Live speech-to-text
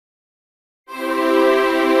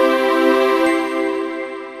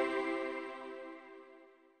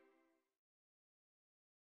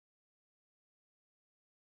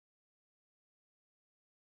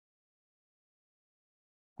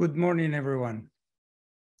Good morning, everyone.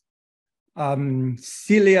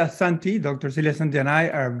 Celia Santi, Dr. Celia Santi and I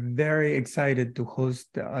are very excited to host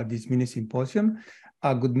this mini symposium.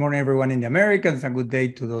 Good morning, everyone in the Americas, and good day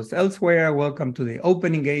to those elsewhere. Welcome to the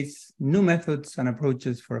Opening Gates, New Methods and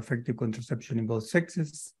Approaches for Effective Contraception in Both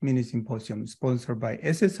Sexes mini symposium, sponsored by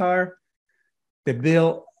SSR, the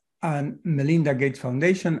Bill and Melinda Gates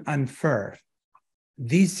Foundation, and FAIR.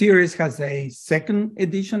 This series has a second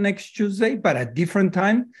edition next Tuesday, but at different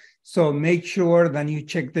time. So make sure that you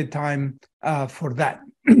check the time for that.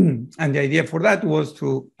 And the idea for that was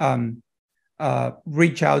to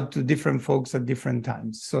reach out to different folks at different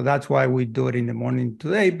times. So that's why we do it in the morning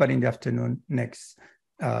today, but in the afternoon next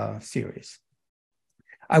series.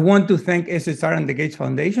 I want to thank SSR and the Gates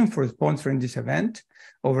Foundation for sponsoring this event.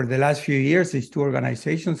 Over the last few years, these two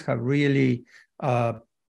organizations have really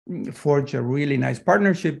forged a really nice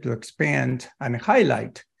partnership to expand and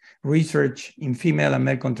highlight research in female and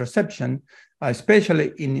male contraception,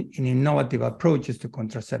 especially in innovative approaches to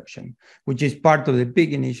contraception, which is part of the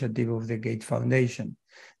big initiative of the Gates Foundation.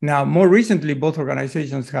 Now, more recently, both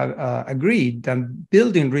organizations have agreed that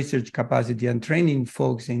building research capacity and training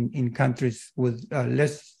folks in countries with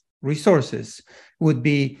less resources would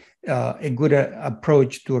be a good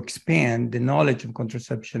approach to expand the knowledge of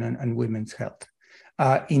contraception and women's health.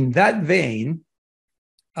 In that vein,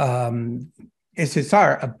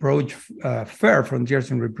 SSR approached FAIR, Frontiers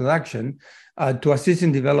in Reproduction, to assist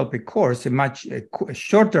in develop a course, a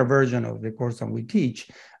shorter version of the course that we teach,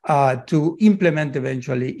 to implement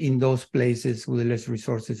eventually in those places with less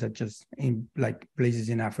resources, such as in places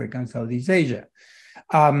in Africa and Southeast Asia.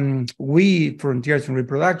 We, Frontiers in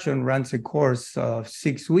Reproduction, runs a course of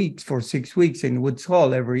 6 weeks in Woods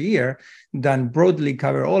Hole every year that broadly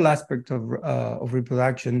cover all aspects of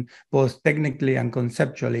reproduction, both technically and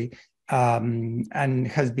conceptually, and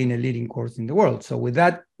has been a leading course in the world. So with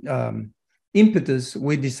that impetus,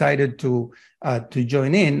 we decided to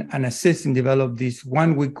join in and assist and develop this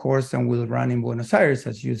 1 week course, and we'll run in Buenos Aires,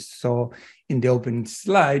 as you saw in the opening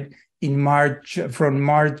slide, in March, from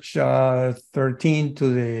March 13th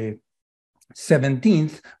to the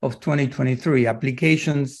 17th of 2023.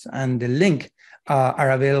 Applications and the link are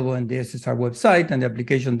available on the SSR website, and the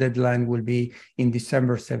application deadline will be in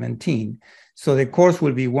December 17. So the course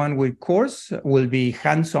will be 1 week course, will be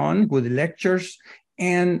hands-on with lectures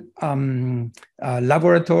and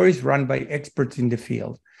laboratories run by experts in the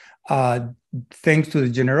field. Thanks to the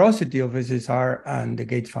generosity of SSR and the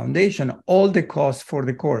Gates Foundation, all the costs for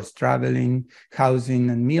the course, traveling, housing,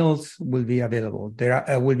 and meals will be available.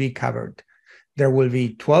 Will be covered. There will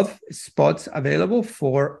be 12 spots available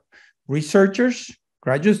for researchers,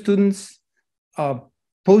 graduate students,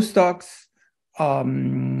 postdocs,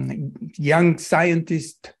 young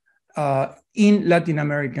scientists in Latin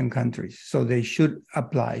American countries. So they should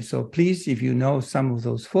apply. So please, if you know some of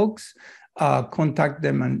those folks, contact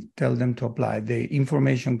them and tell them to apply. The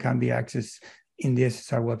information can be accessed in the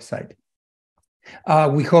SSR website.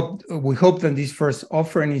 We hope that this first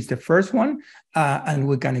offering is the first one, and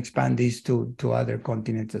we can expand this to other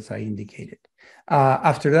continents, as I indicated.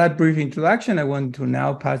 After that brief introduction, I want to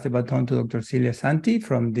now pass the baton to Dr. Celia Santi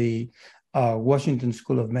from the Washington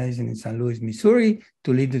School of Medicine in St. Louis, Missouri,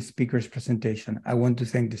 to lead the speaker's presentation. I want to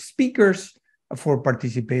thank the speakers for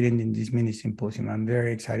participating in this mini symposium. I'm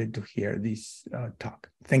very excited to hear this talk.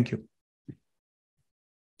 Thank you.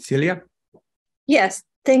 Celia? Yes,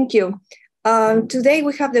 thank you. Today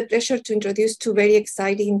we have the pleasure to introduce two very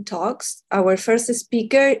exciting talks. Our first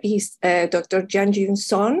speaker is Dr. Jianjun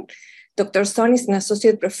Son. Dr. Son is an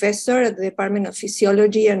associate professor at the Department of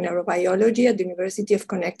Physiology and Neurobiology at the University of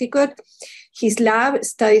Connecticut. His lab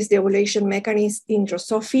studies the ovulation mechanism in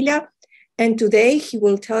Drosophila, and today he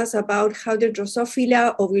will tell us about how the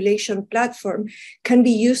Drosophila ovulation platform can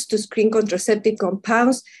be used to screen contraceptive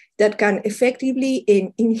compounds that can effectively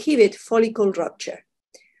inhibit follicle rupture.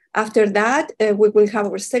 After that, we will have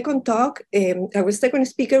our second talk. Our second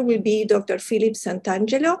speaker will be Dr. Philip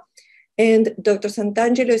Santangelo. And Dr.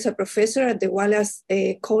 Santangelo is a professor at the Wallace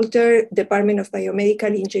Coulter Department of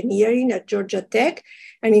Biomedical Engineering at Georgia Tech,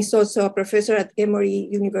 and he's also a professor at Emory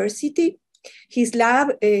University. His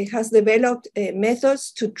lab has developed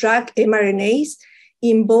methods to track mRNAs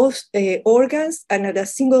in both organs and at a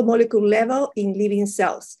single molecule level in living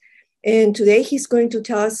cells. And today he's going to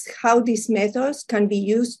tell us how these methods can be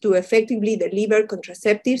used to effectively deliver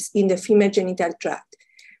contraceptives in the female genital tract.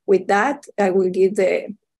 With that, I will give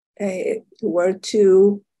the word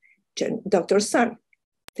to Dr. Son.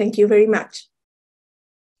 Thank you very much.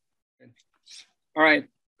 All right.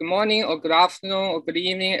 Good morning or good afternoon or good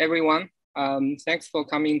evening, everyone. Thanks for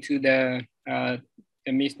coming to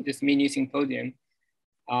this mini symposium.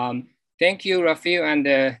 Thank you, Raphael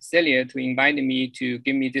and Celia, to invite me to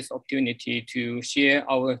give me this opportunity to share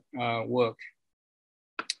our work.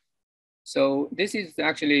 So this is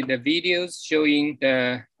actually the videos showing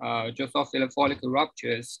the Drosophila follicle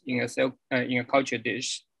ruptures in a culture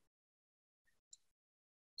dish.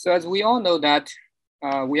 So as we all know that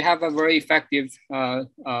we have a very effective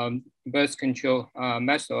birth control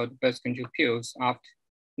method, birth control pills after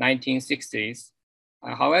 1960s.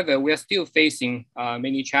 However, we are still facing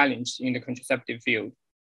many challenges in the contraceptive field.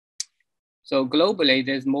 So globally,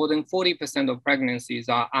 there's more than 40% of pregnancies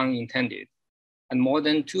are unintended, and more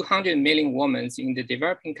than 200 million women in the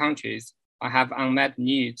developing countries have unmet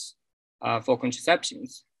needs for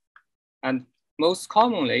contraceptions. And most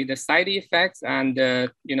commonly, the side effects and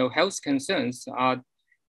health concerns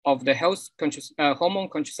of the hormone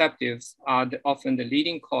contraceptives are often the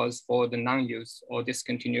leading cause for the non-use or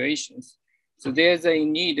discontinuations. So there's a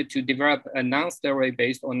need to develop a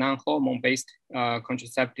non-steroid-based or non-hormone-based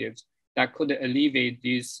contraceptives that could alleviate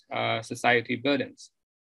these society burdens.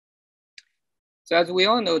 So as we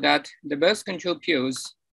all know that the birth control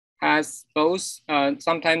pills has both,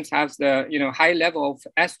 sometimes has the high level of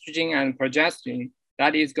estrogen and progesterone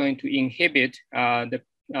that is going to inhibit the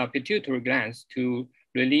pituitary glands to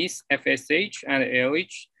release FSH and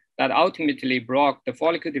LH that ultimately block the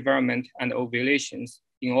follicle development and ovulations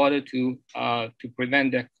in order to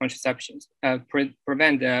prevent the contraceptions,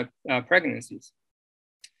 prevent the pregnancies.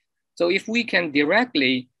 So if we can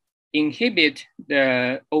directly inhibit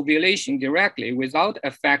the ovulation directly without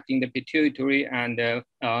affecting the pituitary and the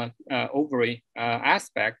ovary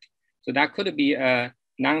aspect, so that could be a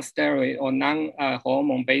non-steroid or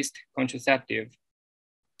non-hormone-based contraceptive.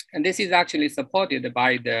 And this is actually supported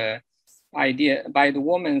by the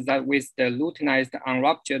women that with the luteinized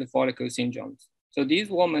unruptured follicle syndromes. So these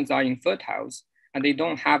women are infertile and they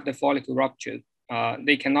don't have the follicle rupture.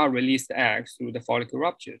 They cannot release the eggs through the follicle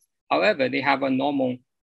ruptures. However, they have a normal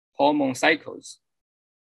hormone cycles.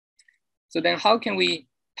 So then how can we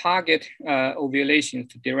target ovulation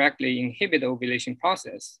to directly inhibit the ovulation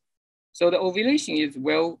process? So the ovulation is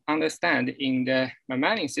well understood in the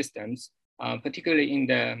mammalian systems, particularly in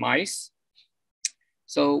the mice.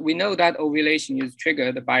 So we know that ovulation is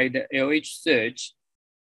triggered by the LH surge,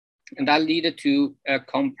 and that leads to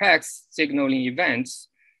complex signaling events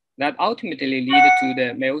that ultimately lead to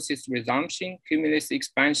the meiosis resumption, cumulus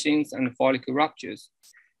expansions, and follicle ruptures.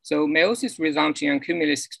 So meiosis resumption and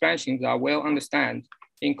cumulus expansions are well understood.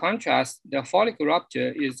 In contrast, the follicle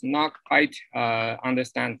rupture is not quite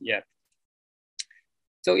understood yet.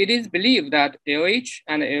 So it is believed that LH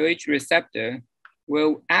and LH receptor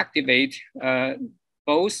will activate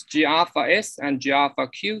both G-alpha-S and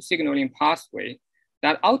G-alpha-Q signaling pathway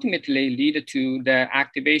that ultimately lead to the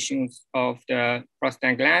activations of the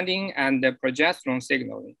prostaglandin and the progesterone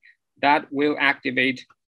signaling that will activate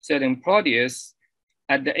certain proteases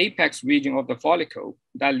at the apex region of the follicle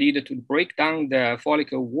that lead to break down the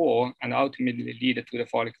follicle wall and ultimately lead to the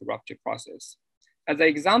follicle rupture process. As an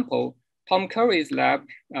example, Tom Curry's lab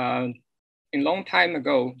a long time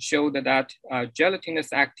ago showed that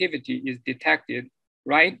gelatinous activity is detected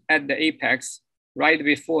right at the apex, right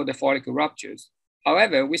before the follicle ruptures.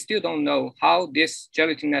 However, we still don't know how this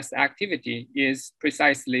gelatinous activity is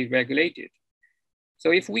precisely regulated.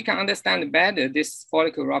 So if we can understand better this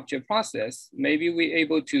follicle rupture process, maybe we're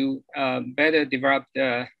able to better develop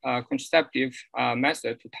the contraceptive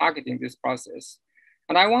method to targeting this process.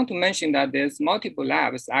 And I want to mention that there's multiple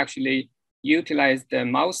labs actually utilize the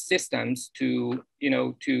mouse systems to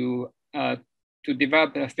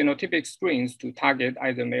develop phenotypic screens to target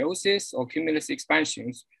either meiosis or cumulus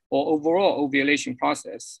expansions or overall ovulation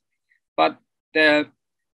process. But the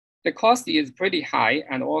cost is pretty high,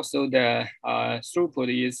 and also the throughput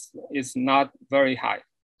is not very high.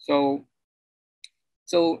 So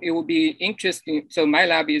it will be interesting. So my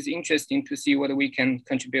lab is interesting to see whether we can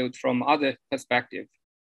contribute from other perspective.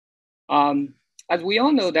 As we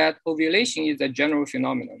all know that ovulation is a general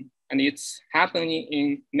phenomenon, and it's happening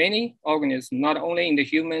in many organisms, not only in the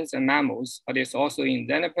humans and mammals, but it's also in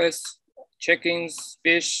xenopus, chickens,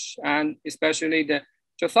 fish, and especially the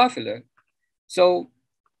Drosophila. So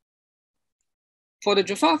for the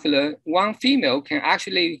Drosophila, one female can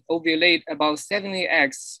actually ovulate about 70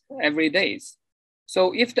 eggs every day.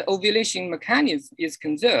 So if the ovulation mechanism is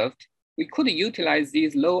conserved, we could utilize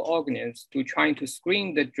these low organisms to try to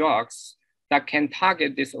screen the drugs that can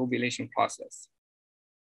target this ovulation process.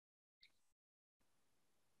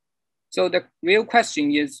 So the real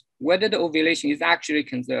question is whether the ovulation is actually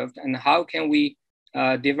conserved and how can we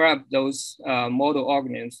develop those model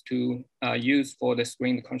organisms to use for the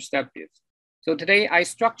screened contraceptives. So today I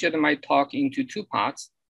structured my talk into two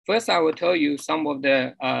parts. First, I will tell you some of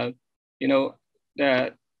the,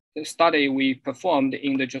 the study we performed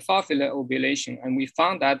in the Drosophila ovulation, and we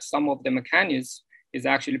found that some of the mechanisms is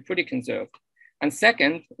actually pretty conserved. And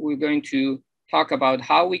second, we're going to talk about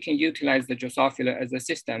how we can utilize the Drosophila as a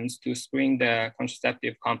systems to screen the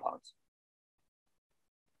contraceptive compounds.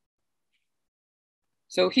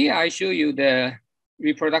 So here I show you the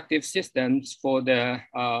reproductive systems for the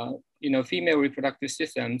female reproductive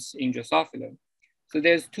systems in Drosophila. So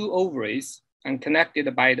there's two ovaries and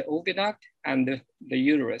connected by the oviduct and the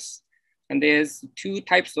uterus. And there's two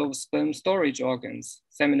types of sperm storage organs,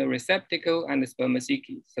 seminal receptacle and the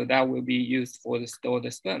spermaceti. So that will be used for the store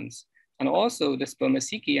the sperms. And also the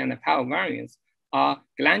spermaceti and the paraovarians are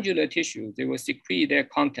glandular tissues. They will secrete their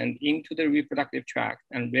content into the reproductive tract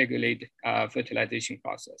and regulate fertilization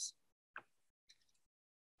process.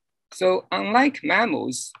 So unlike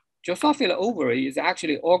mammals, Drosophila ovary is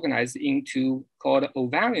actually organized into called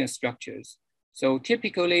ovarian structures. So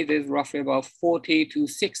typically there's roughly about 40 to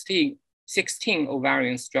 16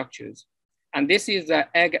 ovarian structures. And this is the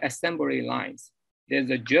egg assembly lines. There's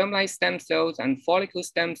a germ-like stem cells and follicle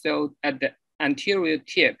stem cells at the anterior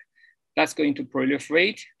tip that's going to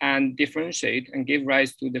proliferate and differentiate and give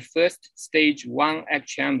rise to the first stage 1 egg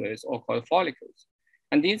chambers or called follicles.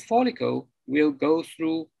 And these follicles will go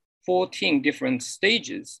through 14 different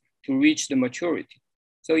stages to reach the maturity.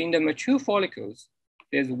 So in the mature follicles,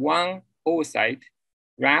 there's one oocyte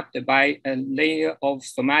wrapped by a layer of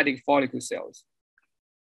somatic follicle cells.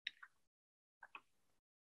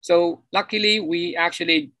 So luckily, we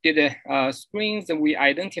actually did screens and we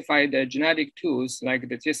identified the genetic tools like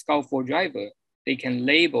the TISCAL4 driver. They can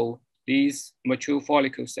label these mature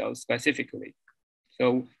follicle cells specifically.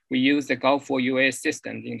 So we use the GAL4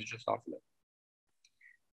 system in the Drosophila.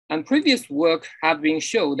 And previous work have been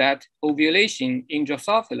shown that ovulation in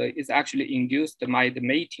Drosophila is actually induced by the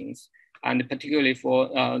matings, and particularly for,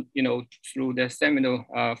 through the seminal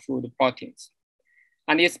fluid proteins.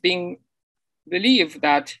 And it's been believed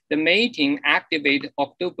that the mating activate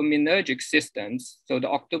octopaminergic systems, so the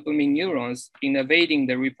octopamine neurons innervating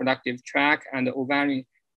the reproductive tract and the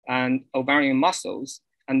ovarian muscles,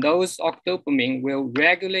 and those octopamine will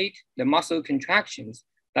regulate the muscle contractions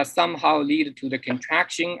that somehow lead to the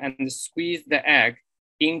contraction and squeeze the egg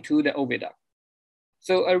into the oviduct.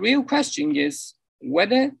 So a real question is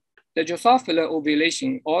whether the Drosophila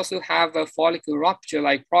ovulation also have a follicle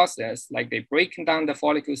rupture-like process, like they break down the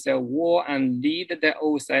follicle cell wall and lead the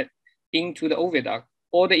oocyte into the oviduct,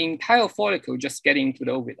 or the entire follicle just get into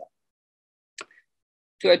the oviduct.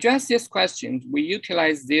 To address this question, we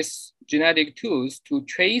utilize these genetic tools to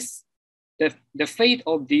trace the fate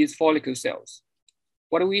of these follicle cells.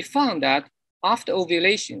 What we found that after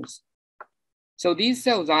ovulations, so these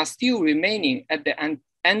cells are still remaining at the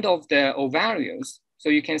end of the ovaries. So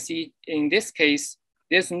you can see in this case,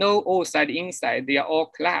 there's no oocyte inside, they are all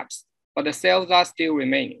collapsed, but the cells are still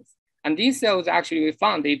remaining. And these cells actually we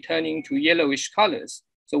found they turn into yellowish colors.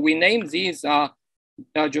 So we named these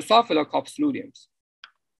Drosophila copsludiums.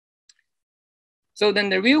 So then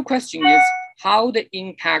the real question is how they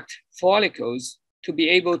impact follicles to be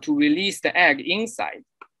able to release the egg inside.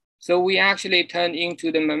 So we actually turn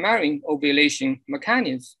into the mammalian ovulation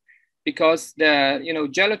mechanism because the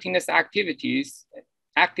gelatinous activities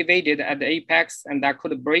activated at the apex and that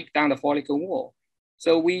could break down the follicle wall.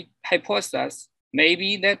 So we hypothesize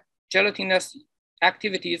maybe that gelatinous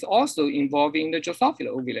activity is also involving the Drosophila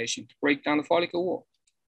ovulation to break down the follicle wall.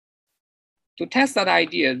 To test that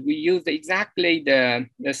idea, we used exactly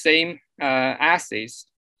the same assays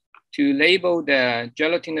to label the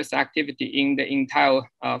gelatinous activity in the entire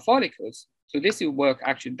follicles. So this is work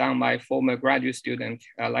actually done by former graduate student,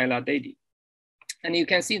 Laila Dadi. And you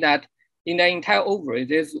can see that in the entire ovary,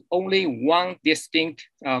 there's only one distinct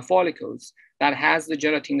follicles that has the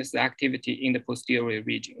gelatinous activity in the posterior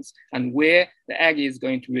regions and where the egg is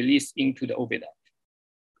going to release into the oviduct.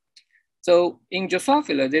 So in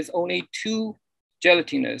Drosophila, there's only two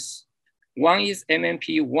gelatinous. One is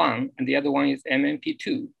MMP1 and the other one is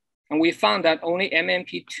MMP2. And we found that only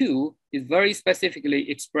MMP2 is very specifically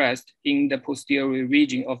expressed in the posterior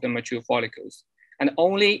region of the mature follicles, and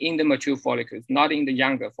only in the mature follicles, not in the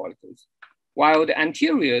younger follicles. While the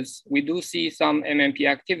anteriors, we do see some MMP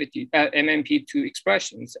activity, MMP2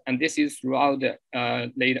 expressions, and this is throughout the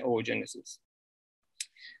later oogenesis.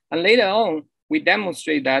 And later on, we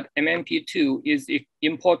demonstrate that MMP2 is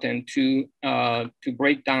important to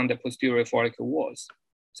break down the posterior follicle walls.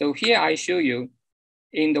 So here I show you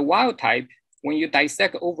in the wild type, when you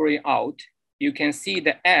dissect ovary out, you can see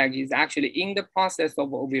the egg is actually in the process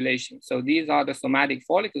of ovulation. So these are the somatic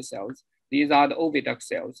follicle cells. These are the oviduct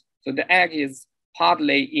cells. So the egg is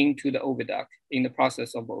partly into the oviduct in the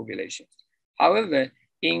process of ovulation. However,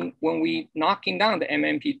 when we knocking down the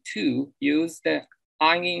MMP2, use the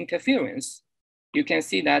ion interference, you can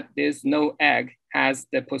see that there's no egg has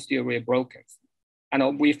the posterior broken.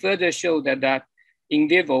 And we further show that in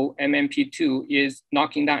vivo MMP2 is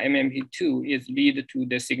knocking down MMP2 is lead to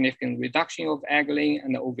the significant reduction of egg laying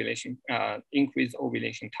and the ovulation, increased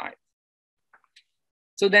ovulation time.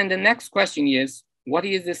 So then the next question is, what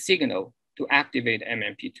is the signal to activate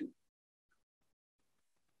MMP2?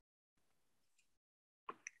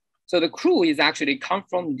 So the clue is actually come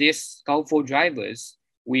from this SCAL4 drivers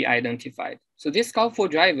we identified. So this SCAL4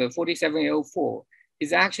 driver 47A04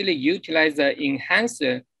 is actually utilize the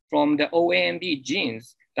enhancer from the OAMB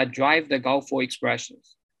genes that drive the GAL4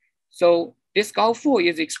 expressions. So this GAL4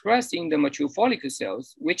 is expressed in the mature follicle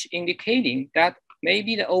cells, which indicating that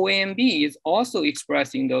maybe the OAMB is also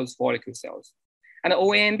expressing those follicle cells. And the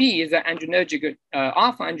OAMB is an adrenergic,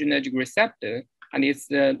 alpha adrenergic receptor, and it's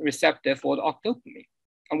the receptor for the octopamine.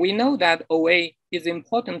 And we know that OA is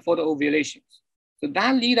important for the ovulations. So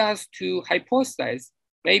that leads us to hypothesize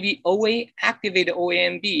maybe OA activate the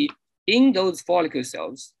OAMB in those follicle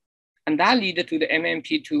cells, and that leads to the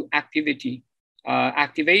MMP2 activity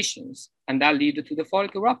activations, and that leads to the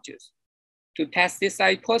follicle ruptures. To test this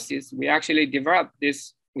hypothesis, we actually developed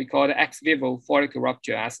this, we call the ex vivo follicle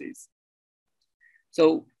rupture assays.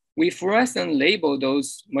 So we fluorescent label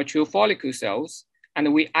those mature follicle cells,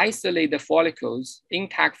 and we isolate the follicles,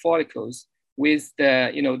 intact follicles, with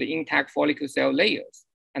the, the intact follicle cell layers,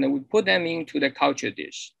 and then we put them into the culture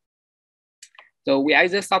dish. So we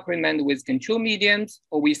either supplement with control mediums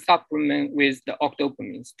or we supplement with the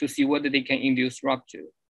octopamines to see whether they can induce rupture.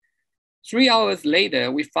 3 hours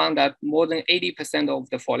later, we found that more than 80% of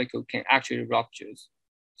the follicle can actually rupture.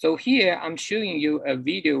 So here I'm showing you a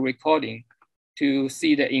video recording to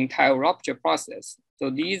see the entire rupture process. So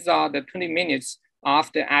these are the 20 minutes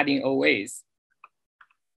after adding OAs.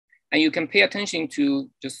 And you can pay attention to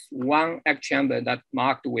just one egg chamber that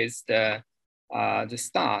marked with the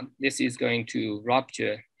star. This is going to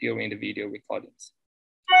rupture during the video recordings.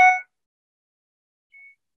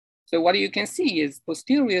 So what you can see is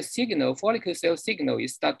posterior signal, follicle cell signal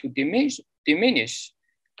is start to diminish,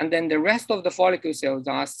 and then the rest of the follicle cells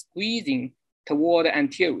are squeezing toward the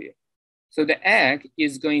anterior. So the egg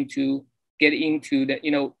is going to get into the,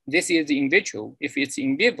 this is in vitro. If it's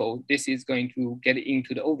in vivo, this is going to get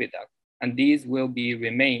into the oviduct, and these will be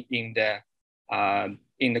remain in the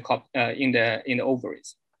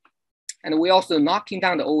ovaries. And we also knocking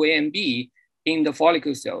down the OAMB in the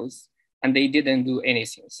follicle cells, and they didn't do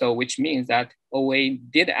anything. So which means that OA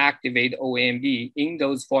did activate OAMB in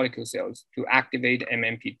those follicle cells to activate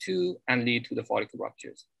MMP2 and lead to the follicle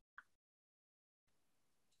ruptures.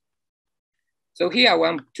 So here I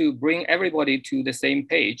want to bring everybody to the same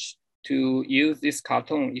page to use this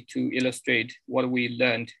cartoon to illustrate what we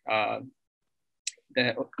learned,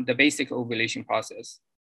 the basic ovulation process.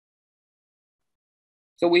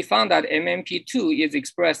 So we found that MMP2 is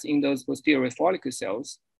expressed in those posterior follicle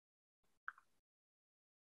cells,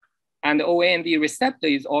 and the OAMB receptor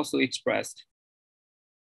is also expressed.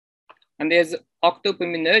 And there's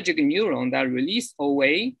octopaminergic neuron that release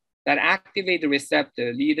OA that activate the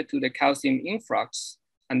receptor, lead to the calcium influx,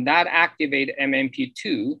 and that activate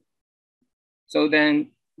MMP2. So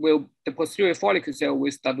then the posterior follicle cell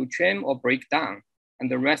will start to trim or break down,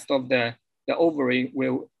 and the rest of the ovary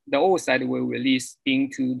the oocyte will release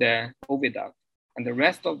into the oviduct, and the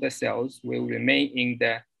rest of the cells will remain in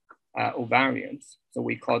the ovarians. So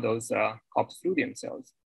we call those copsludium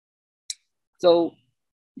cells. So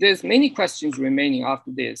there's many questions remaining after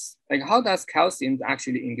this, like how does calcium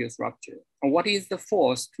actually induce rupture? And what is the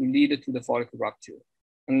force to lead to the follicle rupture?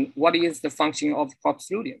 And what is the function of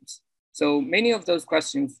copsludiums? So many of those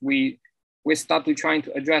questions, we start to trying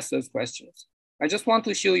to address those questions. I just want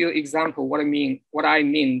to show you an example what I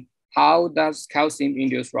mean, how does calcium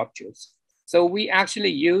induce ruptures? So we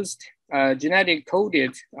actually used genetic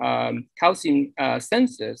coded calcium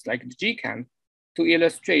sensors like the GCAM to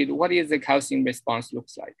illustrate what is the calcium response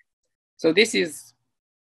looks like. So this is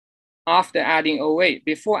after adding OA,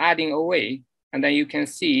 before adding OA, and then you can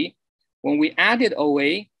see when we added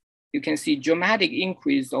OA, you can see dramatic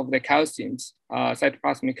increase of the calciums,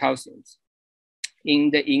 cytoplasmic calciums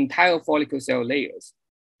in the entire follicle cell layers.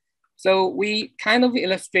 So we kind of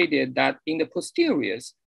illustrated that in the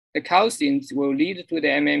posteriors, the calciums will lead to the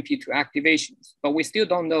MMP2 activations, but we still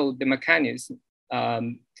don't know the mechanism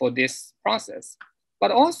for this process.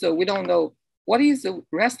 But also we don't know what is the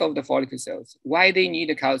rest of the follicle cells, why they need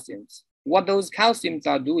the calciums, what those calciums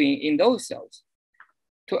are doing in those cells.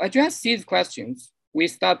 To address these questions, we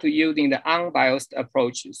start to using the unbiased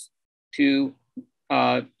approaches to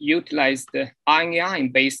utilize the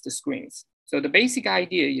RNA-based screens. So the basic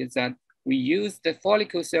idea is that we use the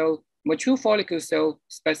mature follicle cell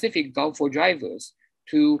specific GAL4 drivers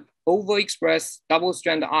to overexpress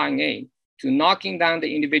double-strand RNA to knocking down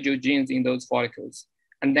the individual genes in those follicles.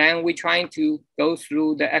 And then we're trying to go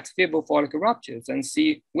through the ex vivo follicle ruptures and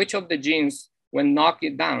see which of the genes, when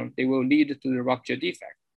knocked down, they will lead to the rupture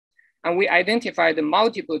defect. And we identify the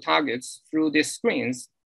multiple targets through these screens.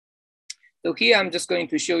 So here I'm just going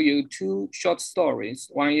to show you two short stories.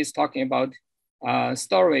 One is talking about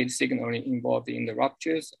steroid signaling involved in the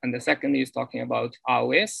ruptures, and the second is talking about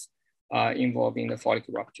ROS involving the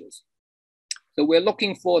follicle ruptures. So we're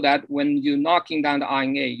looking for that when you're knocking down the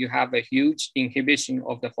RNA, you have a huge inhibition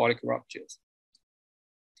of the follicle ruptures.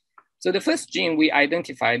 So the first gene we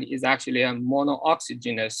identified is actually a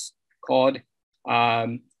monooxygenous called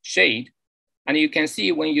SHADE. And you can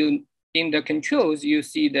see when you, in the controls, you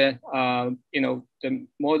see the, the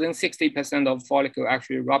more than 60% of follicle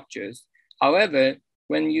actually ruptures. However,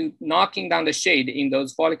 when you knocking down the SHADE in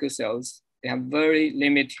those follicle cells, they have very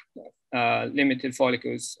limited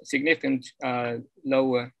follicles, significant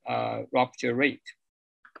lower rupture rate.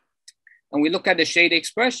 And we look at the SHADE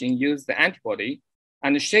expression, use the antibody,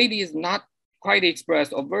 and the SHADE is not quite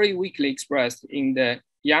expressed or very weakly expressed in the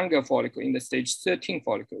younger follicle, in the stage 13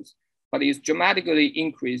 follicles, but is dramatically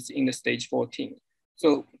increased in the stage 14.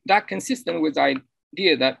 So that consistent with the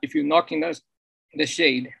idea that if you're knocking the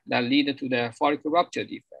SHADE, that lead to the follicle rupture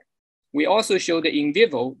defect. We also show the in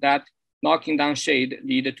vivo that knocking down SHADE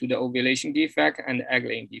lead to the ovulation defect and the egg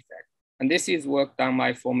laying defect. And this is work done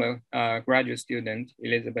by former graduate student,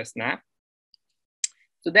 Elizabeth Knapp.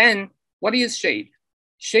 So then what is SHADE?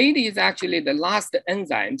 SHADE is actually the last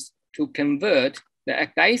enzymes to convert the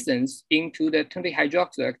ecdysons into the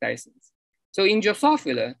 20-hydroxyl ecdysons. So in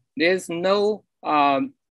Drosophila, there's no,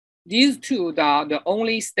 these two are the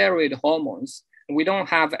only steroid hormones. We don't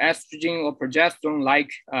have estrogen or progesterone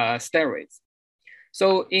like steroids.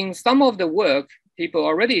 So in some of the work, people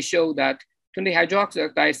already show that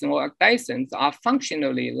 20-hydroxyl ecdysons or ecdysons are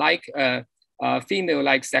functionally like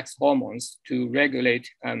female-like sex hormones to regulate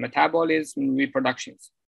metabolism and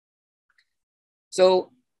reproductions.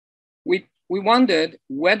 So we wondered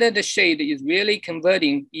whether the SHADE is really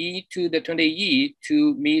converting E to the 20E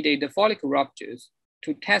to mediate the follicle ruptures.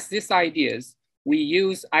 To test these ideas, we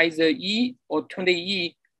use either E or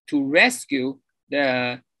 20E to rescue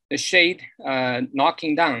the SHADE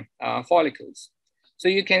knocking down follicles. So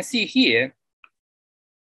you can see here,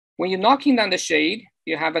 when you're knocking down the SHADE,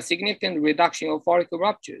 you have a significant reduction of follicle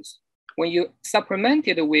ruptures. When you supplement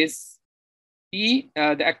it with the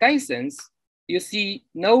ecdysons, you see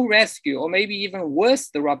no rescue or maybe even worse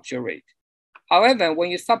the rupture rate. However, when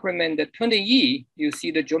you supplement the 20E, you see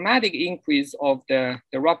the dramatic increase of the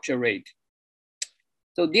rupture rate.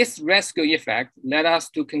 So this rescue effect led us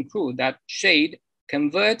to conclude that SHADE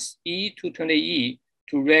converts E to 20E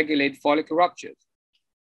to regulate follicle ruptures.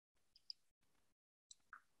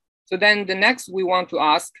 So then the next we want to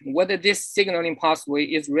ask whether this signaling pathway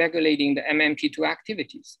is regulating the MMP2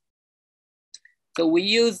 activities. So we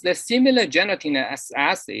use the similar gelatinous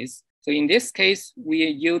assays. So in this case, we are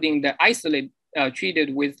using the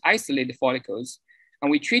treated with isolated follicles.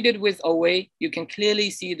 And we treated with OA, you can clearly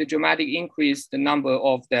see the dramatic increase, the number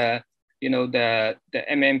of the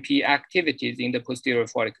MMP activities in the posterior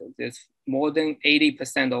follicles. There's more than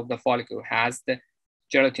 80% of the follicle has the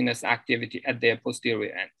gelatinous activity at their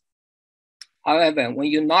posterior end. However, when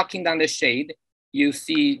you're knocking down the SHADE, you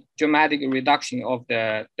see dramatic reduction of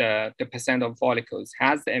the percent of follicles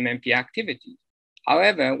has the MMP activity.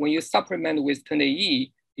 However, when you supplement with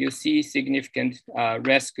 20E, you see significant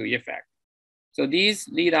rescue effect. So these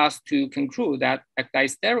lead us to conclude that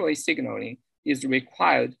ecdysteroid signaling is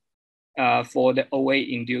required for the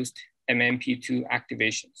OA-induced MMP2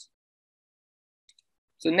 activations.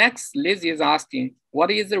 So next, Liz is asking,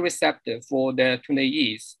 what is the receptor for the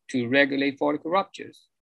 20Es to regulate follicle ruptures?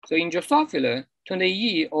 So in Drosophila,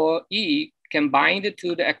 20E or E can bind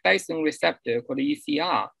to the ecdyson receptor called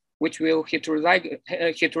ECR, which will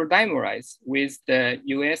heterodimerize with the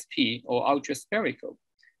USP or ultraspherical.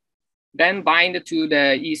 Then bind to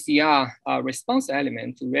the ECR response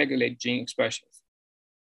element to regulate gene expressions.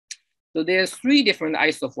 So there's 3 different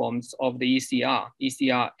isoforms of the ECR,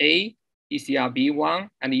 ECR-A, ECR-B1,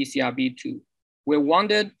 and ECR-B2. We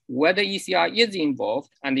wondered whether ECR is involved,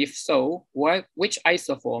 and if so, which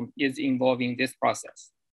isoform is involving this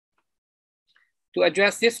process. To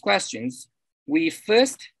address these questions, we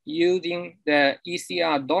first, using the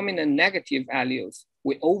ECR dominant negative alleles,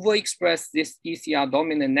 we overexpress this ECR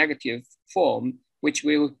dominant negative form which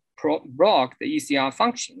will block the ECR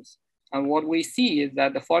functions. And what we see is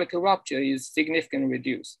that the follicle rupture is significantly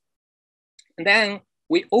reduced. And then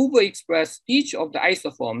we overexpress each of the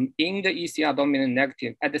isoform in the ECR dominant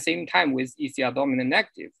negative at the same time with ECR dominant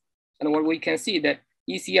negative. And what we can see that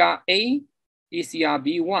ECRA,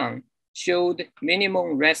 ECRB1 showed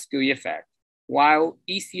minimum rescue effect, while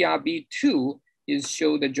ECRB2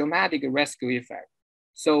 showed a dramatic rescue effect.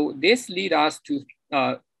 So this leads us to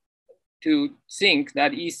think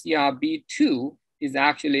that ECRB2 is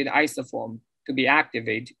actually the isoform to be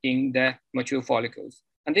activated in the mature follicles.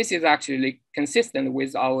 And this is actually consistent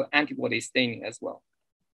with our antibody staining as well.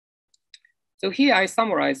 So here I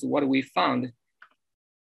summarize what we found.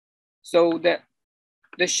 So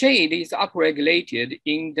the shade is upregulated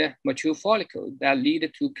in the mature follicle that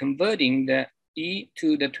lead to converting the E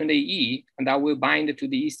to the 20E, and that will bind to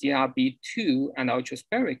the ECRB2 and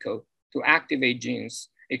ultraspherical to activate genes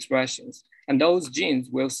expressions. And those genes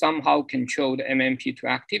will somehow control the MMP2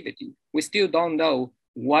 activity. We still don't know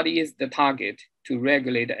what is the target to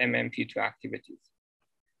regulate the MMP2 activities.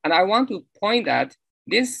 And I want to point that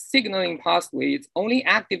this signaling pathway is only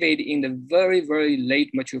activated in the very, very late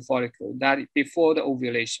mature follicle, that is before the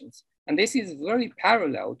ovulations. And this is very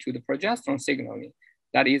parallel to the progesterone signaling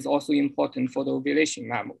that is also important for the ovulation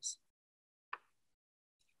mammals.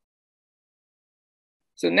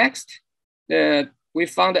 So next, we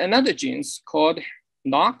found another gene called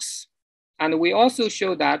NOX. And we also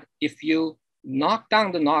show that if you knock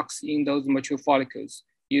down the NOX in those mature follicles,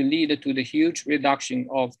 you lead to the huge reduction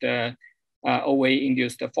of the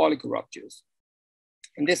OA-induced follicle ruptures.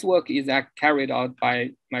 And this work is carried out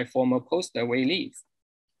by my former postdoc, Wallace.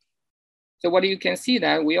 So what you can see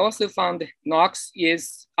that we also found NOX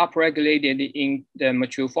is upregulated in the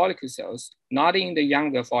mature follicle cells, not in the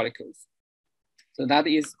younger follicles. So that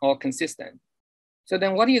is all consistent. So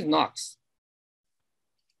then what is NOX?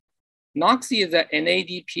 NOX is an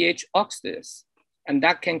NADPH oxidase, and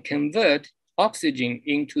that can convert oxygen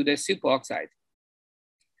into the superoxide.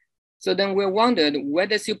 So then we wondered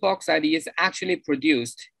whether superoxide is actually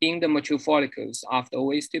produced in the mature follicles after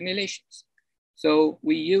OA stimulations. So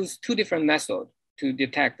we use two different methods to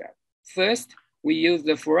detect that. First, we use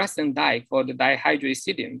the fluorescent dye called the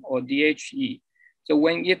dihydroxyidine, or DHE. So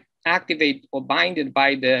when it activates or binded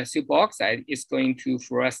by the superoxide, it's going to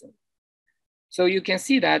fluorescent. So you can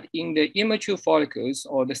see that in the immature follicles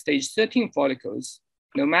or the stage 13 follicles,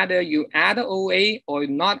 no matter you add OA or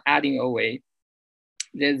not adding OA,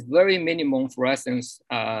 there's very minimum fluorescence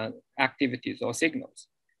activities or signals.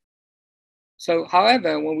 So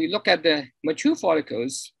however, when we look at the mature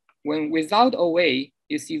follicles, when without OA,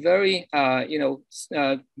 you see very,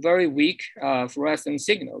 very weak fluorescent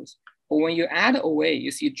signals. But when you add OA,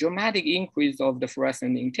 you see dramatic increase of the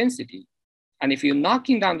fluorescent intensity. And if you're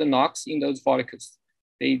knocking down the NOX in those follicles,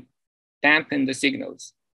 they dampen the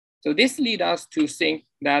signals. So this leads us to think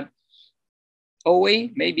that OA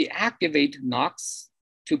maybe activate NOX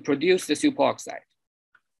to produce the superoxide.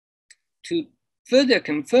 To further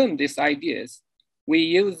confirm these ideas, we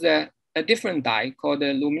use a different dye called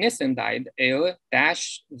the luminescent dye, the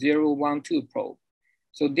L-012 probe.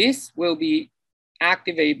 So this will be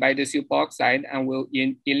activated by the superoxide and will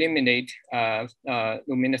eliminate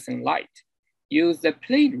luminescent light. Use the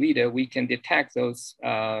plate reader, we can detect those,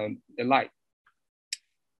 the light.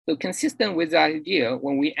 So consistent with the idea,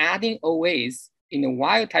 when we adding OAs in the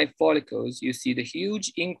wild type follicles, you see the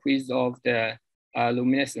huge increase of the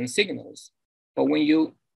luminescent signals. But when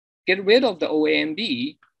you get rid of the OA and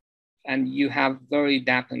B, and you have very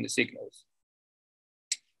dampened signals.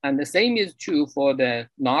 And the same is true for the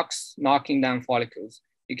NOX knocking down follicles.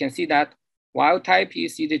 You can see that wild type, you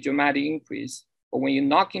see the dramatic increase. But when you're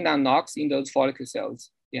knocking down NOX in those follicle cells,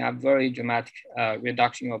 you have very dramatic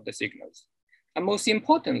reduction of the signals. And most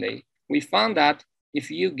importantly, we found that if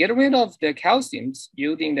you get rid of the calciums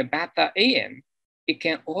using the beta AM, it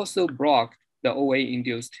can also block the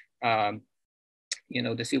OA-induced, the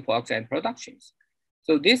superoxide productions.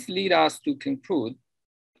 So this leads us to conclude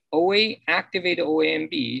OA activate OA and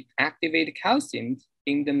B, activate calcium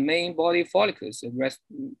in the main body follicles, the rest,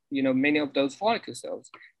 many of those follicle cells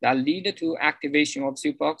that lead to activation of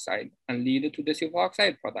superoxide and lead to the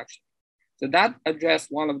superoxide production. So that addressed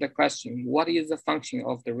one of the questions: what is the function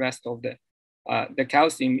of the rest of the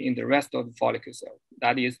calcium in the rest of the follicle cell?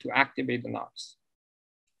 That is to activate the NOX.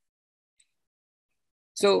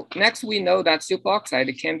 So next, we know that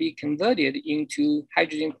superoxide can be converted into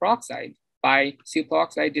hydrogen peroxide by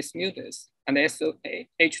superoxide dismutase, and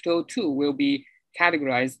H2O2 will be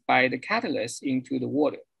categorized by the catalyst into the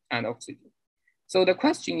water and oxygen. So the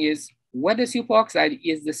question is whether superoxide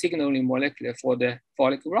is the signaling molecule for the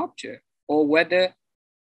follicle rupture, or whether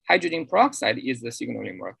hydrogen peroxide is the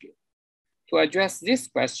signaling molecule. To address these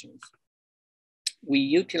questions, we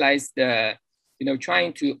utilize the,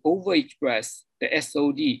 trying to overexpress the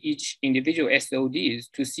SOD, each individual SODs,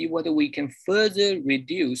 to see whether we can further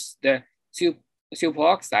reduce the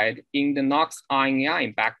superoxide in the NOx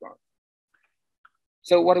RNAi background.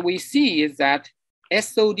 So what we see is that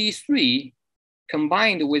SOD3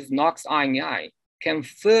 combined with NOx RNAi can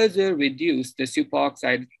further reduce the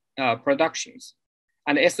superoxide productions.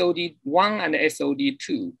 And SOD1 and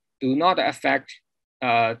SOD2 do not affect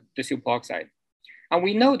the superoxide. And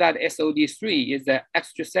we know that SOD3 is an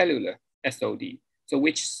extracellular SOD, so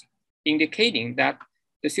which is indicating that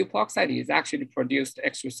the superoxide is actually produced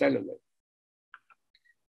extracellular.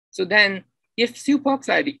 So then, if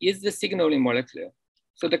superoxide is the signaling molecule,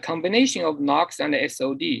 so the combination of NOx and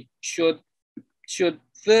SOD should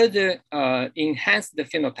further enhance the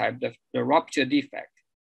phenotype, the rupture defect.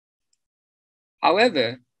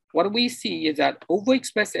 However, what we see is that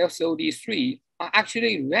overexpressed SOD3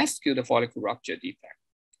 actually rescue the follicle rupture defect.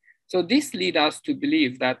 So this leads us to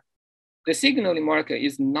believe that the signaling molecule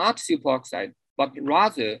is not superoxide, but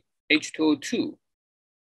rather H2O2.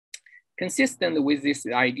 Consistent with this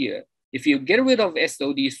idea, if you get rid of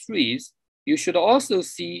SOD3s, you should also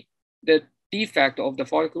see the defect of the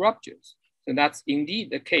follicle ruptures. So that's indeed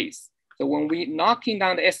the case. So when we knocking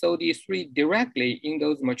down the SOD3 directly in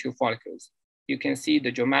those mature follicles, you can see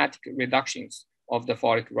the dramatic reductions of the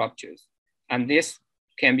follicle ruptures. And this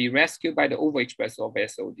can be rescued by the overexpression of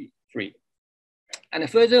SOD3. And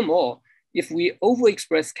furthermore, if we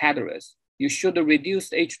overexpress catalase, you should reduce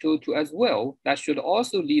H2O2 as well. That should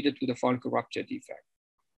also lead to the follicle rupture defect.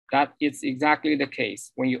 That is exactly the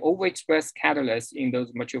case. When you overexpress catalase in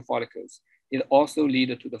those mature follicles, it also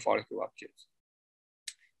leads to the follicle ruptures.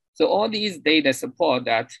 So all these data support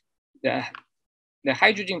that the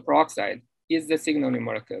hydrogen peroxide is the signaling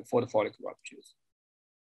molecule for the follicle ruptures.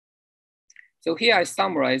 So here I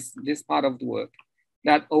summarize this part of the work,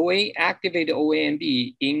 that OA activated OA and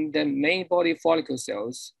B in the main body follicle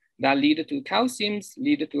cells that lead to calciums,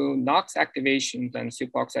 lead to NOx activations and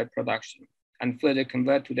superoxide production, and further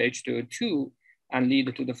convert to the H2O2 and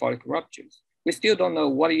lead to the follicle ruptures. We still don't know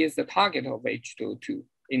what is the target of H2O2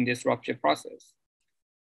 in this rupture process.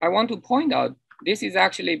 I want to point out, this is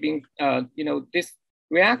actually being, this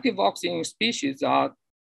reactive oxygen species are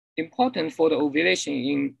important for the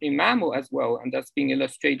ovulation in mammal as well, and that's being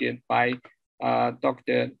illustrated by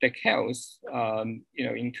Dr. Dekels,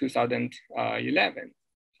 in 2011.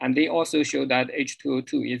 And they also show that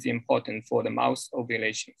H2O2 is important for the mouse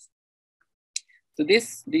ovulations. So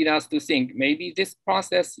this leads us to think maybe this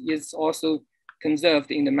process is also conserved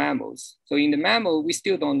in the mammals. So in the mammal, we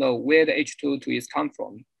still don't know where the H2O2 is come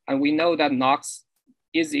from. And we know that NOx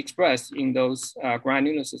is expressed in those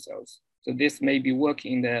granulosa cells. So this may be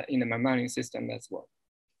working in the mammalian system as well.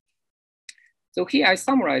 So here I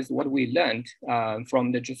summarize what we learned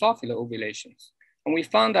from the Drosophila ovulations. And we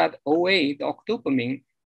found that OA, the octopamine,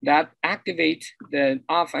 that activate the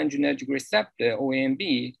alpha adrenergic receptor,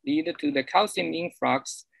 OAMB, lead to the calcium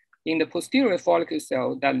influx in the posterior follicle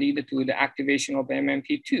cell that lead to the activation of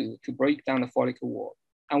MMP2 to break down the follicle wall.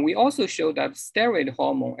 And we also show that steroid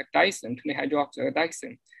hormone, ecdysone,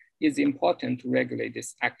 20-hydroxyecdysone, is important to regulate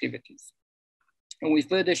these activities. And we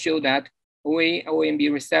further show that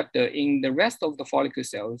OAMB receptor in the rest of the follicle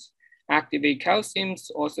cells activate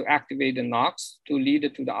calciums, also activate the NOx to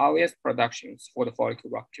lead to the ROS productions for the follicle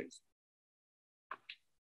ruptures.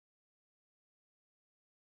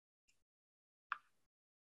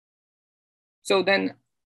 So then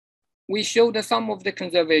we showed some of the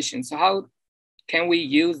conservations. So how can we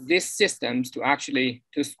use these systems to actually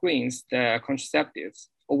screen the contraceptives,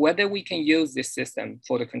 or whether we can use this system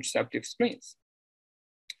for the contraceptive screens?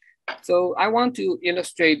 So I want to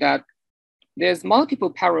illustrate that there's multiple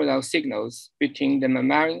parallel signals between the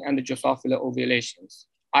mammalian and the Drosophila ovulations.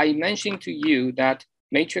 I mentioned to you that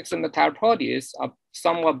matrix and metalloprotease are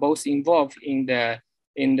somewhat both involved in the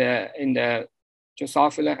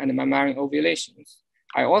Drosophila and the mammalian ovulations.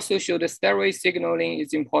 I also showed the steroid signaling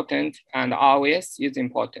is important and ROS is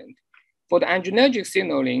important. For the adrenergic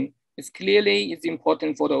signaling, it's clearly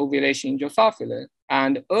important for the ovulation in Drosophila,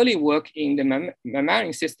 and early work in the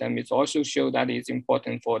mammalian system is also show that it's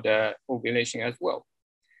important for the ovulation as well.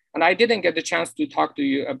 And I didn't get the chance to talk to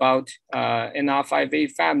you about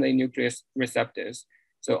NR5A family nucleus receptors.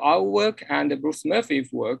 So our work and the Bruce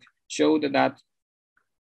Murphy's work showed that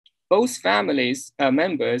both families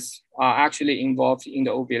members are actually involved in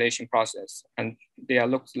the ovulation process, and they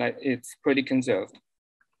looks like it's pretty conserved.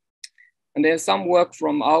 And there's some work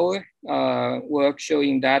from our work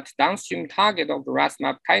showing that downstream target of the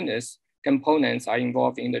RAS-MAP kinase components are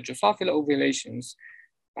involved in the Drosophila ovulations,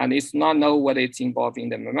 and it's not known whether it's involved in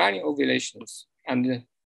the mammalian ovulations. And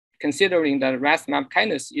considering that Ras MAP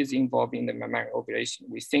kinase is involved in the mammalian ovulation,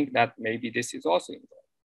 we think that maybe this is also involved.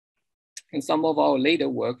 And some of our later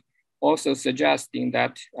work also suggesting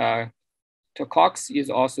that Tocox is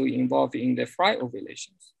also involved in the fry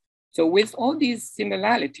ovulations. So with all these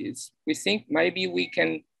similarities, we think maybe we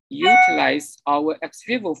can utilize our ex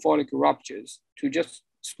vivo follicle ruptures to just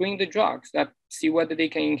screen the drugs that see whether they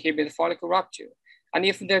can inhibit follicle rupture. And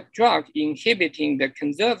if the drug inhibiting the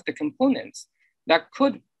conserved components, that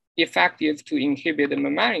could be effective to inhibit the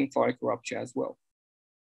mammalian follicle rupture as well.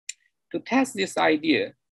 To test this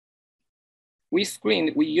idea, we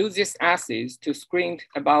use these assays to screen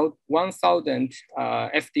about 1,000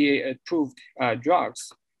 FDA-approved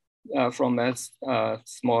drugs from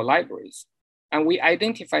small libraries. And we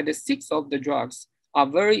identified that 6 of the drugs are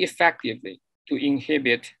very effectively to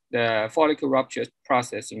inhibit the follicle rupture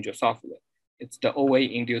process in Drosophila. It's the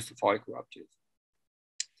OA-induced follicle ruptures.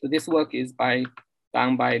 So this work is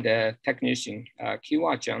done by the technician,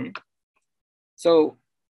 Jianjun. So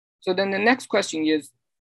then the next question is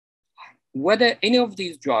whether any of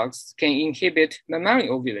these drugs can inhibit mammalian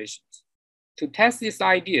ovulations. To test these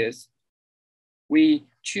ideas, we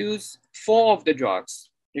choose 4 of the drugs,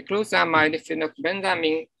 niclosamide,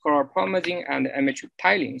 phenylbenzamine, chlorpromazine, and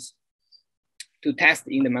amitriptylines, to test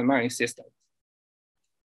in the mammalian system.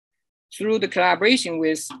 Through the collaboration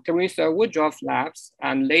with Teresa Woodruff labs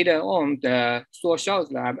and later on the Saul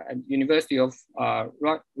Shaw's lab at University of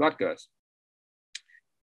Rutgers.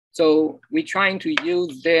 So we're trying to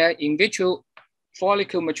use their in vitro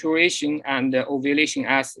follicle maturation and ovulation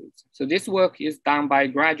assays. So this work is done by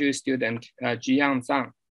graduate student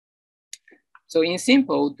Jianjun. So in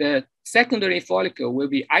simple, the secondary follicle will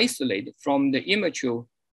be isolated from the immature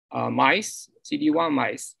mice, CD1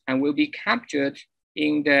 mice, and will be captured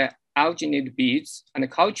in the alginate beads and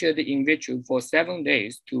cultured in vitro for 7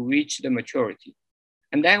 days to reach the maturity.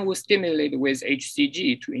 And then we'll stimulate with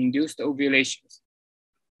HCG to induce the ovulations.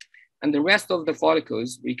 And the rest of the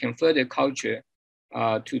follicles, we can further culture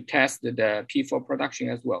to test the P4 production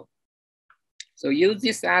as well. So use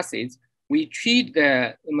these assays, we treat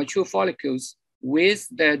the mature follicles with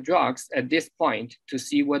the drugs at this point to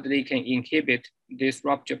see whether they can inhibit this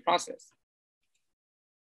rupture process.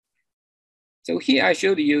 So here I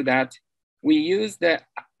showed you that we use the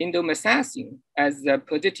indomethacin as the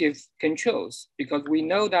positive controls because we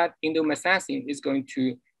know that indomethacin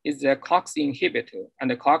is a COX inhibitor, and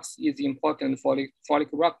the COX is important for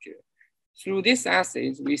follicle rupture. Through these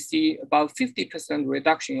assays, we see about 50%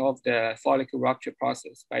 reduction of the follicle rupture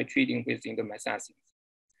process by treating with indomethacin.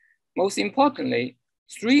 Most importantly,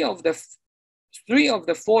 three of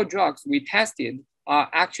the 4 drugs we tested are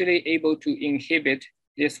actually able to inhibit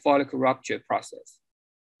this follicle rupture process.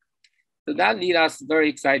 So that leads us very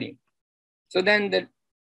exciting. So then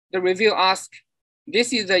the review asked,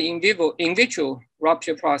 this is the in vitro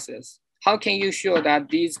rupture process. How can you show that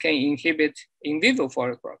these can inhibit in vivo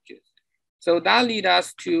follicle ruptures? So that leads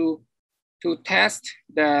us to test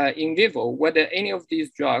the in vivo, whether any of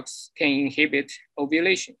these drugs can inhibit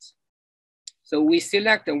ovulations. So we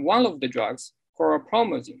selected one of the drugs,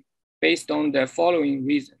 chlorpromazine, based on the following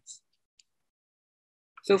reasons.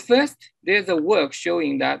 So first, there's a work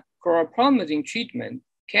showing that chlorpromazine treatment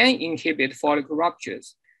can inhibit follicle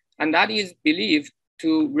ruptures, and that is believed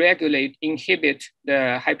to inhibit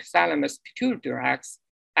the hypothalamus pituitary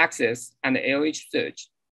axis and LH surge.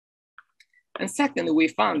 And second, we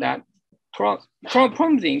found that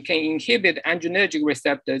chlorpromazine can inhibit adrenergic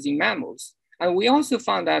receptors in mammals. And we also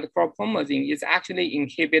found that chlorpromazine is actually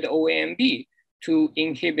inhibit OAMB to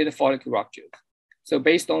inhibit follicle ruptures. So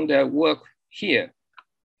based on the work here.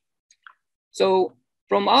 So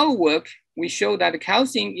from our work, we show that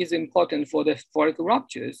calcium is important for the follicle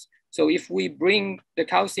ruptures. So if we bring the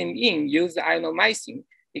calcium in, use the ionomycin,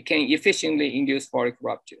 it can efficiently induce follicle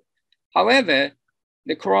rupture. However,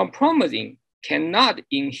 the chlorpromazine cannot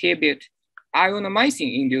inhibit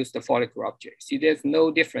ionomycin-induced follicle rupture. See, there's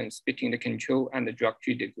no difference between the control and the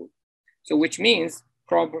drug-treated group. So which means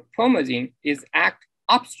chlorpromazine is act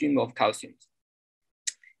upstream of calcium.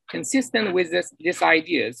 Consistent with these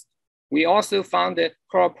ideas, we also found that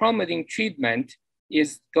chlorpromazine treatment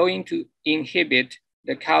is going to inhibit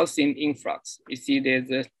the calcium influx. You see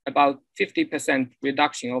there's about 50%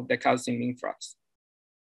 reduction of the calcium influx.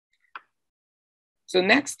 So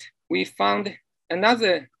next, we found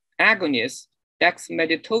another agonist,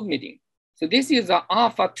 dexmedetomidine. So this is an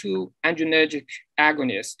alpha-2 adrenergic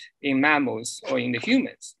agonist in mammals or in the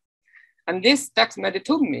humans. And this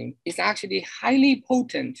dexmedetomidine is actually highly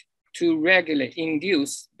potent to regulate,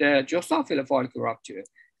 induce the Drosophila follicle rupture,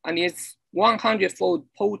 and it's 100-fold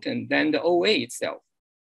potent than the OA itself.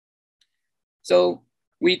 So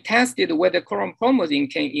we tested whether chrompromazine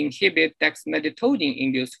can inhibit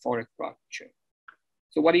dexmedetomidine-induced follicle rupture.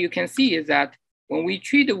 So what you can see is that when we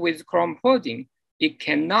treat it with chrompromazine, it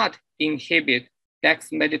cannot inhibit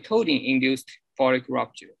dexmedetomidine-induced follicle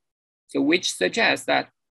rupture. So which suggests that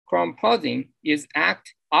chrompromazine is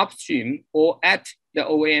act upstream or at the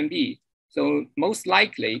OAMB. So most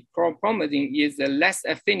likely chrompromazine is less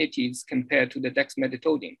affinities compared to the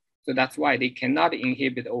dexmedetomidine. So that's why they cannot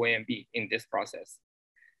inhibit OAMB in this process.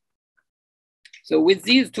 So with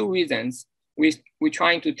these two reasons, we're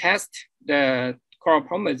trying to test the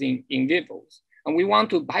chlorpromazine in vivos. And we want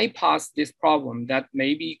to bypass this problem that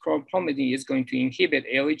maybe chlorpromazine is going to inhibit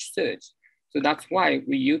ALH surge. So that's why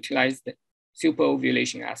we utilize the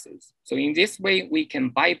superovulation assays. So in this way, we can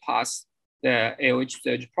bypass the ALH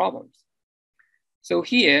surge problems. So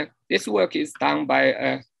here, this work is done by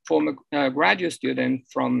a former graduate student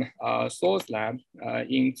from Source Lab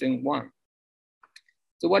in Zhengwan.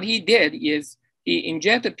 So what he did is he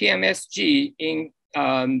injected PMSG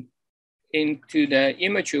into the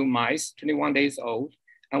immature mice, 21 days old,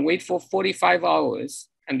 and wait for 45 hours.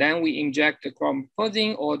 And then we inject the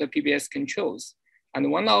chlorpromazine or the PBS controls. And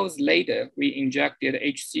 1 hour later, we injected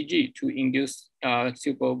HCG to induce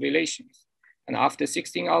superovulations. And after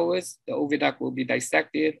 16 hours, the oviduct will be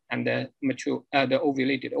dissected and the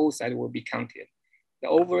ovulated oocyte will be counted. The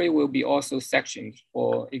ovary will be also sectioned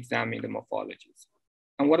for examining the morphologies.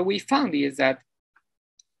 And what we found is that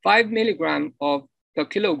 5 milligrams per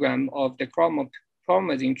kilogram of the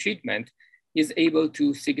chlorpromazine treatment is able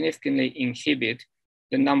to significantly inhibit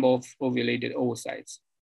the number of ovulated oocytes.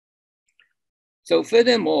 So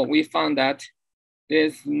furthermore, we found that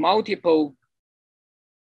there's multiple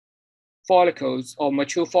follicles or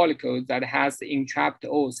mature follicles that has entrapped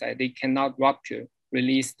oocyte. They cannot rupture,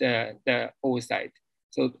 release the oocyte.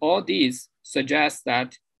 So all these suggest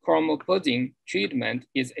that chlorpromazine treatment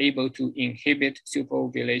is able to inhibit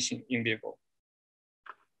superovulation in vivo.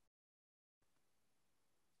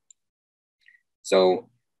 So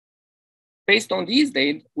based on these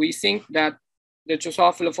data, we think that the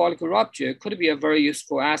Drosophila follicle rupture could be a very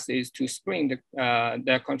useful assay to screen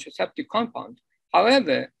the contraceptive compound.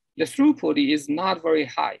 However, the throughput is not very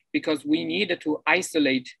high because we needed to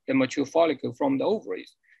isolate the mature follicle from the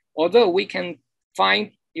ovaries. Although we can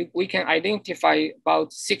identify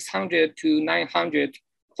about 600 to 900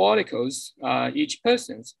 follicles each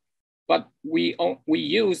person's, but we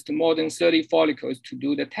used more than 30 follicles to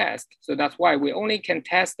do the test. So that's why we only can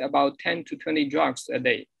test about 10 to 20 drugs a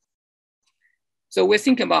day. So we're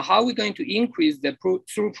thinking about how we're going to increase the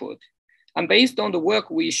throughput. And based on the work,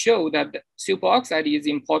 we show that the superoxide is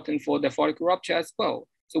important for the follicle rupture as well.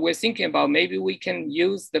 So we're thinking about maybe we can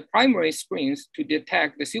use the primary screens to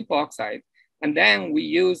detect the superoxide, and then we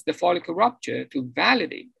use the follicle rupture to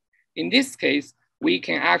validate. In this case, we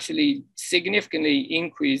can actually significantly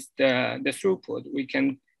increase the throughput.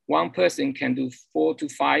 One person can do 4 to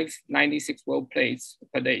 5 96-well plates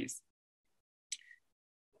per day.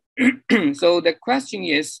 So the question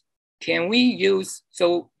is, can we use,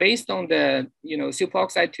 so based on the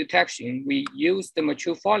superoxide detection, we use the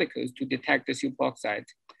mature follicles to detect the superoxide.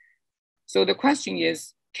 So the question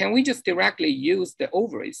is, can we just directly use the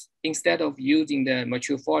ovaries instead of using the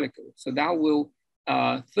mature follicle? So that will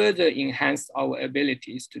further enhance our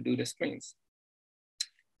abilities to do the screens.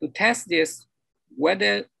 To test this,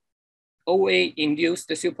 whether OA induced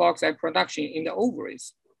the superoxide production in the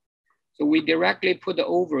ovaries. So we directly put the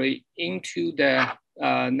ovary into the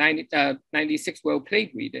 96-well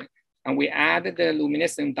plate reader, and we added the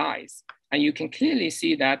luminescent dyes. And you can clearly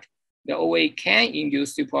see that the OA can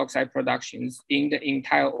induce superoxide productions in the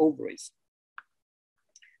entire ovaries.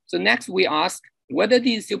 So next we ask whether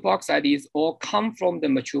these superoxides all come from the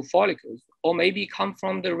mature follicles or maybe come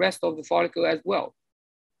from the rest of the follicle as well.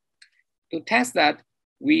 To test that,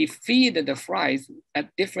 we feed the flies at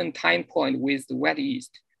different time point with the wet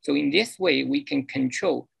yeast. So in this way, we can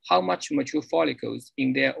control how much mature follicles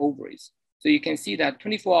in their ovaries. So you can see that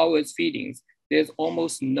 24 hours feedings, there's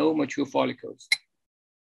almost no mature follicles.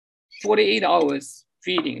 48 hours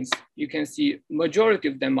feedings, you can see majority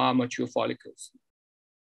of them are mature follicles.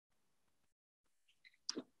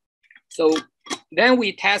 So then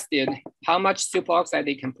we tested how much superoxide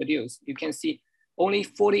they can produce. You can see only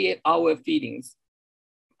 48-hour feedings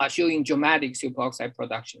are showing dramatic superoxide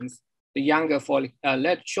productions. The younger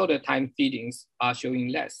shorter time feedings are showing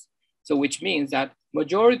less. So which means that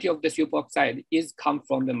majority of the superoxide is come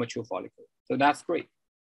from the mature follicle. So that's great.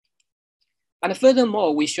 And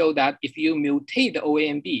furthermore, we show that if you mutate the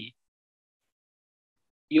OAMB,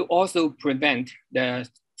 you also prevent the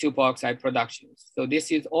superoxide productions. So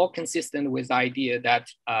this is all consistent with the idea that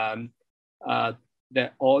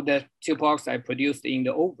all the superoxide produced in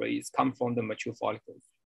the ovaries come from the mature follicles.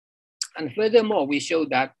 And furthermore, we showed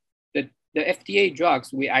that the FDA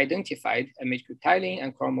drugs we identified, amitriptyline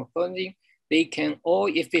and chromophenolate, they can all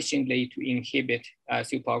efficiently to inhibit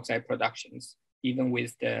superoxide productions, even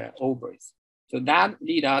with the ovaries. So that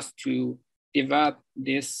lead us to develop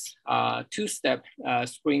this two-step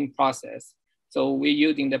screening process. So we're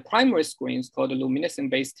using the primary screens called the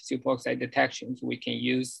luminescent-based superoxide detections. We can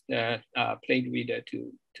use the plate reader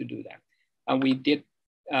to do that. And we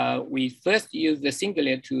first used the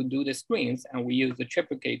singlet to do the screens, and we use the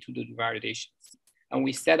triplicate to do the validations. And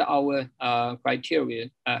we set our criteria,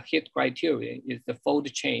 hit criteria is the fold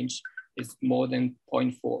change is more than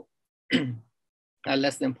 0.4,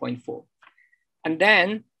 less than 0.4. And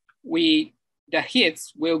then the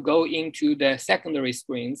hits will go into the secondary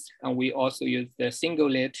screens, and we also use the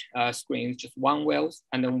single-lit screens, just one wells,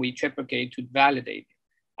 and then we triplicate to validate.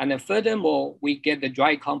 And then furthermore, we get the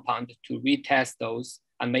dry compound to retest those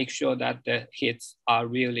and make sure that the hits are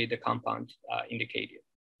really the compound indicated.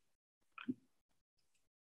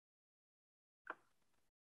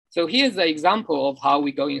 So here's the example of how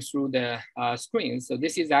we're going through the screens. So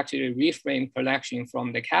this is actually a reframe collection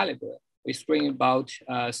from the caliber. We screen about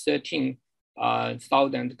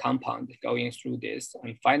 13,000 compounds going through this.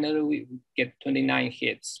 And finally, we get 29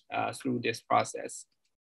 hits through this process.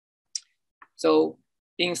 So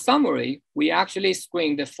in summary, we actually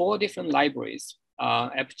screened the 4 different libraries,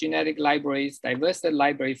 epigenetic libraries, diversity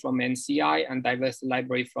library from NCI, and diversity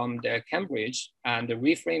library from the Cambridge, and the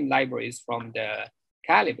reframe libraries from the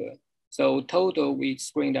caliber. So total, we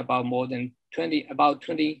screened about about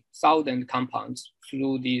 20,000 compounds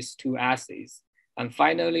through these 2 assays. And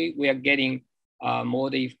finally, we are getting more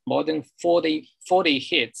than 40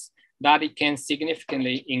 hits that it can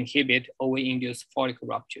significantly inhibit OA-induced follicle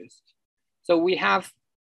ruptures. So we have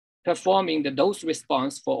performing the dose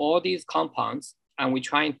response for all these compounds, and we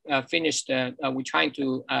try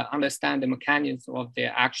to understand the mechanism of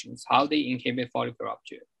their actions, how they inhibit follicle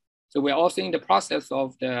rupture. So we're also in the process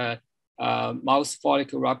of the mouse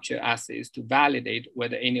follicle rupture assays to validate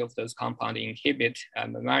whether any of those compounds inhibit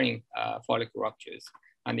mammalian follicle ruptures,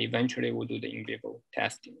 and eventually we'll do the in vivo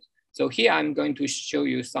testing. So here I'm going to show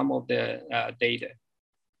you some of the data.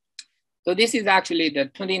 So this is actually the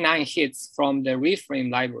 29 hits from the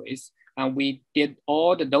reframe libraries, and we did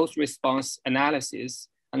all the dose response analysis,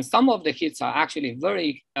 and some of the hits are actually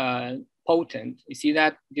very potent. You see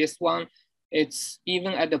that this one, it's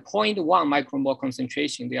even at the 0.1 micromole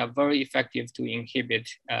concentration, they are very effective to inhibit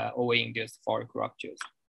OA-induced follicle ruptures.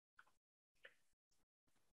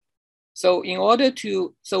 So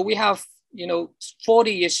we have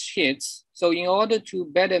 40-ish hits. So in order to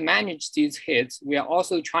better manage these hits, we are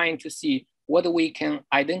also trying to see whether we can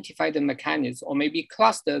identify the mechanism or maybe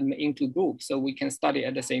cluster them into groups so we can study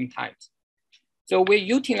at the same time. So we're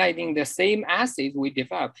utilizing the same assays we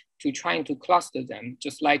developed to trying to cluster them,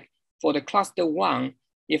 just like for the cluster 1,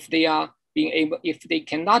 if they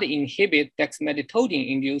cannot inhibit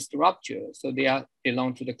dexmedetomidine-induced rupture, so they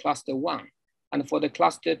belong to the cluster 1. And for the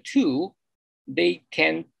cluster 2, they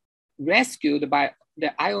can rescued by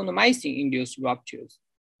the ionomycin-induced ruptures,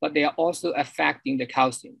 but they are also affecting the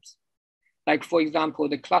calciums. Like for example,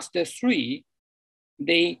 the cluster 3,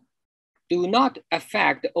 they do not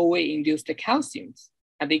affect the OA-induced calciums,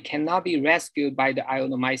 and they cannot be rescued by the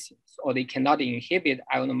ionomycins, or they cannot inhibit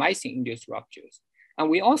ionomycin-induced ruptures. And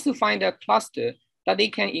we also find a cluster that they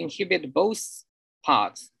can inhibit both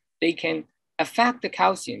parts. They can affect the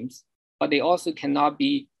calciums, but they also cannot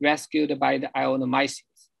be rescued by the ionomycins.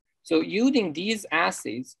 So using these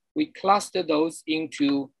assays, we cluster those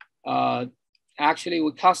into,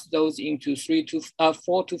 we cluster those into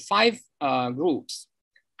 4 to 5 groups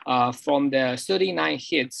from the 39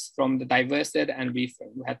 hits from the diversity and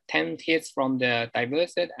reframe. We had 10 hits from the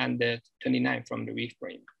diversity and the 29 from the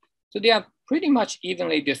reframe. So they are pretty much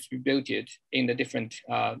evenly distributed in the different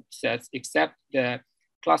sets, except the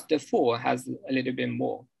cluster 4 has a little bit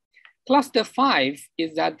more. Cluster 5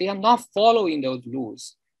 is that they are not following those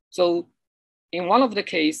rules. So in one of the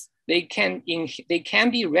cases, they can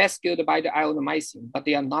be rescued by the ionomycin, but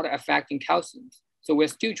they are not affecting calciums. So we're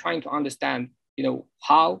still trying to understand,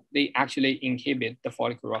 how they actually inhibit the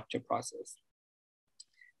follicle rupture process.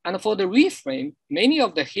 And for the reframe, many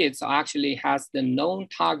of the hits actually has the known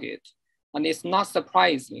target, and it's not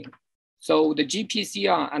surprising. So the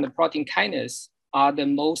GPCR and the protein kinase are the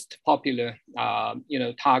most popular,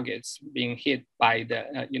 targets being hit by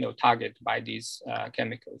the, target by these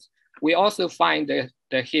chemicals. we also find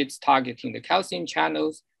the hits targeting the calcium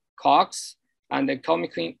channels, COX, and the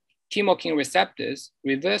chemokine receptors,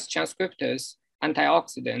 reverse transcriptors,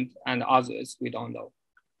 antioxidant, and others we don't know.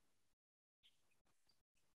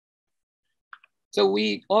 So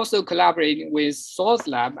we also collaborate with Source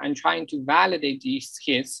Lab and trying to validate these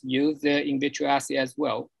hits, use the in vitro assay as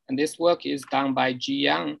well. And this work is done by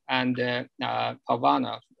Jianjun and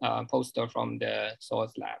Pavana, poster from the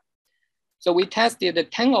Source Lab. So we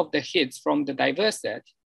tested 10 of the hits from the diverse set.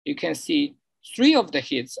 You can see 3 of the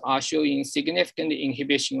hits are showing significant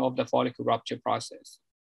inhibition of the follicle rupture process.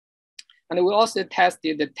 And we also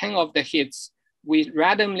tested 10 of the hits. We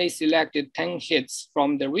randomly selected 10 hits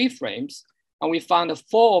from the reframes, and we found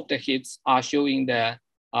 4 of the hits are showing the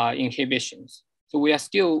inhibitions. So we are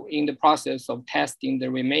still in the process of testing the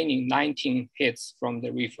remaining 19 hits from the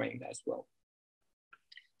reframe as well.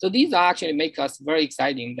 So these are actually make us very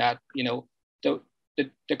exciting that, you know,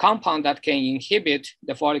 the compound that can inhibit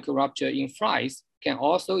the follicle rupture in flies can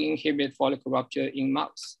also inhibit follicle rupture in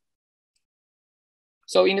mouse.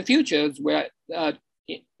 So in the future,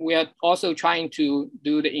 we are also trying to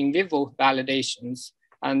do the in vivo validations.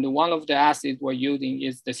 And one of the assays we're using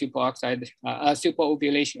is the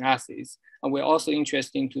superovulation assays. And we're also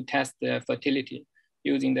interested to test the fertility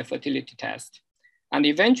using the fertility test. And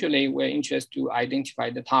eventually we're interested to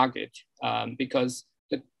identify the target because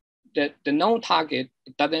the known target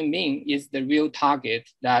doesn't mean is the real target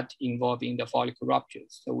that involving the follicle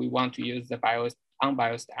ruptures. So we want to use the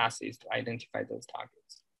unbiased assays to identify those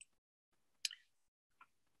targets.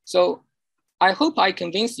 So I hope I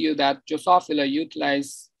convinced you that Drosophila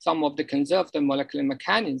utilize some of the conserved molecular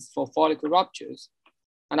mechanisms for follicle ruptures.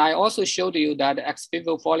 And I also showed you that ex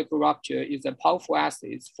vivo follicle rupture is a powerful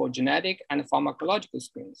assay for genetic and pharmacological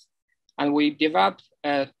screens. And we developed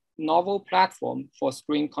a novel platform for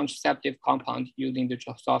screen contraceptive compound using the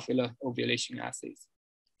Drosophila ovulation assays.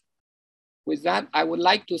 With that, I would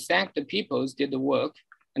like to thank the people who did the work.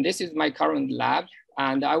 And this is my current lab.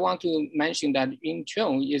 And I want to mention that In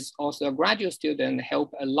Chung is also a graduate student,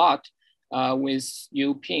 help a lot with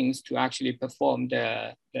UPINs to actually perform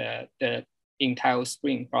the entire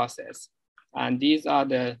screen process. And these are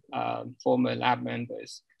the former lab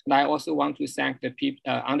members. And I also want to thank the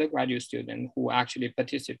undergraduate students who actually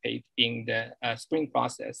participate in the screen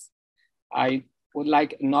process. I would like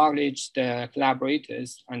to acknowledge the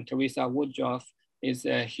collaborators, and Teresa Woodruff is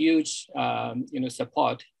a huge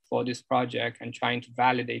support for this project and trying to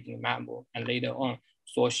validate the mammal, and later on,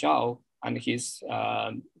 So Xiao and his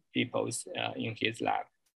peoples in his lab.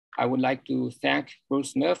 I would like to thank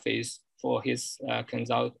Bruce Murphy for his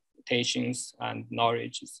consultations and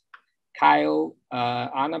knowledge. Kyle,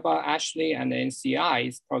 Annabelle, Ashley, and the NCI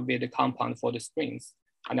is probably the compound for the screens.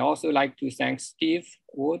 And I also like to thank Steve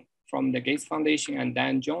Wood from the Gates Foundation and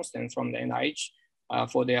Dan Johnson from the NIH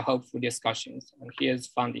for their helpful discussions. And here's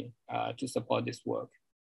funding to support this work.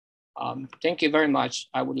 Thank you very much.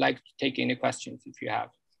 I would like to take any questions if you have.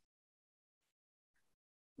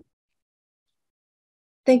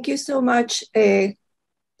 Thank you so much,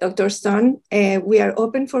 Dr. Son. We are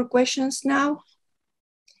open for questions now.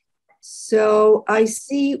 So I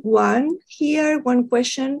see one here. One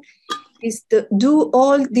question is, do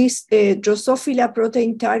all these Drosophila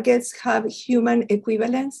protein targets have human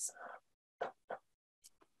equivalence?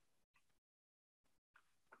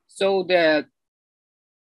 So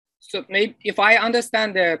maybe if I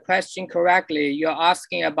understand the question correctly, you're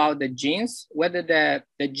asking about the genes, whether the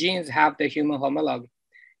genes have the human homologue.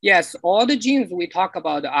 Yes, all the genes we talk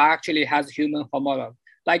about actually has human homologue.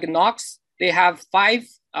 Like NOX, they have 5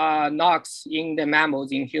 NOX in the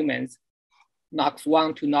mammals, in humans,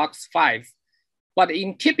 NOX1 to NOX5. But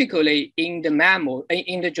typically in the mammal,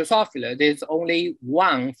 in the Drosophila, there's only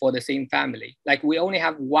 1 for the same family. Like we only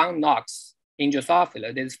have 1 NOX in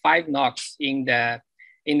Drosophila. There's 5 NOX in the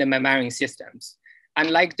mammalian systems. And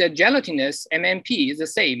like the gelatinous MMP is the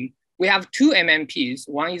same. We have 2 MMPs.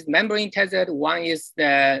 One is membrane tethered, one is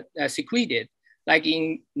the secreted. Like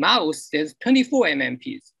in mouse, there's 24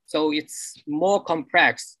 MMPs. So it's more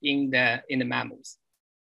complex in the mammals.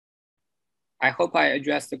 I hope I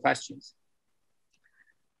addressed the questions.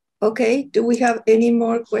 Okay, do we have any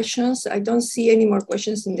more questions? I don't see any more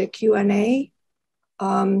questions in the Q&A.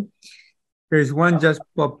 There's one just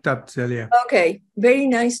popped up, Celia. Okay, very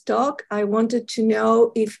nice talk. I wanted to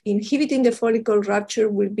know if inhibiting the follicle rupture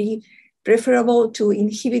will be preferable to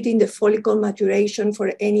inhibiting the follicle maturation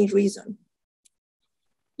for any reason.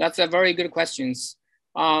 That's a very good question.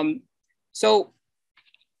 So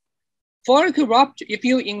follicle rupture, if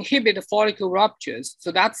you inhibit the follicle ruptures,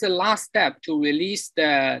 so that's the last step to release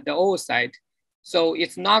the oocyte. So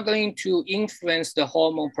it's not going to influence the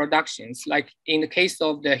hormone productions, like in the case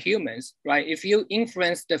of the humans, right? If you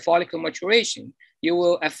influence the follicle maturation, you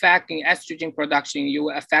will affect the estrogen production, you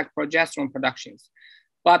will affect progesterone productions.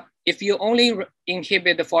 But if you only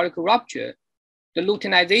inhibit the follicle rupture, the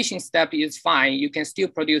luteinization step is fine. You can still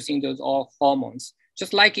producing those all hormones.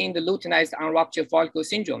 Just like in the luteinized unruptured follicle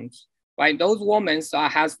syndromes, right? Those women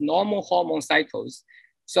has normal hormone cycles.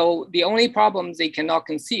 So the only problem they cannot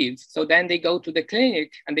conceive. So then they go to the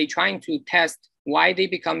clinic and they trying to test why they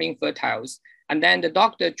become infertile. And then the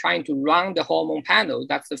doctor trying to run the hormone panel.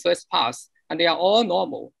 That's the first pass. And they are all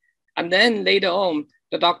normal. And then later on,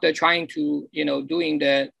 the doctor trying to, doing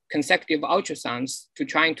the consecutive ultrasounds to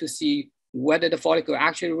trying to see whether the follicle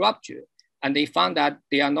actually rupture. And they found that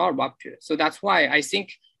they are not ruptured. So that's why I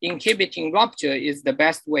think inhibiting rupture is the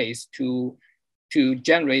best ways to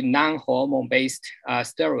generate non-hormone based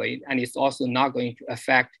steroid, and it's also not going to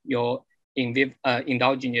affect your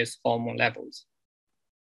endogenous hormone levels.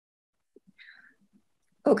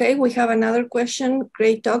 Okay, we have another question.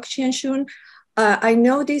 Great talk, Jianjun. I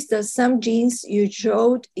noticed that some genes you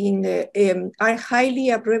showed in the, are highly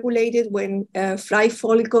upregulated when fly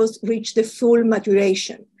follicles reach the full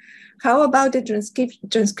maturation. How about the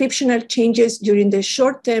transcriptional changes during the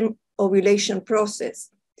short-term ovulation process?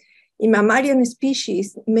 In mammalian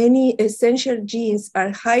species, many essential genes are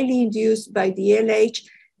highly induced by the LH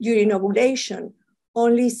during ovulation,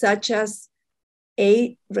 only such as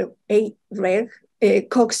COX2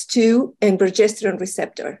 and progesterone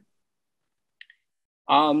receptor.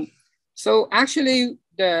 So actually,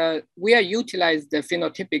 we are utilizing the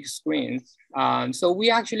phenotypic screens. So we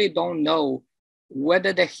actually don't know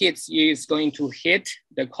whether the hits is going to hit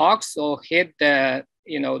the COX or hit the,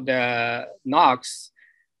 the NOx.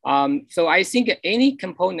 So I think any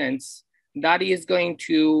components that is going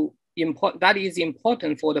to that is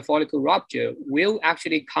important for the follicle rupture will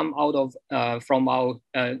actually come out of from our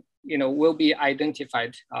will be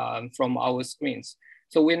identified from our screens.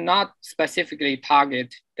 So we're not specifically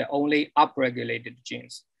target the only upregulated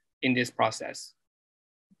genes in this process.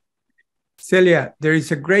 Celia, there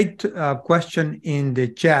is a great question in the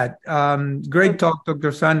chat. Great talk,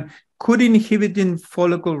 Dr. San. Could inhibiting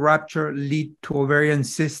follicle rupture lead to ovarian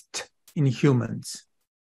cyst in humans?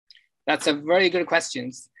 That's a very good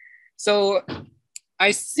question. So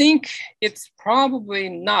I think it's probably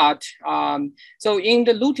not. So in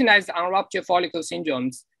the luteinized unruptured follicle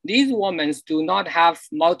syndromes, these women do not have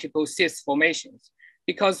multiple cyst formations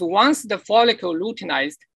because once the follicle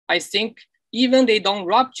luteinized, I think even they don't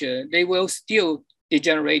rupture, they will still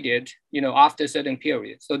degenerate, after a certain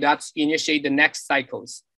period. So that's initiate the next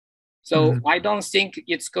cycles. So I don't think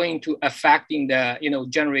it's going to affecting the,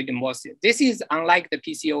 generating more cysts. This is unlike the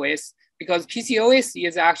PCOS because PCOS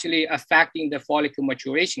is actually affecting the follicle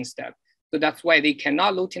maturation step. So that's why they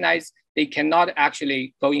cannot luteinize. They cannot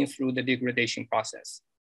actually going through the degradation process.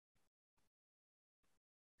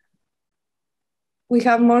 We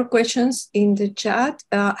have more questions in the chat.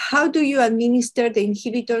 How do you administer the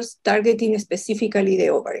inhibitors targeting specifically the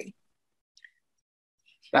ovary?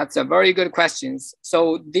 That's a very good question.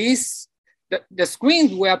 So the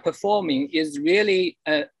screens we are performing is really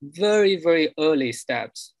a very, very early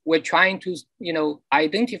steps. We're trying to,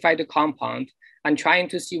 identify the compound and trying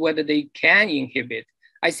to see whether they can inhibit.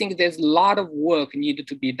 I think there's a lot of work needed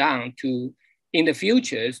to be done in the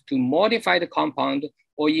futures to modify the compound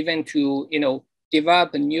or even to,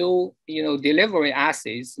 develop new, delivery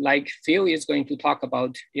assays like Phil is going to talk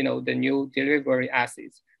about, the new delivery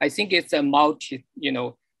assays. I think it's a multi,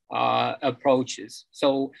 approaches.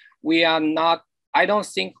 So we are not, I don't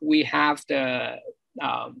think we have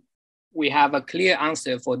we have a clear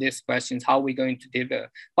answer for these questions, how we're going to develop.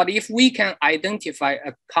 But if we can identify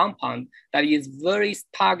a compound that is very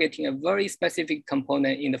targeting a very specific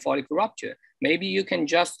component in the follicle rupture, maybe you can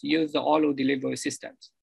just use the oral delivery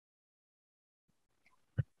systems.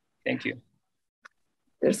 Thank you.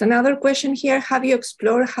 There's another question here. Have you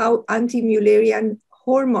explored how anti-Mullerian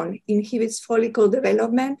hormone inhibits follicle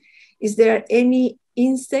development? Is there any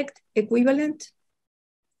insect equivalent?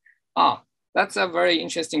 That's a very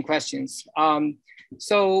interesting question.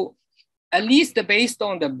 So at least based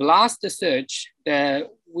on the blast search,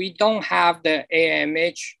 we don't have the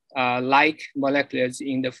AMH like molecules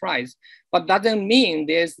in the flies, but doesn't mean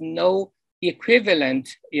there's no equivalent,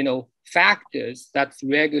 factors that's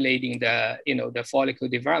regulating the, the follicle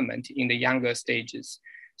development in the younger stages.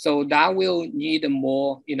 So that will need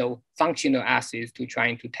more, functional assays to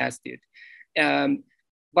trying to test it.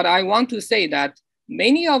 But I want to say that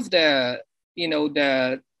many of the,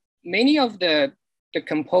 many of the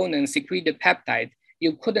components secrete the peptide,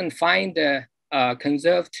 you couldn't find the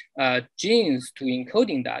conserved genes to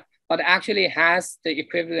encoding that, but actually has the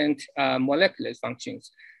equivalent molecular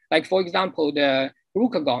functions. Like for example, the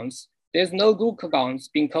glucagons, there's no glucagons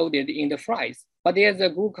being coded in the fries, but there's a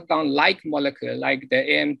glucagon-like molecule like the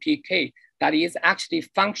AMPK that is actually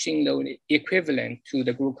functionally equivalent to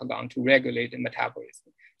the glucagon to regulate the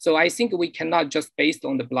metabolism. So I think we cannot just based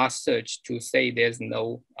on the blast search to say there's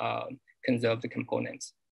no conserved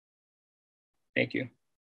components. Thank you.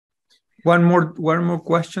 One more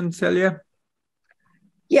question, Celia.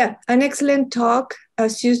 Yeah, an excellent talk.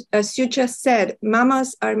 As you just said,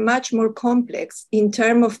 mammals are much more complex in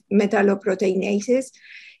terms of metalloproteinases.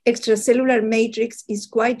 Extracellular matrix is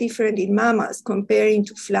quite different in mammals comparing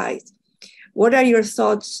to flies. What are your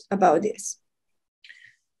thoughts about this?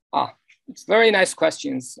 It's very nice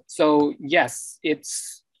questions. So yes,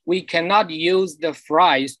 we cannot use the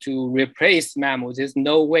flies to replace mammals. There's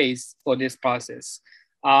no ways for this process.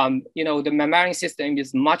 The mammalian system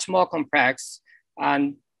is much more complex.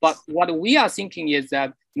 But what we are thinking is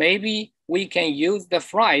that maybe we can use the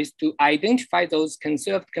flies to identify those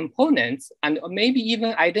conserved components and maybe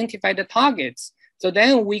even identify the targets. So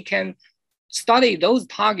then we can study those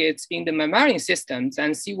targets in the mammalian systems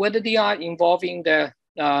and see whether they are involving the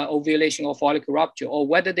ovulation or follicle rupture or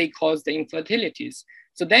whether they cause the infertilities.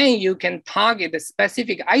 So then you can target the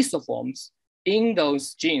specific isoforms in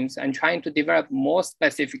those genes and trying to develop more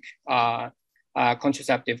specific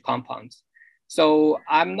contraceptive compounds. So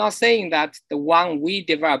I'm not saying that the one we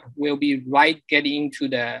develop will be getting into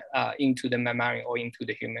the mammalian or into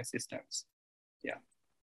the human systems. Yeah,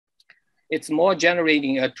 it's more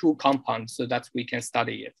generating a two compound so that we can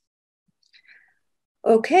study it.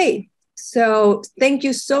 Okay, so thank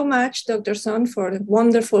you so much, Dr. Son, for the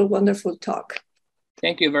wonderful, wonderful talk.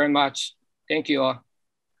 Thank you very much. Thank you all.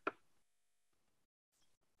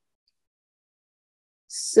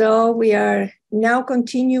 So we are now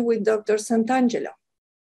continue with Dr. Santangelo.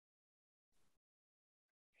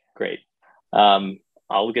 Great.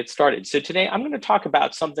 I'll get started. So today I'm going to talk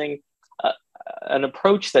about something, an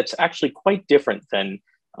approach that's actually quite different than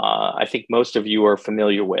I think most of you are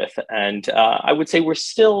familiar with. And I would say we're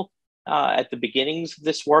still at the beginnings of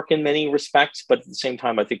this work in many respects, but at the same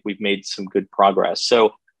time, I think we've made some good progress.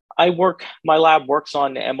 So my lab works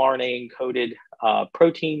on mRNA encoded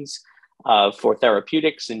proteins for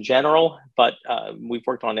therapeutics in general, but we've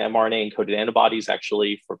worked on mRNA encoded antibodies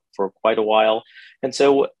actually for quite a while. And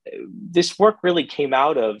so this work really came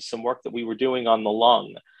out of some work that we were doing on the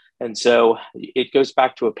lung. And so it goes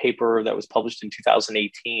back to a paper that was published in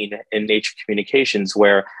 2018 in Nature Communications,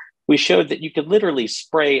 where we showed that you could literally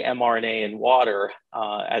spray mRNA in water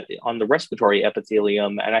on the respiratory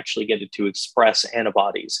epithelium and actually get it to express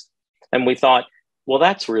antibodies. And we thought, well,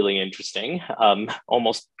 that's really interesting,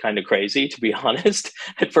 almost kind of crazy, to be honest.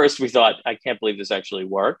 At first, we thought, I can't believe this actually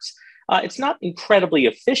works. It's not incredibly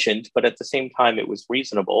efficient, but at the same time, it was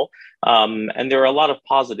reasonable. And there are a lot of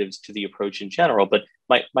positives to the approach in general. But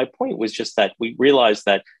my point was just that we realized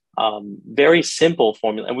that very simple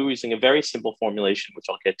formula, and we were using a very simple formulation, which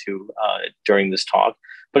I'll get to during this talk.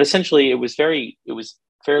 But essentially, it was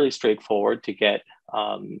fairly straightforward to get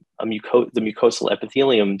the mucosal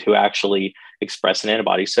epithelium to actually express an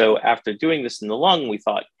antibody. So after doing this in the lung, we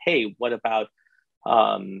thought, hey, what about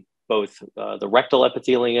both the rectal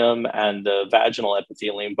epithelium and the vaginal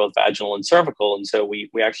epithelium, both vaginal and cervical? And so we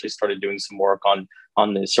actually started doing some work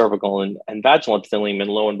on the cervical and vaginal epithelium, and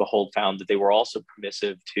lo and behold, found that they were also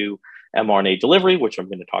permissive to mRNA delivery, which I'm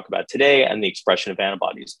going to talk about today, and the expression of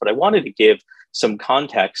antibodies. But I wanted to give some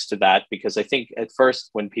context to that, because I think at first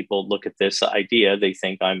when people look at this idea, they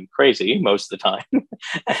think I'm crazy most of the time.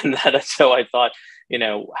 And so I thought,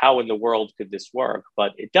 how in the world could this work?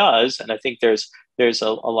 But it does. And I think there's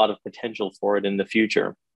a lot of potential for it in the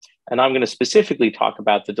future. And I'm going to specifically talk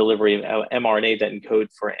about the delivery of mRNA that encode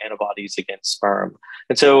for antibodies against sperm.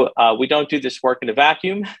 And so we don't do this work in a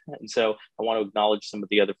vacuum. And so I want to acknowledge some of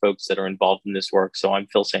the other folks that are involved in this work. So I'm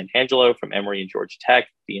Phil Santangelo from Emory and Georgia Tech,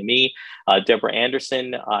 BME. Deborah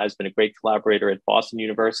Anderson has been a great collaborator at Boston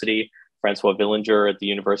University. Francois Villinger at the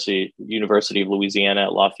University of Louisiana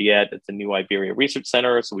at Lafayette at the New Iberia Research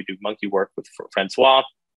Center. So we do monkey work with Francois.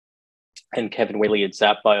 And Kevin Whaley at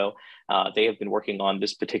ZapBio. They have been working on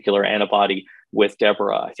this particular antibody with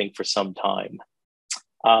Deborah, I think, for some time.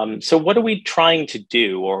 So what are we trying to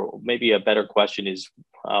do? Or maybe a better question is,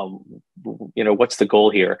 what's the goal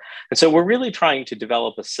here? And so we're really trying to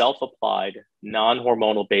develop a self-applied,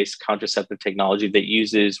 non-hormonal based contraceptive technology that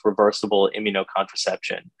uses reversible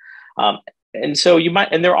immunocontraception. And so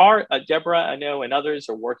there are, Deborah, I know, and others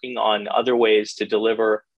are working on other ways to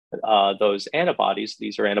deliver those antibodies.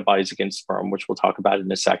 These are antibodies against sperm, which we'll talk about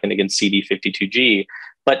in a second, against CD52G.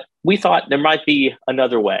 But we thought there might be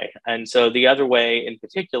another way. And so the other way in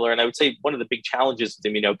particular, and I would say one of the big challenges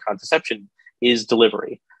with immunocontraception is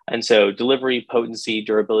delivery. And so delivery, potency,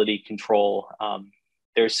 durability, control.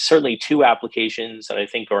 There's certainly two applications that I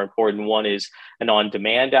think are important. One is an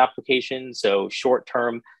on-demand application, so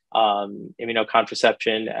short-term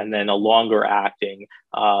immunocontraception, and then a longer acting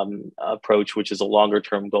approach, which is a longer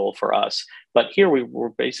term goal for us. But here we're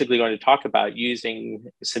basically going to talk about using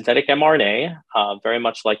synthetic mRNA, very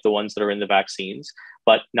much like the ones that are in the vaccines,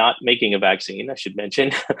 but not making a vaccine, I should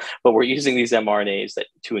mention, but we're using these mRNAs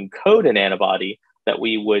to encode an antibody that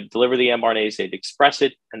we would deliver the mRNAs, they'd express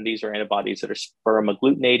it, and these are antibodies that are sperm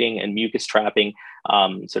agglutinating and mucus trapping,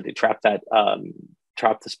 so they trap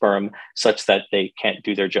the sperm such that they can't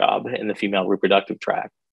do their job in the female reproductive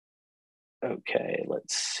tract. Okay,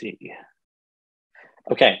 let's see.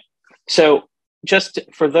 Okay, so just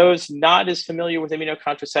for those not as familiar with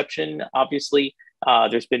immunocontraception, obviously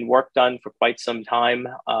there's been work done for quite some time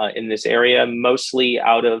in this area, mostly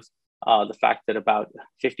out of the fact that about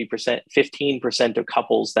 15% of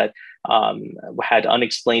couples that had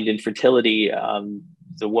unexplained infertility,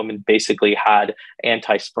 the woman basically had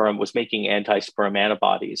was making anti-sperm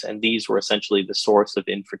antibodies, and these were essentially the source of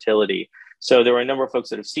infertility. So there were a number of folks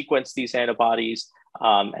that have sequenced these antibodies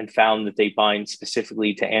and found that they bind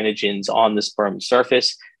specifically to antigens on the sperm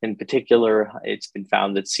surface. In particular, it's been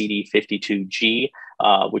found that CD52G,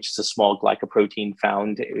 which is a small glycoprotein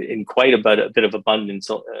found in quite a bit of abundance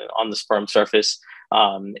on the sperm surface,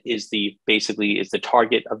 is the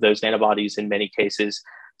target of those antibodies in many cases.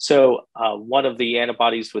 So one of the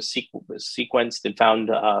antibodies was sequenced and found,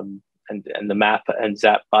 and the MAP and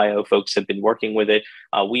ZAP Bio folks have been working with it.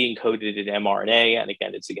 We encoded it in mRNA, and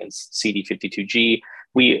again, it's against CD52G.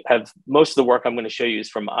 We have, most of the work I'm going to show you is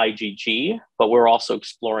from IgG, but we're also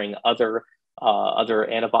exploring other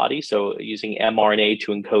antibodies. So using mRNA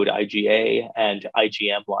to encode IgA and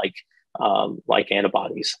IgM like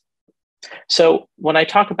antibodies. So when I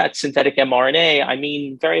talk about synthetic mRNA, I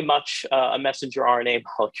mean very much a messenger RNA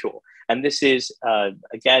molecule. And this is,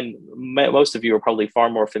 again, most of you are probably far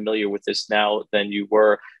more familiar with this now than you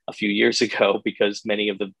were a few years ago, because many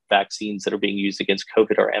of the vaccines that are being used against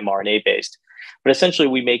COVID are mRNA based. But essentially,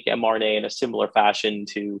 we make mRNA in a similar fashion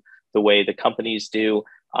to the way the companies do.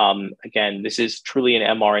 Again, this is truly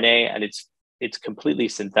an mRNA, and it's completely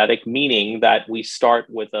synthetic, meaning that we start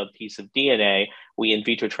with a piece of DNA, we in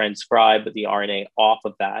vitro transcribe the RNA off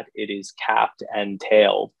of that. It is capped and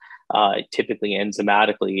tailed, typically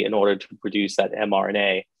enzymatically, in order to produce that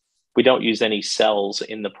mRNA. We don't use any cells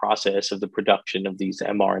in the process of the production of these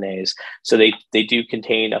mRNAs. So they do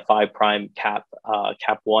contain a 5' cap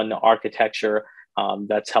 1 architecture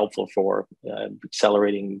that's helpful for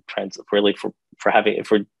accelerating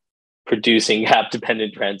for producing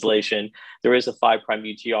gap-dependent translation. There is a 5'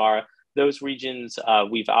 UTR. Those regions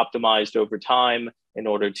we've optimized over time in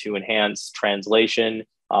order to enhance translation.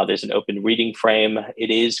 There's an open reading frame. It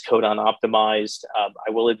is codon optimized. I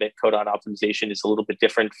will admit codon optimization is a little bit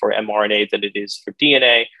different for mRNA than it is for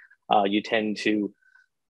DNA. You tend to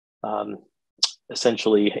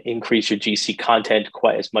essentially increase your GC content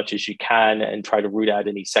quite as much as you can and try to root out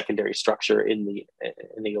any secondary structure in the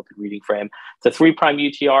open reading frame. The 3'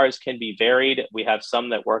 UTRs can be varied. We have some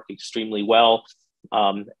that work extremely well.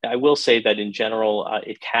 I will say that in general,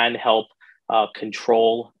 it can help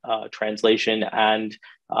control translation and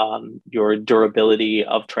your durability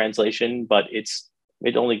of translation, but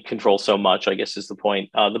it only controls so much, I guess is the point.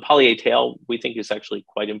 The poly A tail we think is actually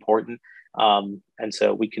quite important. And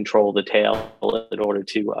so we control the tail in order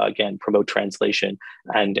to, again, promote translation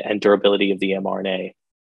and durability of the mRNA.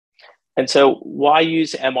 And so why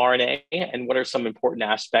use mRNA, and what are some important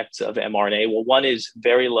aspects of mRNA? Well, one is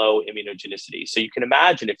very low immunogenicity. So you can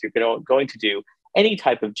imagine if you're going to do any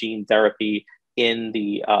type of gene therapy in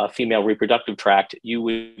the female reproductive tract, you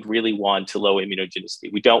would really want low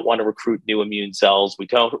immunogenicity. We don't want to recruit new immune cells. We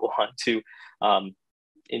don't want to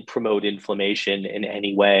promote inflammation in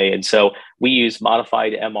any way. And so we use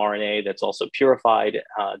modified mRNA that's also purified,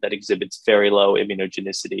 that exhibits very low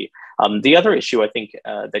immunogenicity. The other issue I think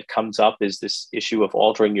that comes up is this issue of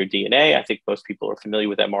altering your DNA. I think most people are familiar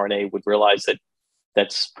with mRNA would realize that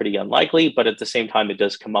that's pretty unlikely, but at the same time, it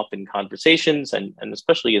does come up in conversations and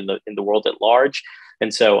especially in the world at large.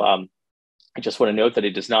 And so I just want to note that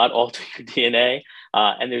it does not alter your DNA,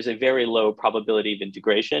 and there's a very low probability of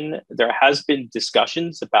integration. There has been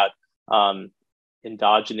discussions about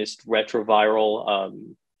endogenous retroviral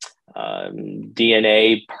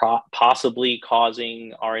DNA possibly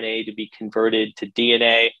causing RNA to be converted to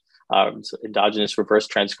DNA. so endogenous reverse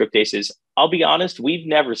transcriptases. I'll be honest, we've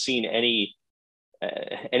never seen any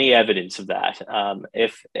evidence of that.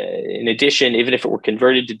 If in addition, even if it were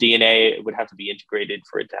converted to DNA, it would have to be integrated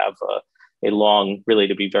for it to have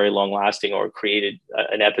to be very long lasting, or created,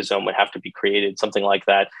 an episome would have to be created, something like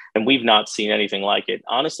that. And we've not seen anything like it.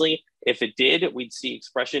 Honestly, if it did, we'd see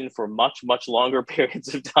expression for much, much longer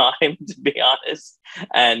periods of time, to be honest.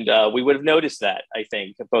 And we would have noticed that, I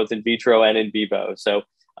think, both in vitro and in vivo. So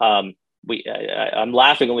I'm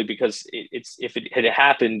laughing only because if it had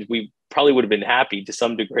happened, we probably would have been happy to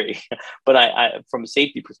some degree. But from a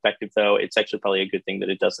safety perspective, though, it's actually probably a good thing that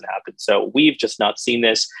it doesn't happen. So we've just not seen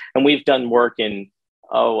this, and we've done work in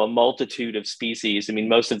a multitude of species. I mean,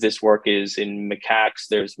 most of this work is in macaques.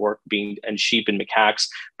 There's work being in sheep and macaques,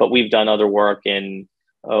 but we've done other work in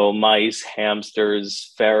mice,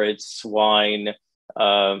 hamsters, ferrets, swine,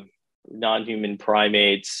 non-human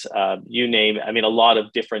primates, you name it. I mean, a lot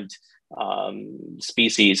of different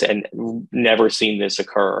species, and never seen this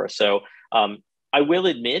occur. So I will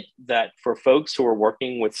admit that for folks who are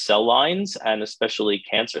working with cell lines, and especially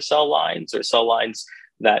cancer cell lines or cell lines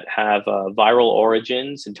that have viral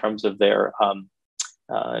origins in terms of their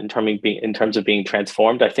in terms of being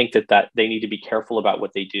transformed, I think that they need to be careful about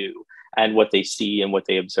what they do and what they see and what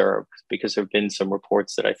they observe, because there have been some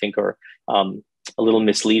reports that I think are a little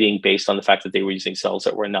misleading based on the fact that they were using cells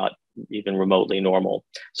that were not even remotely normal.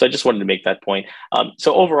 So I just wanted to make that point.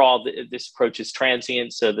 So overall, this approach is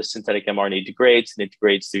transient. So the synthetic mRNA degrades, and it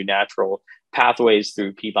degrades through natural pathways,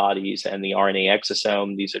 through P-bodies and the RNA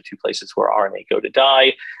exosome. These are two places where RNA go to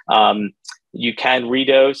die. You can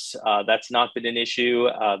redose. That's not been an issue.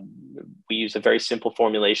 We use a very simple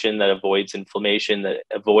formulation that avoids inflammation, that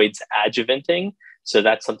avoids adjuvanting. So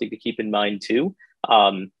that's something to keep in mind too.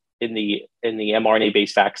 In the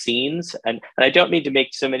mRNA-based vaccines, and I don't mean to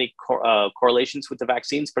make so many correlations with the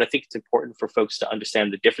vaccines, but I think it's important for folks to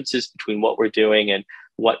understand the differences between what we're doing and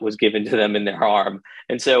what was given to them in their arm.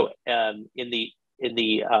 And so, in the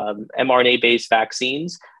mRNA-based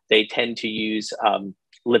vaccines, they tend to use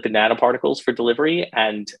lipid nanoparticles for delivery,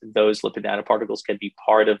 and those lipid nanoparticles can be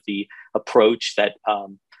part of the approach that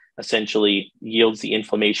essentially yields the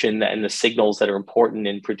inflammation and the signals that are important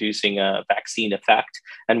in producing a vaccine effect.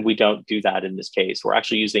 And we don't do that in this case. We're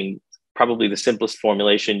actually using probably the simplest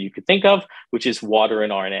formulation you could think of, which is water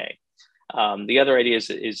and RNA. The other idea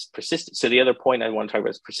is persistence. So the other point I want to talk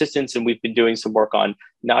about is persistence. And we've been doing some work on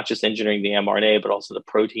not just engineering the mRNA, but also the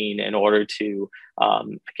protein in order to,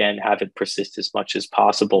 again, have it persist as much as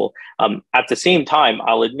possible. At the same time,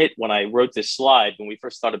 I'll admit, when I wrote this slide, when we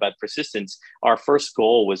first thought about persistence, our first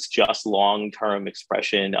goal was just long-term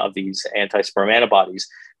expression of these anti-sperm antibodies.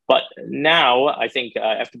 But now I think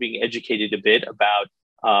after being educated a bit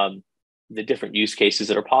about the different use cases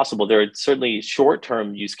that are possible, there are certainly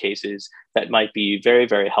short-term use cases that might be very,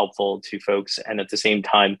 very helpful to folks. And at the same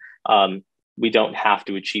time, we don't have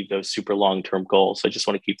to achieve those super long-term goals. So I just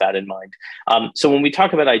want to keep that in mind. So when we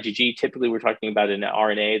talk about IgG, typically we're talking about an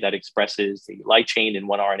RNA that expresses the light chain and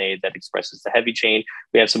one RNA that expresses the heavy chain.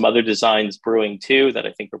 We have some other designs brewing too that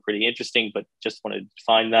I think are pretty interesting, but just want to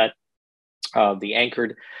define that. The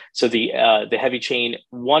anchored. So the heavy chain,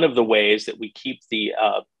 one of the ways that we keep the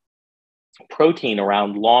protein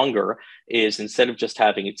around longer is instead of just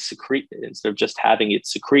having it secreted,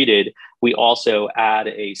 we also add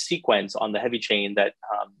a sequence on the heavy chain that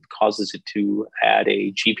causes it to add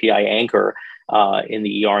a GPI anchor in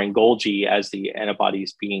the ER and Golgi as the antibody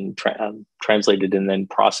is being translated and then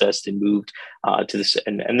processed and moved to this.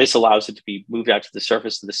 And this allows it to be moved out to the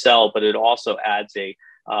surface of the cell, but it also adds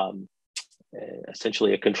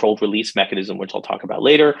essentially a controlled release mechanism, which I'll talk about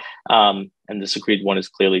later. And the secreted one is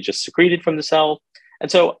clearly just secreted from the cell.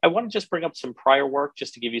 And so I want to just bring up some prior work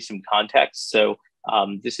just to give you some context. So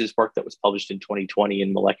this is work that was published in 2020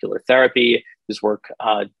 in Molecular Therapy. This work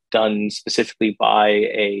done specifically by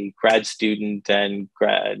a grad student and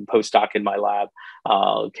postdoc in my lab,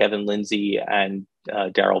 Kevin Lindsay and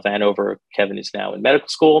Daryl Vanover. Kevin is now in medical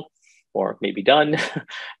school, or maybe done.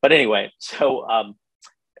 But anyway, so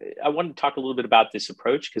I wanted to talk a little bit about this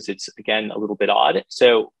approach because it's, again, a little bit odd.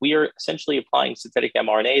 So we are essentially applying synthetic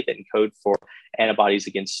mRNA that encode for antibodies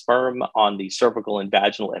against sperm on the cervical and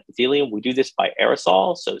vaginal epithelium. We do this by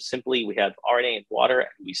aerosol. So simply we have RNA and water and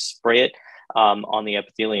we spray it on the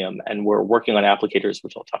epithelium, and we're working on applicators,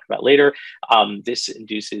 which I'll talk about later. This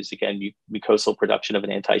induces, again, mucosal production of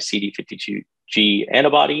an anti-CD52G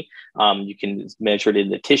antibody. You can measure it in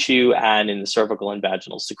the tissue and in the cervical and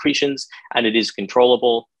vaginal secretions, and it is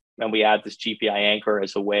controllable. And we add this GPI anchor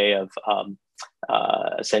as a way of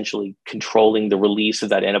essentially controlling the release of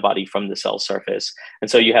that antibody from the cell surface. And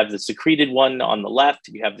so you have the secreted one on the left,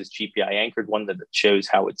 you have this GPI anchored one that shows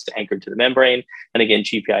how it's anchored to the membrane. And again,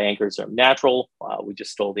 GPI anchors are natural. We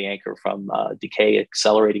just stole the anchor from decay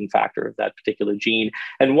accelerating factor of that particular gene.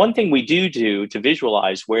 And one thing we do to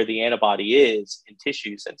visualize where the antibody is in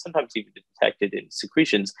tissues, and sometimes even detected in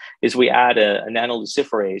secretions, is we add a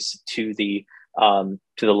nanoluciferase to the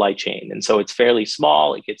light chain. And so it's fairly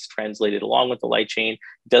small. It gets translated along with the light chain.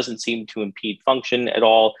 It doesn't seem to impede function at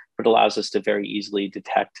all, but allows us to very easily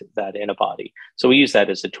detect that antibody. So we use that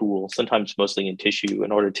as a tool, sometimes mostly in tissue,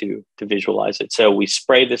 in order to visualize it. So we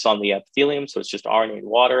spray this on the epithelium. So it's just RNA and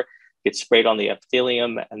water, gets sprayed on the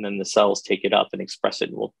epithelium, and then the cells take it up and express it.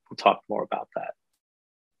 And we'll talk more about that.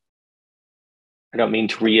 I don't mean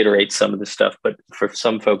to reiterate some of the stuff, but for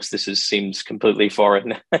some folks, this seems completely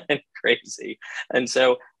foreign and crazy. And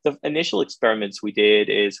so the initial experiments we did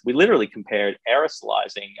is we literally compared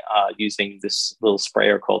aerosolizing using this little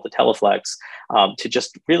sprayer called the Teleflex to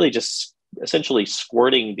just essentially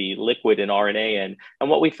squirting the liquid in RNA in. And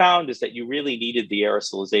what we found is that you really needed the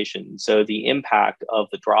aerosolization. So the impact of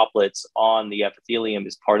the droplets on the epithelium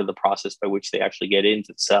is part of the process by which they actually get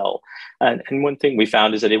into the cell. And one thing we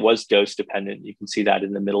found is that it was dose dependent. You can see that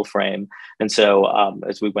in the middle frame. And so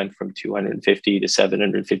as we went from 250 to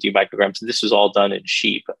 750 micrograms, this was all done in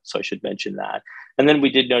sheep. So I should mention that. And then we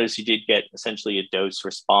did notice you did get essentially a dose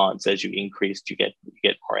response. As you increased, you get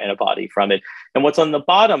more antibody from it. And what's on the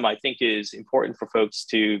bottom, I think, is important for folks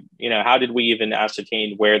to, how did we even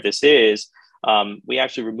ascertain where this is? We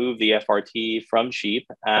actually remove the FRT from sheep,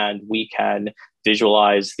 and we can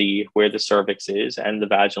visualize where the cervix is and the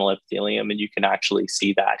vaginal epithelium, and you can actually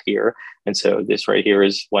see that here. And so this right here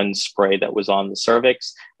is one spray that was on the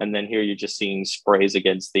cervix, and then here you're just seeing sprays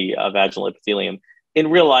against the vaginal epithelium. In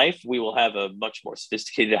real life, we will have a much more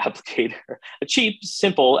sophisticated applicator, a cheap,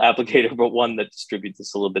 simple applicator, but one that distributes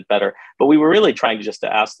this a little bit better. But we were really trying to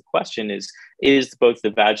ask the question is both the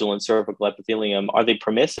vaginal and cervical epithelium, are they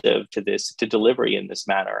permissive to delivery in this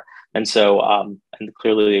manner? And so, and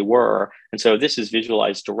clearly they were. And so this is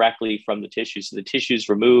visualized directly from the tissue. So the tissue is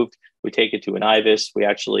removed, we take it to an IVIS, we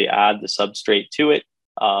actually add the substrate to it,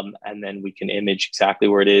 and then we can image exactly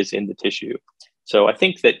where it is in the tissue. So I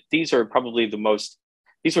think that these are probably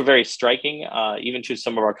these were very striking, even to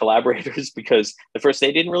some of our collaborators, because at first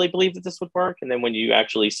they didn't really believe that this would work. And then when you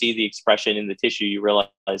actually see the expression in the tissue, you realize,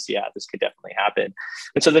 yeah, this could definitely happen.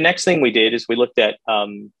 And so the next thing we did is we looked at,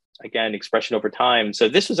 again, expression over time. So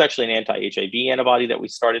this was actually an anti-HIV antibody that we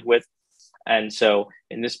started with. And so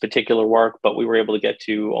in this particular work, but we were able to get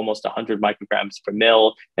to almost 100 micrograms per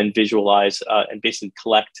mil and visualize and basically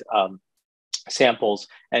collect samples,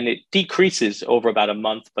 and it decreases over about a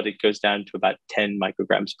month, but it goes down to about 10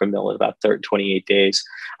 micrograms per mil in about 28 days.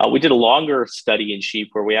 We did a longer study in sheep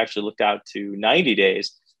where we actually looked out to 90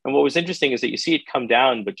 days. And what was interesting is that you see it come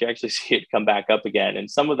down, but you actually see it come back up again.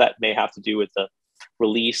 And some of that may have to do with the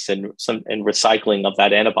release and recycling of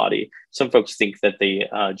that antibody. Some folks think that the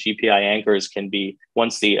GPI anchors can be,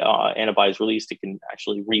 once the antibody is released, it can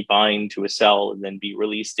actually rebind to a cell and then be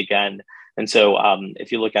released again. And so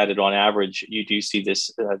if you look at it on average, you do see this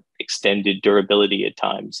extended durability at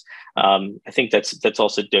times. I think that's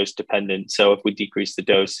also dose dependent. So if we decrease the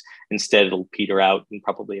dose, instead it'll peter out in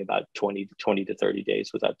probably about 20 to 30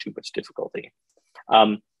 days without too much difficulty.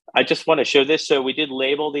 I just want to show this. So we did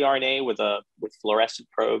label the RNA with fluorescent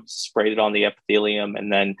probes, sprayed it on the epithelium,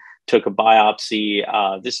 and then took a biopsy.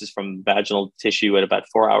 This is from vaginal tissue at about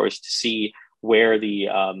 4 hours to see where the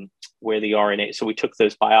RNA. So we took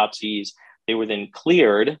those biopsies. They were then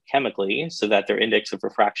cleared chemically so that their index of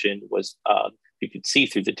refraction was, you could see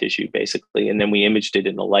through the tissue basically. And then we imaged it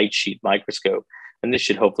in a light sheet microscope. And this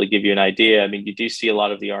should hopefully give you an idea. I mean, you do see a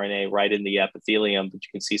lot of the RNA right in the epithelium, but you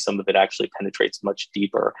can see some of it actually penetrates much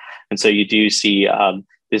deeper. And so you do see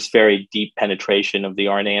this very deep penetration of the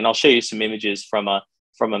RNA. And I'll show you some images from the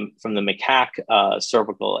macaque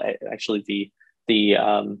cervical, actually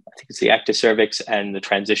I think it's the ectocervix and the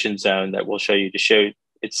transition zone that we'll show you to show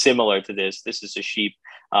it's similar to this. This is a sheep,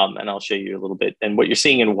 and I'll show you a little bit. And what you're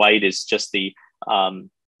seeing in white is just the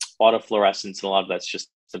autofluorescence, and a lot of that's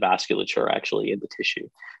just the vasculature actually in the tissue.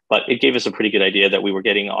 But it gave us a pretty good idea that we were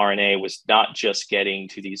getting RNA was not just getting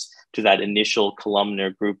to that initial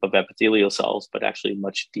columnar group of epithelial cells, but actually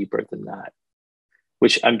much deeper than that,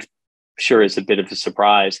 which I'm sure is a bit of a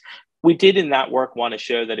surprise. We did in that work want to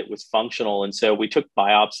show that it was functional. And so we took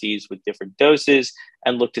biopsies with different doses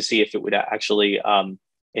and looked to see if it would actually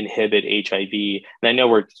inhibit HIV. And I know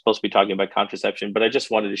we're supposed to be talking about contraception, but I just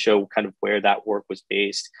wanted to show kind of where that work was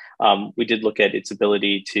based. We did look at its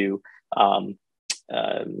ability to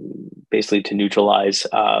basically to neutralize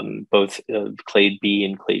both clade B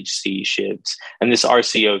and clade C shivs. And this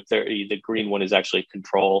RCO30, the green one, is actually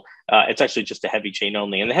control. It's actually just a heavy chain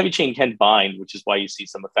only. And the heavy chain can bind, which is why you see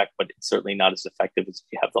some effect, but it's certainly not as effective as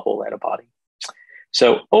if you have the whole antibody.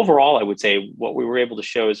 So overall, I would say what we were able to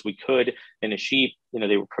show is we could, in a sheep,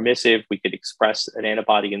 they were permissive, we could express an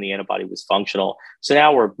antibody and the antibody was functional. So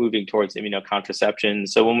now we're moving towards immunocontraception.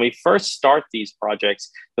 So when we first start these projects,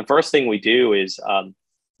 the first thing we do is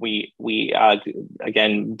we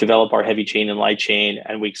again develop our heavy chain and light chain,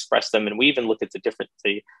 and we express them, and we even look at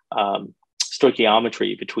the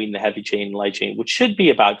stoichiometry between the heavy chain and light chain, which should be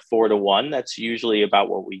about 4:1. That's usually about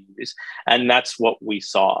what we use, and that's what we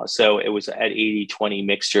saw. So it was at 80-20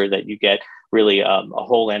 mixture that you get really a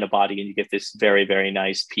whole antibody, and you get this very, very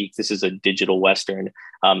nice peak. This is a digital Western,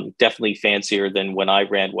 definitely fancier than when I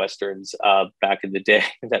ran Westerns back in the day.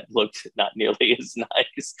 That looked not nearly as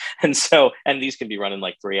nice. And these can be run in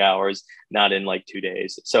like 3 hours, not in like 2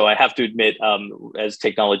 days. So I have to admit, as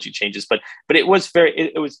technology changes, but it was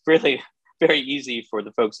really very easy for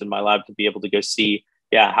the folks in my lab to be able to go see,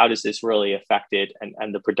 how does this really affect it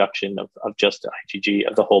and the production of just IgG,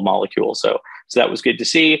 of the whole molecule. So that was good to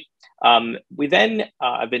see. We then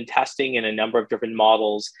have been testing in a number of different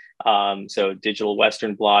models. So digital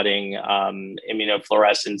Western blotting,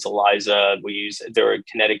 immunofluorescence, ELISA, there are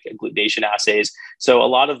kinetic agglutination assays. So a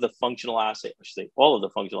lot of the functional assays, I should say all of the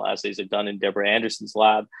functional assays are done in Deborah Anderson's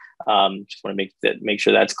lab. Just want to make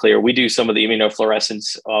sure that's clear. We do some of the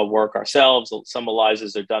immunofluorescence work ourselves. Some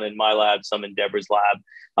ELISAs are done in my lab, some in Deborah's lab.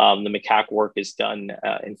 The macaque work is done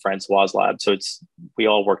in Francois' lab. So we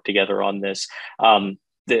all work together on this.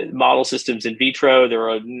 The model systems in vitro, there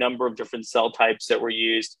are a number of different cell types that were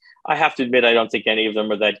used. I have to admit, I don't think any of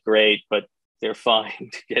them are that great, but they're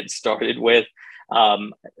fine to get started with.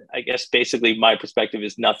 I guess basically my perspective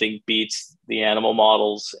is nothing beats the animal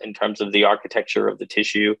models in terms of the architecture of the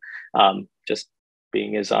tissue, just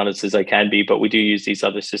being as honest as I can be, but we do use these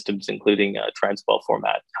other systems, including transwell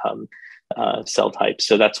format cell types.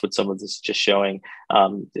 So that's what some of this is just showing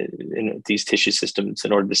in these tissue systems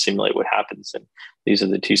in order to simulate what happens. And these are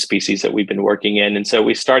the two species that we've been working in. And so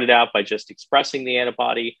we started out by just expressing the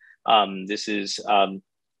antibody. This is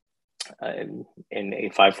in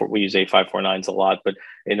A54, we use A549s a lot, but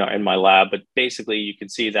in my lab. But basically, you can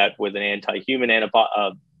see that with an anti-human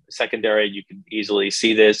antibody secondary, you can easily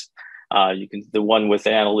see this. The one with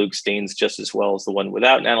Nanoleuk stains just as well as the one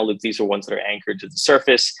without Nanoleuk. These are ones that are anchored to the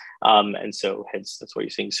surface. And so hence that's why you're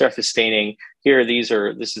seeing surface staining. Here,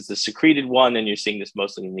 this is the secreted one, and you're seeing this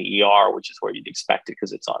mostly in the ER, which is where you'd expect it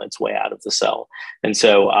because it's on its way out of the cell. And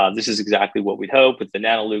so this is exactly what we'd hope with the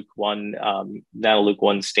Nanoleuk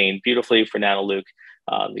one stained beautifully for Nanoleuk.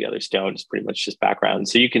 The other stone is pretty much just background.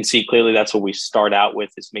 So you can see clearly that's what we start out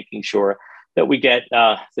with, is making sure that we get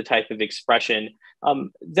the type of expression.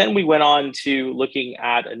 Then we went on to looking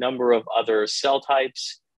at a number of other cell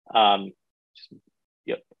types.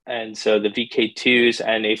 And so the VK2s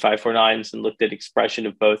and A549s, and looked at expression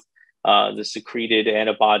of both the secreted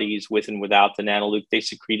antibodies with and without the Nanoleuk. They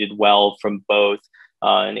secreted well from both.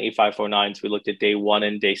 In A549s, we looked at day 1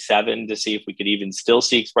 and day 7 to see if we could even still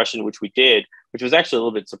see expression, which we did, which was actually a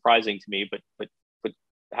little bit surprising to me, but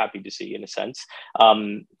happy to see in a sense.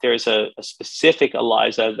 There's a specific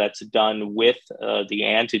ELISA that's done with the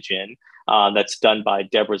antigen that's done by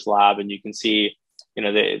Deborah's lab. And you can see,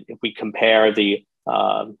 if we compare the,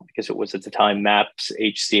 I guess it was at the time MAPS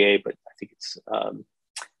HCA, but I think it's,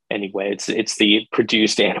 anyway, it's the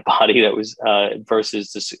produced antibody that was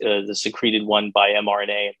versus the secreted one by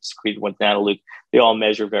mRNA and the secreted one Nanoleuk. They all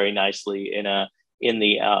measure very nicely in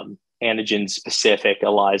the antigen-specific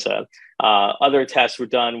ELISA. Other tests were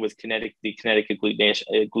done with the kinetic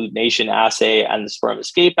agglutination assay and the sperm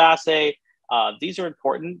escape assay. These are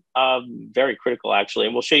important, very critical actually,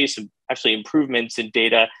 and we'll show you some actually improvements in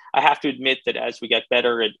data. I have to admit that as we got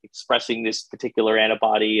better at expressing this particular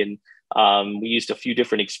antibody, and we used a few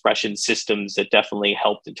different expression systems that definitely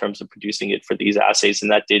helped in terms of producing it for these assays,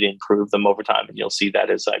 and that did improve them over time, and you'll see that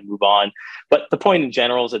as I move on. But the point in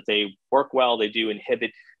general is that they work well. They do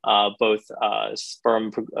inhibit both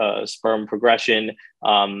sperm progression.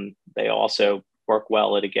 They also work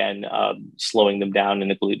well at, again, slowing them down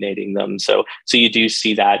and agglutinating them. So you do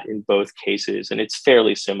see that in both cases, and it's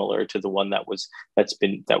fairly similar to the one that was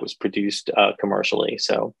produced commercially.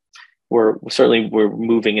 So we're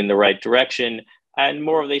moving in the right direction, and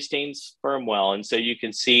more of they stain sperm well. And so you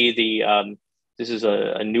can see the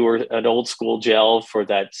an old school gel for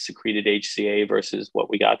that secreted HCA versus what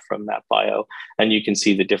we got from MapBio. And you can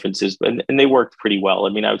see the differences, and they worked pretty well. I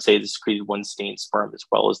mean, I would say the secreted one stained sperm as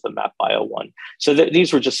well as the MapBio one. So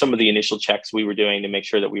these were just some of the initial checks we were doing to make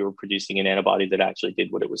sure that we were producing an antibody that actually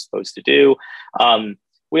did what it was supposed to do.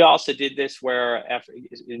 We also did this where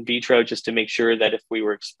in vitro, just to make sure that if we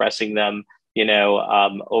were expressing them,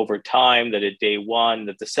 over time, that at day one,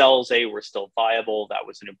 that the cells were still viable. That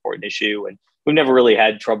was an important issue. And we've never really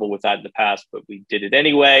had trouble with that in the past, but we did it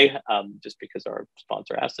anyway, just because our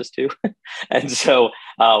sponsor asked us to. And so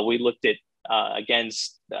we looked at,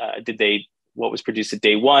 what was produced at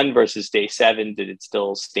day one versus day 7? Did it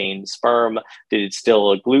still stain sperm? Did it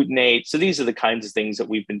still agglutinate? So these are the kinds of things that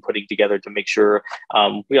we've been putting together to make sure.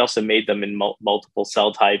 We also made them in multiple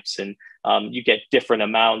cell types, and you get different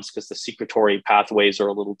amounts because the secretory pathways are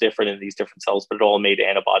a little different in these different cells, but it all made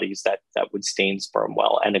antibodies that would stain sperm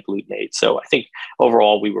well and agglutinate. So I think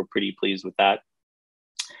overall we were pretty pleased with that.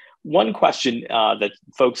 One question that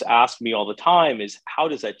folks ask me all the time is, how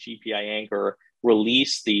does that GPI anchor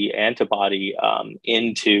release the antibody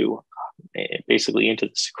into the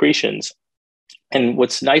secretions? And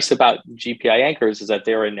what's nice about GPI anchors is that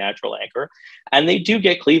they're a natural anchor, and they do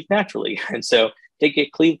get cleaved naturally. And so they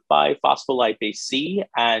get cleaved by phospholipase C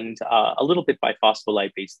and a little bit by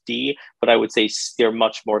phospholipase D, but I would say they're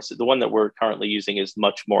much more, the one that we're currently using is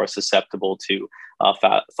much more susceptible to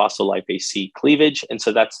phospholipase C cleavage. And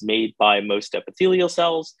so that's made by most epithelial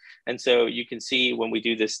cells. And so you can see when we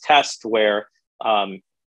do this test where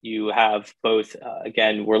you have both,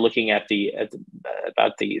 again, we're looking at the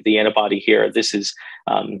antibody here. This is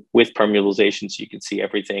with permeabilization, so you can see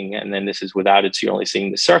everything. And then this is without it, so you're only seeing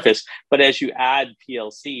the surface. But as you add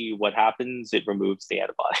PLC, what happens? It removes the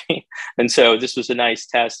antibody. And so this was a nice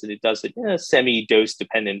test, and it does it in a semi-dose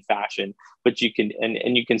dependent fashion. But you can,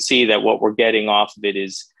 and you can see that what we're getting off of it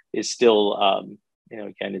is still,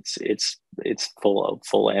 again, it's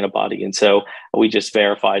full antibody. And so we just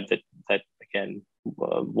verified that again,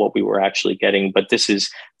 what we were actually getting. But this is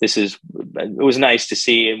it was nice to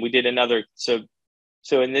see. And we did another, so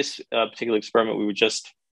in this particular experiment, we were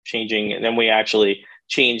just changing, and then we actually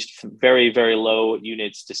changed very, very low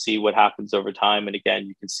units to see what happens over time. And again,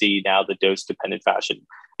 you can see now the dose dependent fashion.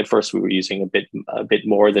 At first we were using a bit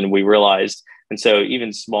more than we realized. And so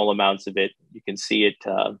even small amounts of it, you can see it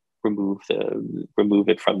remove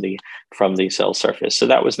it from the cell surface. So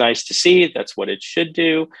that was nice to see. That's what it should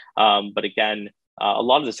do. But again, a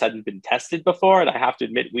lot of this hadn't been tested before, and I have to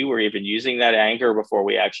admit we were even using that anchor before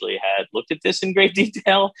we actually had looked at this in great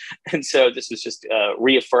detail. And so this was just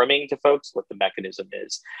reaffirming to folks what the mechanism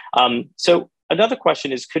is. So another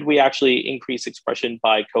question is, could we actually increase expression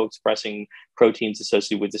by co-expressing proteins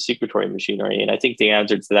associated with the secretory machinery? And I think the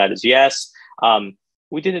answer to that is yes.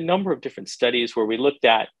 We did a number of different studies where we looked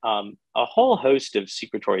at a whole host of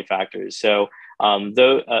secretory factors. So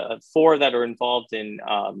 4 that are involved in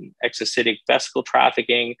exocytic vesicle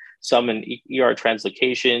trafficking, some in ER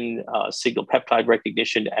translocation, signal peptide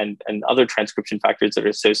recognition, and other transcription factors that are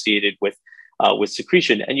associated with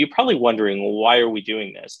secretion. And you're probably wondering, well, why are we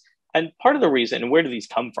doing this? And part of the reason, and where do these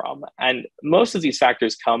come from? And most of these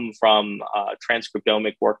factors come from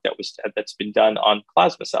transcriptomic work that's been done on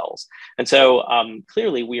plasma cells. And so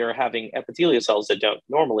clearly we are having epithelial cells that don't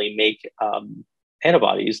normally make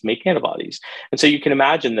antibodies. And so you can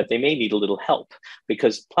imagine that they may need a little help,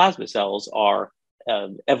 because plasma cells are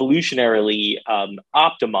evolutionarily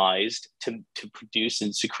optimized to produce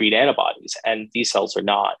and secrete antibodies, and these cells are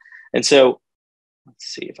not. And so let's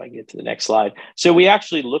see if I can get to the next slide. So we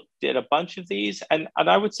actually looked at a bunch of these, and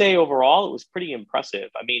I would say overall it was pretty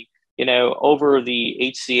impressive. I mean, over the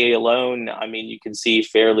HCA alone, I mean, you can see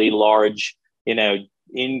fairly large,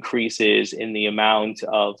 increases in the amount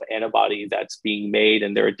of antibody that's being made,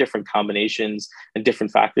 and there are different combinations and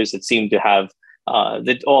different factors that seem to have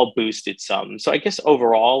that all boosted some. So I guess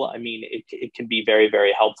overall, I mean, it can be very,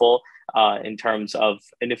 very helpful in terms of,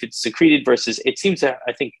 and if it's secreted versus, it seems to,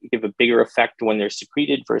 I think, give a bigger effect when they're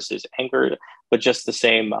secreted versus anchored, but just the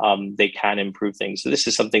same, they can improve things. So this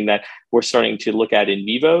is something that we're starting to look at in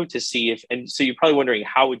vivo to see if, and so you're probably wondering,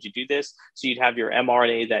 how would you do this? So you'd have your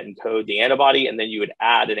mRNA that encode the antibody, and then you would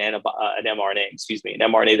add an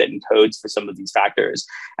mRNA that encodes for some of these factors.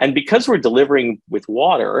 And because we're delivering with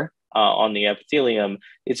water on the epithelium,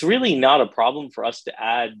 it's really not a problem for us to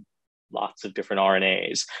add lots of different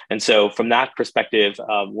RNAs. And so from that perspective,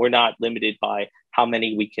 we're not limited by how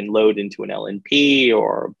many we can load into an LNP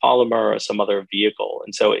or polymer or some other vehicle.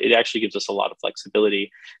 And so it actually gives us a lot of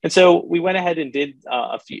flexibility. And so we went ahead and did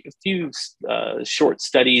a few short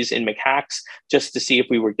studies in macaques just to see if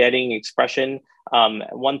we were getting expression.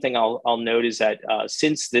 One thing I'll note is that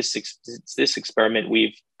since this experiment,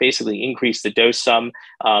 we've basically increased the dose some.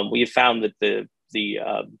 We have found that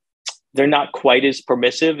they're not quite as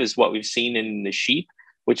permissive as what we've seen in the sheep,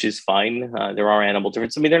 which is fine. There are animal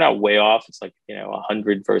differences. I mean, they're not way off. It's like,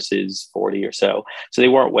 100 versus 40 or so. So they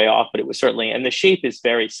weren't way off, but it was certainly, and the shape is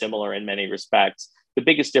very similar in many respects. The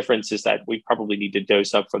biggest difference is that we probably need to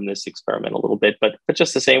dose up from this experiment a little bit, but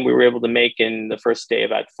just the same, we were able to make in the first day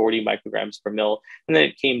about 40 micrograms per mil, and then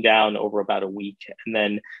it came down over about a week. And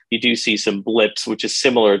then you do see some blips, which is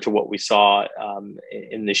similar to what we saw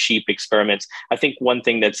in the sheep experiments. I think one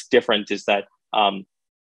thing that's different is that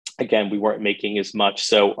again, we weren't making as much.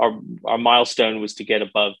 So our milestone was to get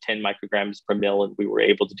above 10 micrograms per mil, and we were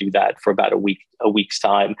able to do that for about a week's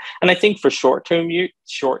time. And I think for short-term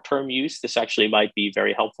use, this actually might be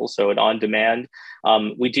very helpful. So at on-demand,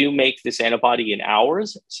 we do make this antibody in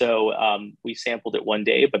hours. So we sampled it one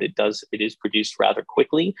day, but it is produced rather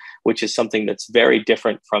quickly, which is something that's very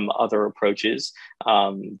different from other approaches.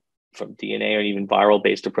 From DNA or even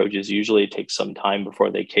viral-based approaches, usually it takes some time before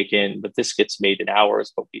they kick in, but this gets made in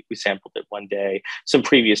hours, but we sampled it one day. Some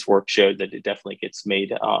previous work showed that it definitely gets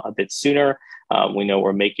made a bit sooner. We know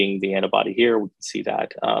we're making the antibody here. We can see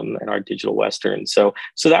that in our digital Western. So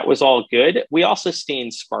that was all good. We also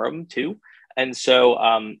stained sperm too. And so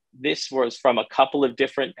this was from a couple of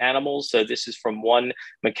different animals. So this is from one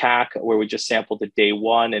macaque where we just sampled at day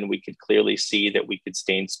 1, and we could clearly see that we could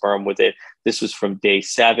stain sperm with it. This was from day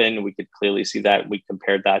 7. We could clearly see that. We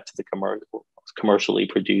compared that to the commercially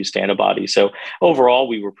produced antibody. So overall,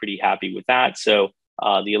 we were pretty happy with that. So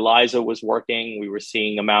the ELISA was working. We were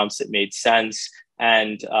seeing amounts that made sense.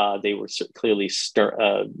 And they were clearly,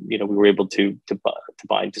 we were able to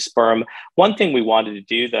bind to sperm. One thing we wanted to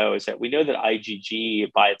do, though, is that we know that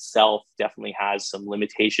IgG by itself definitely has some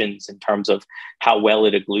limitations in terms of how well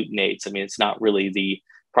it agglutinates. I mean, it's not really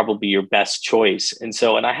probably your best choice. And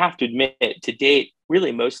I have to admit, to date,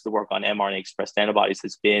 really most of the work on mRNA expressed antibodies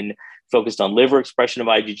has been focused on liver expression of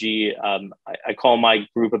IgG. I call my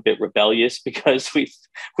group a bit rebellious because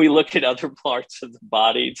we look at other parts of the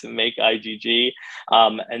body to make IgG.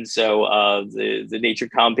 The Nature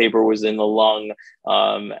Com paper was in the lung,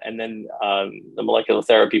 and then the molecular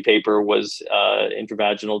therapy paper was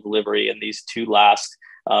intravaginal delivery. And these two last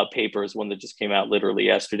papers, one that just came out literally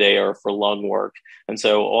yesterday, are for lung work. And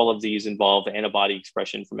so all of these involve antibody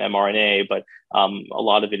expression from mRNA, but a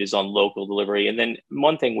lot of it is on local delivery. And then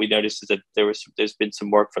one thing we noticed is that there's been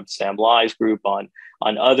some work from Sam Lai's group on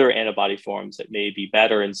other antibody forms that may be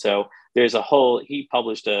better. And so there's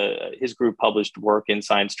his group published work in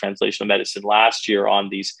Science Translational Medicine last year on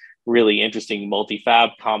these really interesting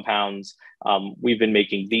multi-Fab compounds. We've been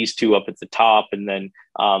making these two up at the top, and then,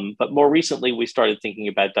 but more recently, we started thinking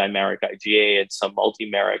about dimeric IgA and some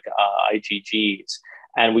multimeric IgGs,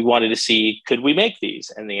 and we wanted to see, could we make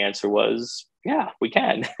these? And the answer was, yeah, we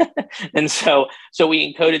can. And so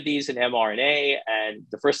we encoded these in mRNA, and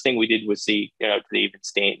the first thing we did was see, could they even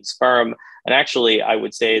stain sperm? And actually, I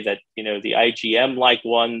would say that, the IgM-like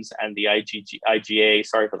ones and the IgA,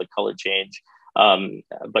 sorry for the color change,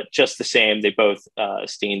 but just the same, they both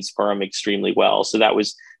stain sperm extremely well. So that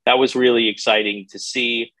was really exciting to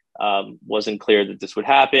see. Wasn't clear that this would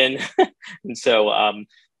happen. And so,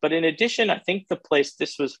 but in addition, I think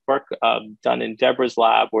this was work done in Deborah's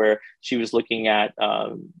lab where she was looking at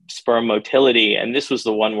sperm motility. And this was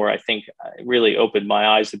the one where I think really opened my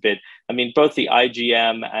eyes a bit. I mean, both the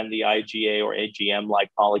IgM and the IgA or AGM-like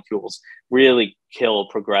molecules really kill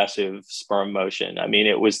progressive sperm motion. I mean,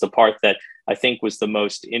 it was the part that I think was the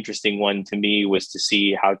most interesting one to me, was to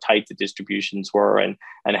see how tight the distributions were and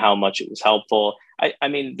how much it was helpful. I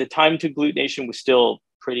mean, the time to agglutination was still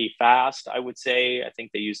pretty fast, I would say. I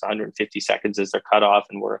think they used 150 seconds as their cutoff,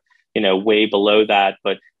 and we're, way below that.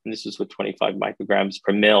 But this was with 25 micrograms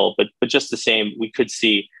per mil. But just the same, we could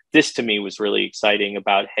see, this to me was really exciting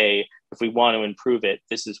about, hey, if we want to improve it,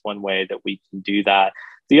 this is one way that we can do that.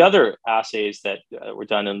 The other assays that were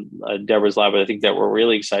done in Deborah's lab, I think that were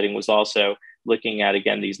really exciting, was also looking at,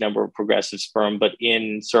 again, these number of progressive sperm, but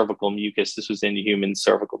in cervical mucus. This was in human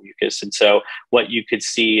cervical mucus. And so what you could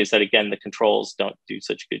see is that, again, the controls don't do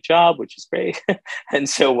such a good job, which is great. And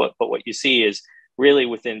so what you see is really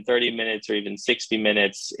within 30 minutes or even 60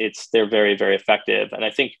 minutes, they're very, very effective. And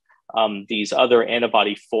I think these other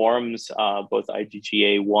antibody forms, both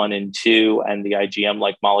IgGA1 and 2 and the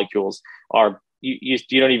IgM-like molecules, are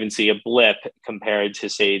you don't even see a blip compared to,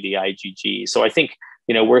 say, the IgG. So I think,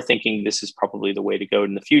 we're thinking this is probably the way to go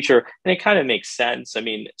in the future. And it kind of makes sense. I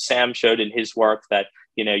mean, Sam showed in his work that,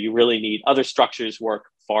 you really need other structures work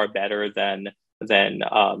far better than than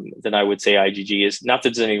I would say IgG is. Not that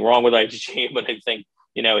there's anything wrong with IgG, but I think,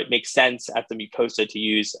 you know, it makes sense at the mucosa to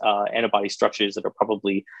use antibody structures that are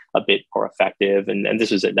probably a bit more effective. And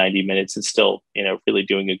this was at 90 minutes and still, you know, really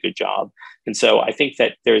doing a good job. And so I think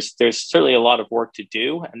that there's certainly a lot of work to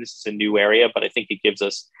do, and this is a new area, but I think it gives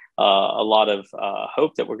us a lot of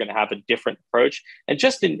hope that we're going to have a different approach. And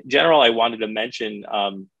just in general, I wanted to mention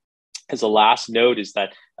as a last note is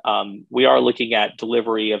that we are looking at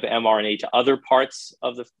delivery of mRNA to other parts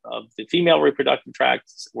of the female reproductive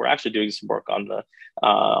tract. We're actually doing some work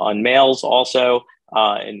on males also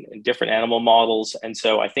in different animal models. And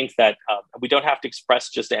so I think that we don't have to express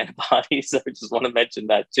just antibodies. I just want to mention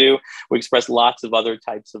that too. We express lots of other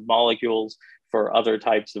types of molecules for other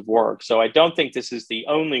types of work. So I don't think this is the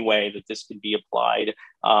only way that this can be applied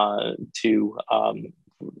to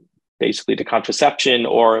basically to contraception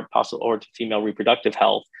or to female reproductive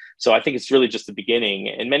health. So I think it's really just the beginning.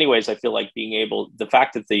 In many ways, I feel like the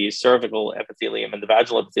fact that the cervical epithelium and the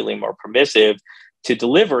vaginal epithelium are permissive to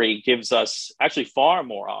delivery gives us actually far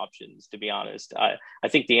more options, to be honest. I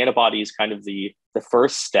think the antibody is kind of the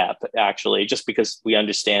first step, actually, just because we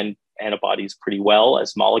understand antibodies pretty well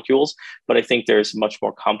as molecules. But I think there's much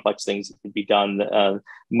more complex things that can be done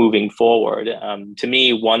moving forward. To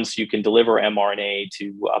me, once you can deliver mRNA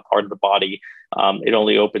to a part of the body, it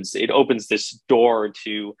opens this door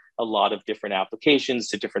to a lot of different applications,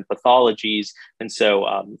 to different pathologies. And so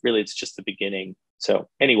really, it's just the beginning. So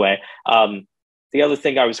anyway, the other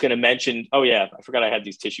thing I was going to mention, oh yeah, I forgot I had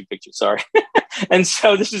these tissue pictures, sorry. And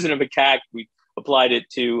so this is in a macaque. We applied it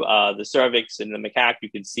to the cervix, and the macaque,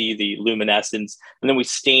 you can see the luminescence, and then we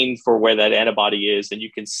stained for where that antibody is, and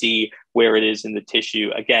you can see where it is in the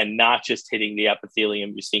tissue. Again, not just hitting the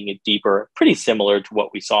epithelium, you're seeing it deeper, pretty similar to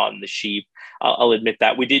what we saw in the sheep. I'll admit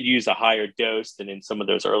that we did use a higher dose than in some of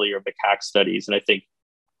those earlier macaque studies, and I think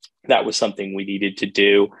that was something we needed to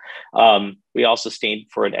do. We also stained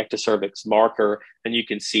for an ectocervix marker, and you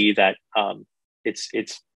can see that it's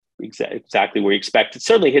exactly where you expect. It's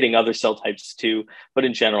certainly hitting other cell types too, but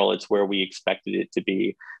in general, it's where we expected it to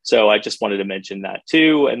be. So I just wanted to mention that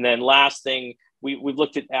too. And then last thing, we've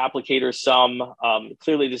looked at applicators some.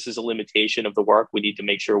 Clearly, this is a limitation of the work. We need to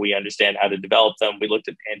make sure we understand how to develop them. We looked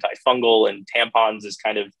at antifungal and tampons as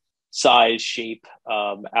kind of size, shape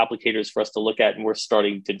applicators for us to look at, and we're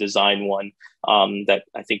starting to design one that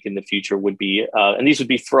I think in the future would be, and these would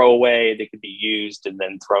be throwaway. They could be used and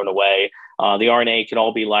then thrown away. The RNA can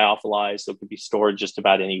all be lyophilized, so it could be stored just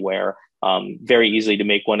about anywhere. Very easily to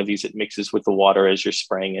make one of these that mixes with the water as you're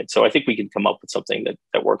spraying it. So I think we can come up with something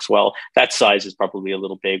that works well. That size is probably a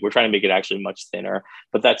little big. We're trying to make it actually much thinner,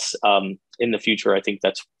 but that's in the future. I think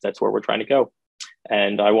that's where we're trying to go.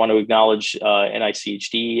 And I want to acknowledge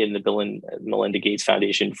NICHD and the Bill and Melinda Gates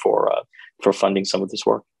Foundation for funding some of this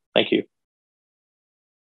work. Thank you.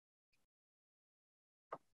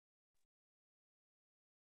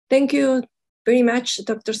 Thank you very much,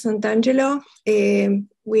 Dr. Santangelo.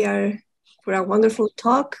 We are, for a wonderful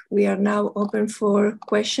talk. We are now open for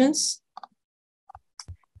questions.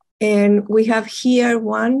 And we have here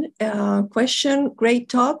one question, great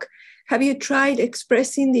talk. Have you tried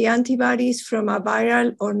expressing the antibodies from a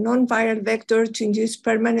viral or non-viral vector to induce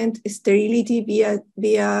permanent sterility via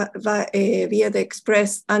the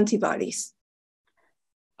expressed antibodies?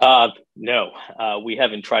 No, we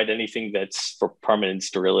haven't tried anything that's for permanent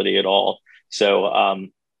sterility at all. So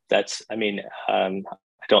that's, I mean, I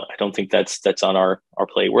don't think that's on our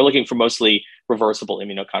plate. We're looking for mostly reversible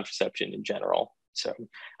immunocontraception in general. So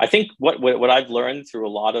I think what I've learned through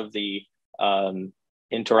a lot of the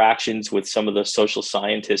interactions with some of the social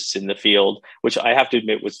scientists in the field, which I have to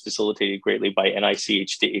admit was facilitated greatly by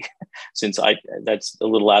NICHD, since that's a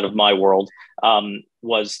little out of my world,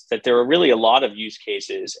 was that there are really a lot of use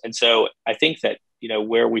cases. And so I think that,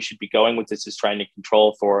 where we should be going with this is trying to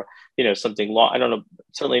control for, something long, I don't know,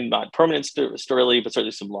 certainly not permanent sterility, but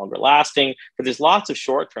certainly some longer lasting, but there's lots of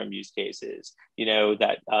short-term use cases,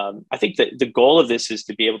 that I think that the goal of this is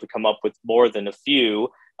to be able to come up with more than a few.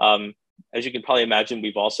 As you can probably imagine,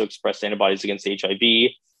 we've also expressed antibodies against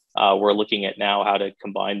HIV. We're looking at now how to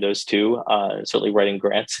combine those two, certainly writing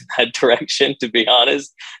grants in that direction, to be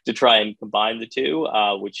honest, to try and combine the two,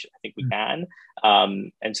 which I think we can.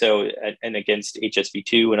 And so, and against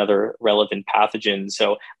HSV2 and other relevant pathogens.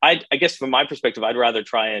 So I guess from my perspective, I'd rather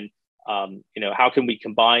try and, how can we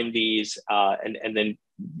combine these and then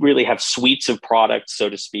really have suites of products, so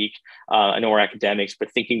to speak. I know we're academics,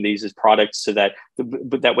 but thinking these as products so that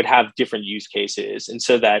that would have different use cases, and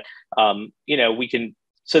so that we can,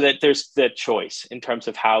 so that there's the choice in terms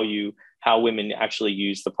of how you how women actually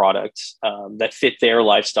use the products that fit their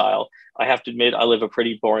lifestyle. I have to admit, I live a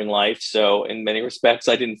pretty boring life. So in many respects,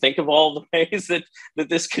 I didn't think of all the ways that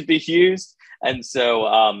this could be used. And so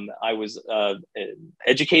I was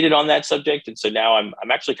educated on that subject. And so now I'm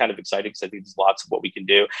actually kind of excited because I think there's lots of what we can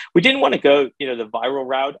do. We didn't want to go, the viral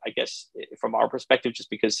route, I guess, from our perspective,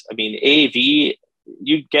 just because, AAV,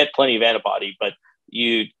 you'd get plenty of antibody, but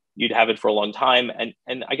you'd have it for a long time.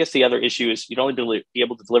 And I guess the other issue is you'd only be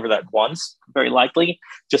able to deliver that once, very likely,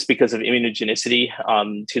 just because of immunogenicity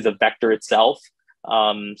to the vector itself.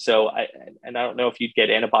 So I don't know if you'd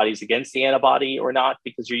get antibodies against the antibody or not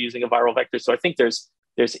because you're using a viral vector. So I think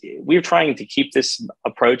we're trying to keep this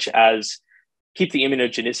approach keep the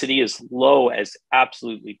immunogenicity as low as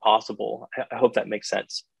absolutely possible. I hope that makes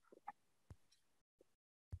sense.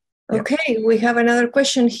 Okay, we have another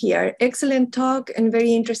question here. Excellent talk and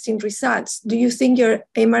very interesting results. Do you think your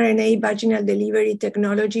mRNA vaginal delivery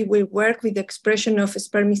technology will work with the expression of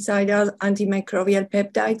spermicidal antimicrobial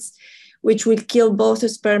peptides, which will kill both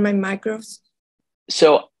sperm and microbes?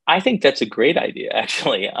 So I think that's a great idea,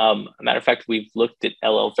 actually. A matter of fact, we've looked at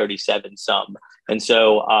LL37 some, and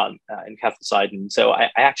so and cathelicidin. So I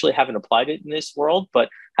actually haven't applied it in this world, but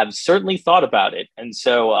have certainly thought about it. And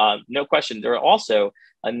so no question, there are also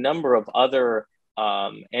a number of other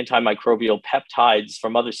antimicrobial peptides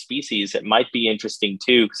from other species that might be interesting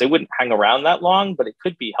too, because they wouldn't hang around that long, but it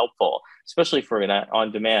could be helpful, especially for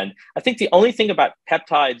on demand. I think the only thing about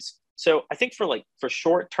peptides, so I think for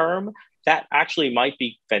short term, that actually might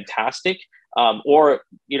be fantastic. Or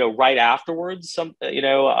right afterwards,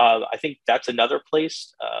 I think that's another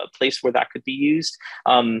place where that could be used.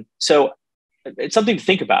 So it's something to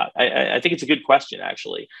think about. I think it's a good question,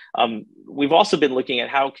 actually. We've also been looking at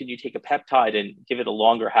how can you take a peptide and give it a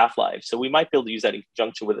longer half-life. So we might be able to use that in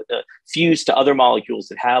conjunction with fuse to other molecules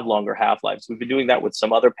that have longer half-lives. We've been doing that with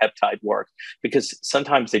some other peptide work because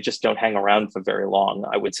sometimes they just don't hang around for very long,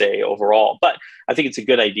 I would say, overall. But I think it's a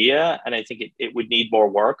good idea, and I think it would need more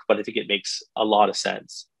work, but I think it makes a lot of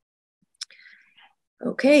sense.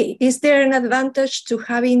 Okay, is there an advantage to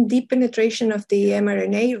having deep penetration of the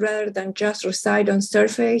mRNA rather than just reside on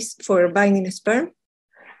surface for binding sperm?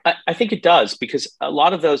 I think it does, because a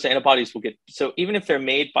lot of those antibodies will so even if they're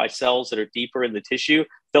made by cells that are deeper in the tissue,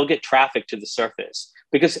 they'll get trafficked to the surface,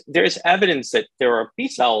 because there's evidence that there are B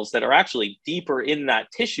cells that are actually deeper in that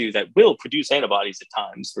tissue that will produce antibodies at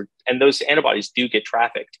times, and those antibodies do get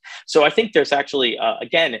trafficked. So I think there's actually,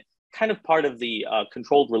 again, kind of part of the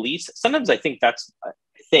controlled release. Sometimes I think that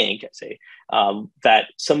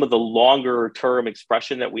some of the longer term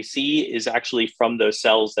expression that we see is actually from those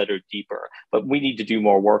cells that are deeper, but we need to do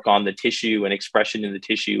more work on the tissue and expression in the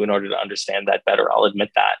tissue in order to understand that better. I'll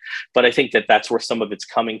admit that, but I think that that's where some of it's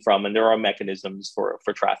coming from, and there are mechanisms for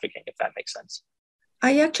trafficking, if that makes sense.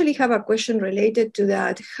 I actually have a question related to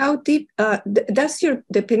that. How deep does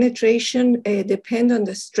the penetration depend on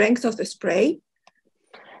the strength of the spray?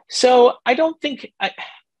 So I don't think,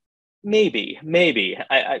 maybe.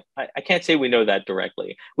 I can't say we know that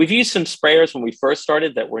directly. We've used some sprayers when we first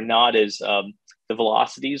started that were not as, the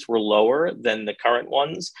velocities were lower than the current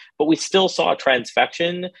ones, but we still saw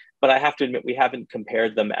transfection. But I have to admit, we haven't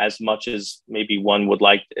compared them as much as maybe one would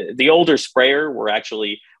like. The older sprayer were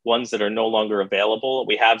actually ones that are no longer available.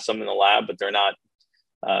 We have some in the lab, but they're not.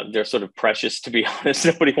 They're sort of precious, to be honest.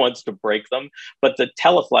 Nobody wants to break them. But the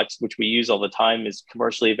Teleflex, which we use all the time, is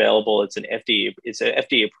commercially available. It's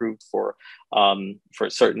FDA approved for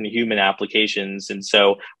certain human applications, and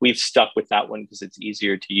so we've stuck with that one because it's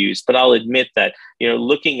easier to use. But I'll admit that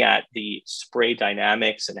looking at the spray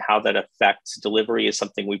dynamics and how that affects delivery is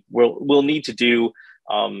something we'll need to do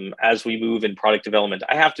as we move in product development.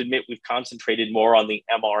 I have to admit, we've concentrated more on the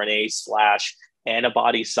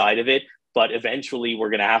mRNA/antibody side of it. But eventually we're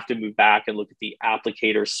going to have to move back and look at the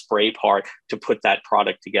applicator spray part to put that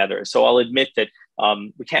product together. So I'll admit that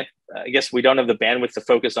we don't have the bandwidth to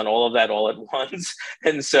focus on all of that all at once.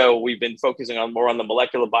 And so we've been focusing more on the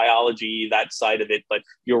molecular biology, that side of it. But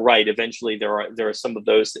you're right, eventually there are some of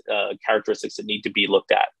those characteristics that need to be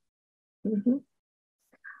looked at. Mm-hmm.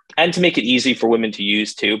 And to make it easy for women to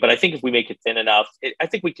use too. But I think if we make it thin enough, I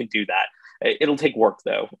think we can do that. It'll take work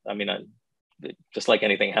though. I mean, just like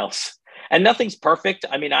anything else. And nothing's perfect.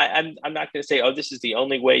 I mean, I'm not going to say, oh, this is the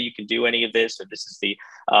only way you can do any of this, or this is the.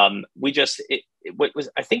 I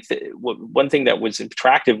think that one thing that was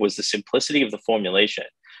attractive was the simplicity of the formulation.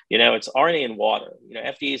 It's RNA and water.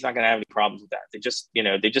 FDA is not going to have any problems with that.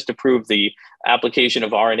 They just approved the application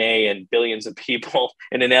of RNA in billions of people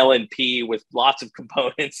in an LNP with lots of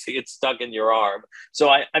components to get stuck in your arm. So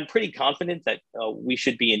I'm pretty confident that we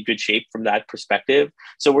should be in good shape from that perspective.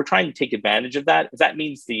 So we're trying to take advantage of that. If that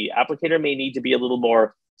means the applicator may need to be a little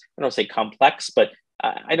more, I don't say complex, but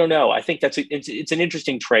I don't know. I think it's an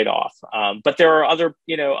interesting trade-off. But there are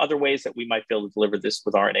other ways that we might be able to deliver this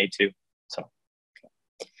with RNA too. So.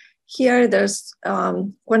 Here, there's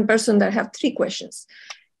one person that have 3 questions.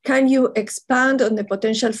 Can you expand on the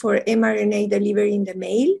potential for mRNA delivery in the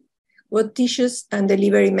male? What tissues and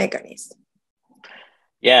delivery mechanism?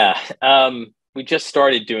 Yeah, we just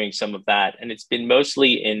started doing some of that, and it's been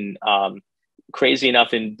mostly in, crazy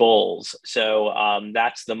enough, in bulls. So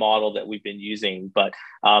that's the model that we've been using. But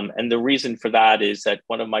and the reason for that is that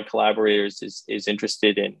one of my collaborators is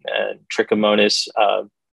interested in trichomonas.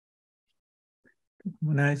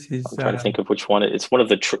 Nice. I'm trying to think of which one. It's one of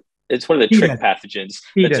the trick pathogens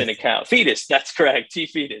that's in a cow. Fetus, that's correct. T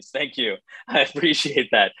fetus. Thank you. I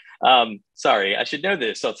appreciate that. Sorry, I should know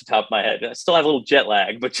this off the top of my head. I still have a little jet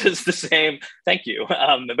lag, but just the same. Thank you.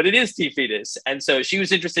 But it is T fetus. And so she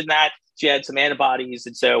was interested in that. She had some antibodies.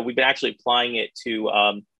 And so we've been actually applying it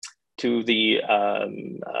to the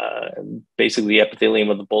basically the epithelium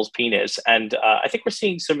of the bull's penis. And I think we're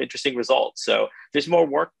seeing some interesting results. So there's more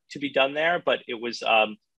work to be done there, but it was,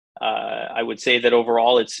 I would say that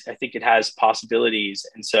overall, I think it has possibilities.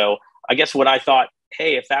 And so I guess what I thought,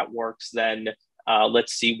 hey, if that works, then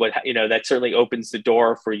let's see what, that certainly opens the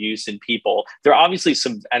door for use in people. There are obviously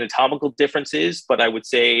some anatomical differences, but I would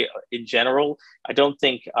say in general, I don't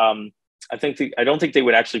think they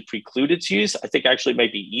would actually preclude its use. I think actually it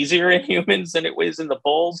might be easier in humans than it was in the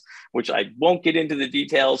bulls, which I won't get into the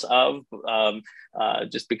details of,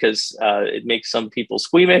 just because it makes some people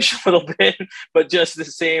squeamish a little bit. But just the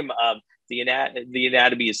same, the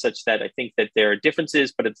anatomy is such that I think that there are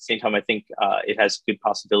differences, but at the same time, I think it has good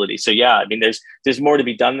possibility. So yeah, I mean, there's more to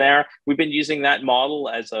be done there. We've been using that model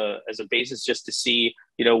as a basis just to see,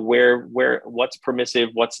 where what's permissive,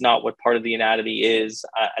 what's not, what part of the anatomy is,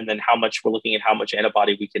 and then how much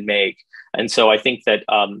antibody we can make. And so I think that,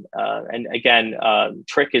 and again,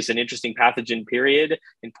 trick is an interesting pathogen, period,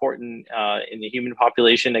 important in the human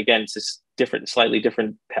population. Again, it's this slightly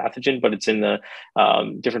different pathogen, but it's in the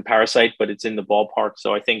different parasite, but it's in the ballpark.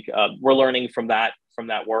 So I think we're learning from that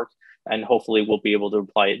work, and hopefully we'll be able to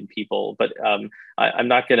apply it in people. But I'm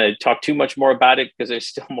not going to talk too much more about it because there's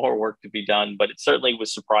still more work to be done. But it certainly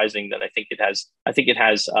was surprising that I think it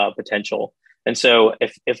has potential. And so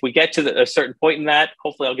if we get to a certain point in that,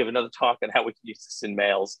 hopefully I'll give another talk on how we can use this in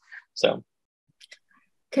males. So.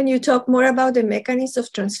 Can you talk more about the mechanism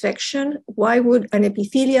of transfection? Why would an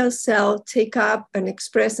epithelial cell take up and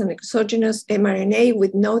express an exogenous mRNA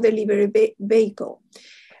with no delivery vehicle?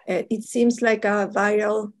 It seems like a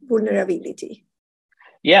viral vulnerability.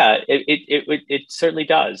 Yeah, it certainly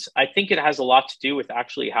does. I think it has a lot to do with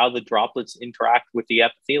actually how the droplets interact with the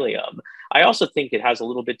epithelium. I also think it has a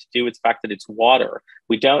little bit to do with the fact that it's water.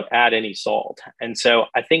 We don't add any salt. And so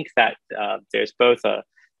I think that there's both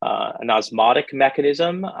an osmotic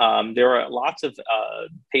mechanism. There are lots of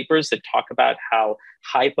papers that talk about how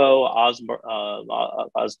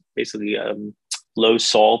low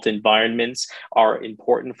salt environments are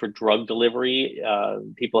important for drug delivery.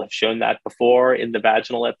 People have shown that before in the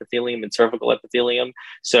vaginal epithelium and cervical epithelium.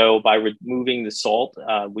 So by removing the salt,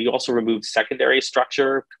 we also remove secondary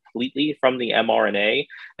structure completely from the mRNA.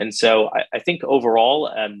 And so I think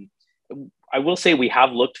overall, I will say we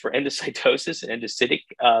have looked for endocytosis and endocytic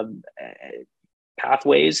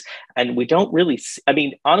pathways, and we don't really,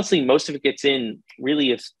 honestly, most of it gets in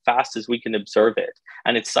really as fast as we can observe it,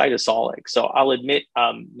 and it's cytosolic. So I'll admit,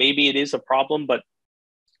 maybe it is a problem, but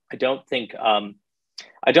I think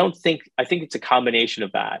it's a combination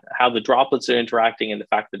of that, how the droplets are interacting and the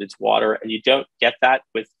fact that it's water, and you don't get that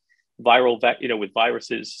with with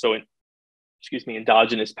viruses. So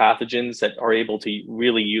endogenous pathogens that are able to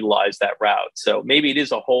really utilize that route. So maybe it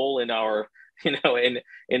is a hole in our,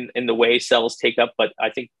 in the way cells take up, but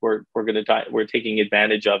I think we're we're taking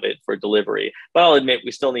advantage of it for delivery. But I'll admit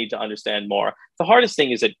we still need to understand more. The hardest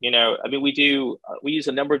thing is that, we use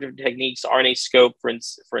a number of different techniques, RNA scope for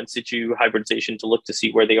in situ hybridization to look to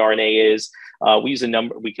see where the RNA is.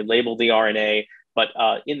 We can label the RNA, but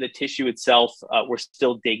in the tissue itself, we're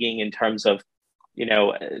still digging in terms of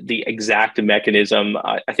the exact mechanism.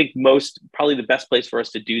 I think probably the best place for us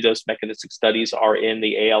to do those mechanistic studies are in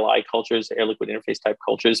the ALI cultures, air liquid interface type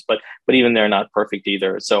cultures, but even they're not perfect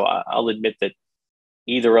either. So I'll admit that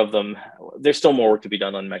either of them, there's still more work to be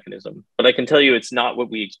done on mechanism, but I can tell you it's not what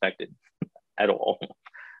we expected at all.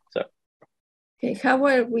 Okay, how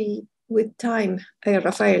are we with time,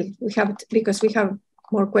 Rafael? Because we have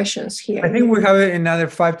more questions here. I think we have another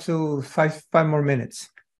 5 more minutes.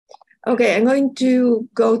 Okay, I'm going to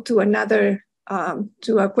go to another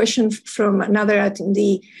to a question from another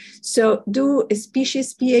attendee. So, do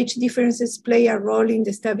species pH differences play a role in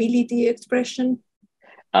the stability expression?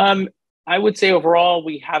 I would say overall,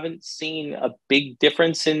 we haven't seen a big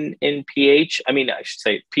difference in pH. I mean, I should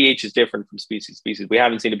say pH is different from species to species. We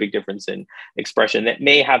haven't seen a big difference in expression. That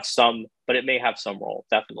may have some, but it may have some role,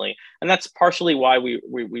 definitely. And that's partially why we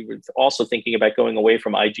were also thinking about going away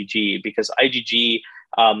from IgG, because IgG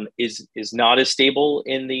is not as stable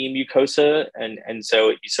in the mucosa, and so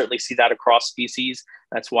you certainly see that across species.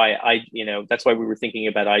 That's why that's why we were thinking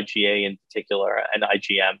about IgA in particular and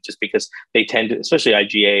IgM, just because they tend to, especially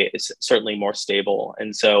IgA, is certainly more stable.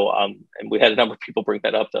 And so, and we had a number of people bring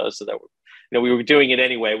that up to us, so that we were doing it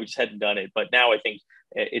anyway. We just hadn't done it, but now I think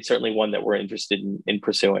it's certainly one that we're interested in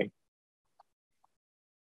pursuing.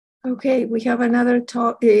 Okay, we have another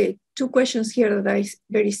talk. Two questions here that are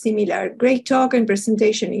very similar. Great talk and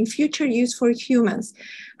presentation. In future use for humans,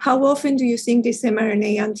 how often do you think this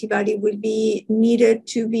mRNA antibody will be needed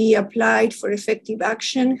to be applied for effective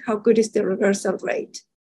action? How good is the reversal rate?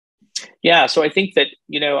 Yeah, so I think that,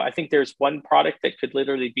 I think there's one product that could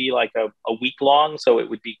literally be like a week long. So it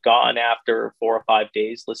would be gone after 4 or 5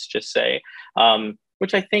 days, let's just say,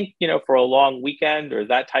 which I think, for a long weekend or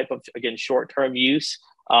that type of, again, short-term use,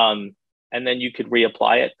 and then you could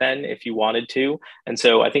reapply it then if you wanted to. And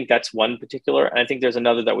so I think that's one particular, and I think there's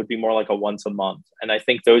another that would be more like a once a month. And I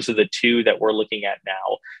think those are the two that we're looking at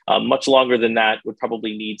now. Much longer than that would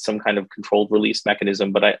probably need some kind of controlled release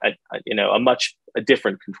mechanism, but a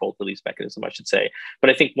different controlled release mechanism, I should say. But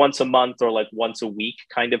I think once a month or like once a week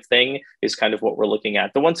kind of thing is kind of what we're looking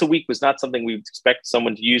at. The once a week was not something we would expect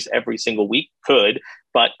someone to use every single week,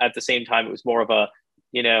 but at the same time, it was more of a,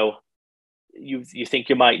 you think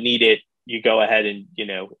you might need it, you go ahead and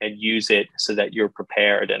use it so that you're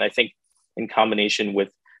prepared. And I think in combination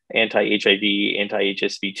with anti-HIV,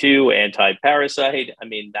 anti-HSV2, anti-parasite, I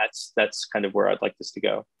mean, that's kind of where I'd like this to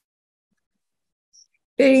go.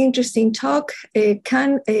 Very interesting talk.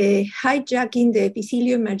 Can hijacking the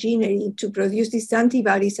epithelial machinery to produce these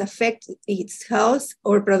antibodies affect its health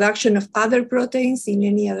or production of other proteins in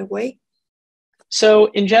any other way? So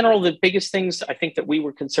in general, the biggest things I think that we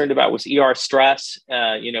were concerned about was ER stress.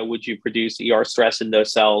 Would you produce ER stress in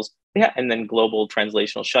those cells? Yeah, and then global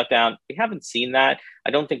translational shutdown. We haven't seen that.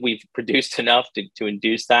 I don't think we've produced enough to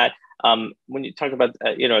induce that. When you talk about,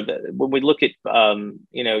 when we look at,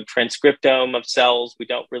 transcriptome of cells, we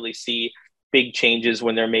don't really see big changes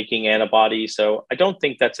when they're making antibodies. So I don't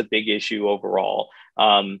think that's a big issue overall.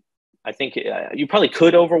 I think you probably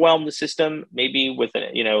could overwhelm the system, maybe with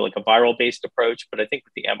like a viral-based approach, but I think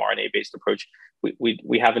with the mRNA-based approach,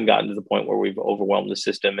 we haven't gotten to the point where we've overwhelmed the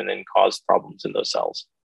system and then caused problems in those cells.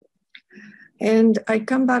 And I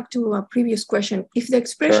come back to a previous question. If the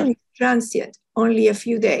expression is transient, only a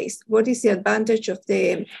few days, what is the advantage of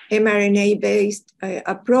the mRNA-based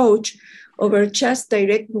approach over just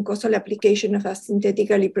direct mucosal application of a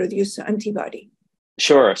synthetically produced antibody?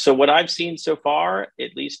 Sure. So what I've seen so far,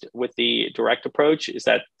 at least with the direct approach, is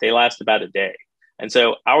that they last about a day. And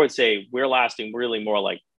so I would say we're lasting really more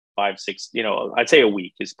like 5, 6, I'd say a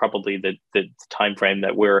week is probably the time frame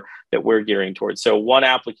that we're gearing towards. So one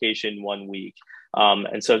application, 1 week.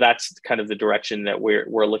 And so that's kind of the direction that we're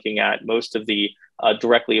looking at. Most of the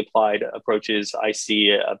directly applied approaches I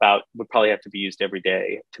see would probably have to be used every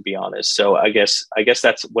day, to be honest. So I guess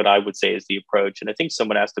that's what I would say is the approach. And I think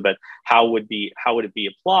someone asked about how would it be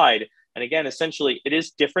applied. And again, essentially, it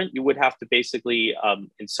is different. You would have to basically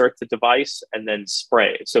insert the device and then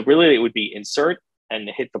spray. So really, it would be insert and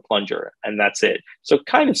hit the plunger, and that's it. So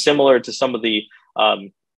kind of similar to some of the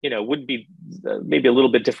would be maybe a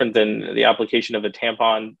little bit different than the application of a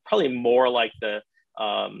tampon, probably more like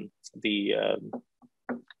some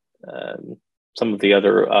of the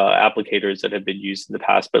other applicators that have been used in the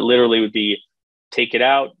past, but literally would be take it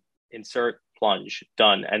out, insert, plunge,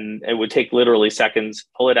 done. And it would take literally seconds,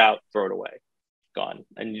 pull it out, throw it away, gone.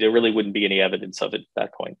 And there really wouldn't be any evidence of it at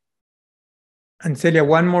that point. And Celia,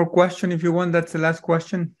 one more question if you want. That's the last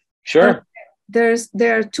question. Sure. There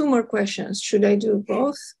are 2 more questions. Should I do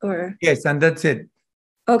both or? Yes, and that's it.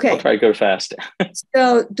 Okay. I'll try to go fast.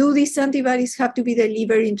 So do these antibodies have to be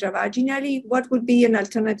delivered intravaginally? What would be an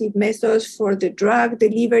alternative method for the drug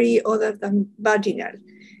delivery other than vaginal?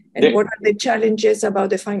 And what are the challenges about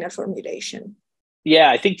the final formulation? Yeah,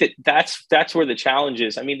 I think that's where the challenge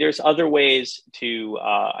is. I mean, there's other ways to,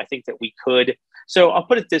 I think that we could. So I'll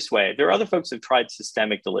put it this way. There are other folks who've tried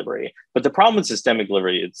systemic delivery, but the problem with systemic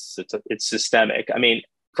delivery, it's systemic. I mean,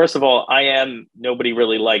 first of all, nobody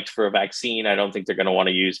really liked for a vaccine. I don't think they're going to want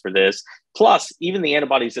to use for this. Plus, even the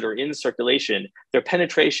antibodies that are in circulation, their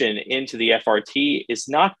penetration into the FRT is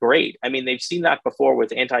not great. I mean, they've seen that before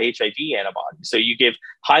with anti-HIV antibodies. So you give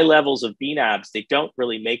high levels of BNAbs, they don't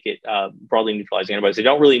really make it, broadly neutralizing antibodies, they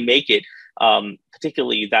don't really make it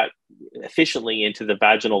particularly that efficiently into the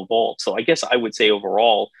vaginal vault. So I guess I would say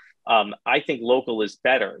overall, I think local is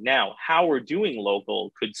better. Now, how we're doing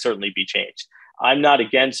local could certainly be changed. I'm not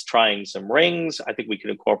against trying some rings. I think we can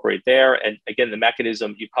incorporate there. And again, the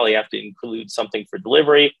mechanism, you probably have to include something for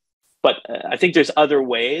delivery. But I think there's other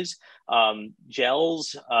ways.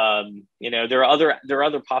 Gels, there are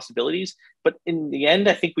other possibilities. But in the end,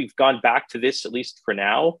 I think we've gone back to this, at least for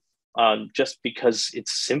now, just because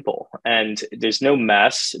it's simple and there's no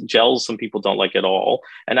mess. Gels, some people don't like at all.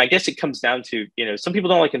 And I guess it comes down to, some people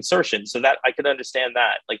don't like insertion. So that I could understand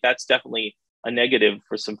that. Like that's definitely a negative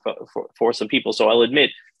for some people. So I'll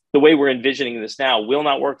admit the way we're envisioning this now will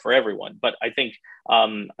not work for everyone. But I think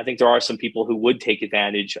there are some people who would take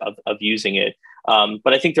advantage of using it.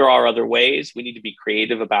 But I think there are other ways. We need to be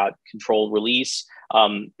creative about controlled release.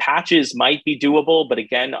 Patches might be doable, but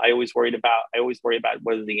again, I always worry about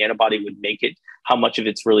whether the antibody would make it, how much of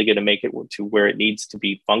it's really going to make it to where it needs to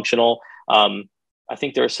be functional. I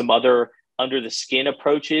think there are some other under the skin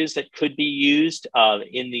approaches that could be used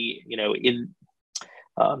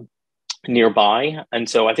nearby. And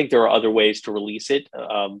so I think there are other ways to release it,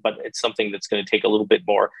 but it's something that's going to take a little bit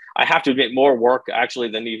more. I have to admit, more work actually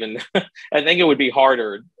than even, I think it would be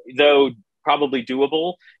harder, though probably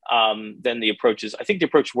doable than the approaches. I think the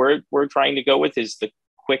approach we're trying to go with is the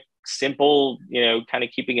quick, simple, kind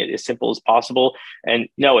of keeping it as simple as possible. And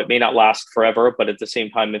no, it may not last forever, but at the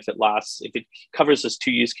same time, if it covers those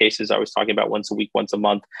 2 use cases I was talking about, once a week, once a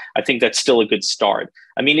month, I think that's still a good start.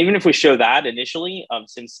 I mean, even if we show that initially,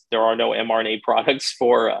 since there are no mRNA products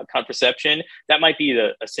for contraception, that might be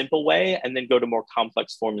a simple way, and then go to more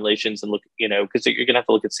complex formulations and look, because you're going to have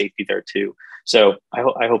to look at safety there too. So I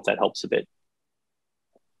hope that helps a bit.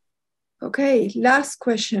 Okay, last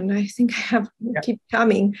question. I think I have keep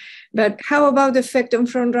coming, but how about the effect on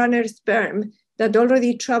front-runner sperm that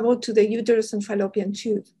already traveled to the uterus and fallopian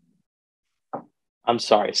tube? I'm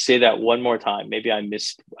sorry, say that one more time. Maybe I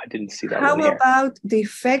didn't see that. How about the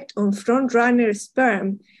effect on front-runner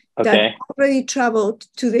sperm that already traveled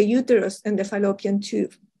to the uterus and the fallopian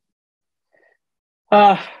tube?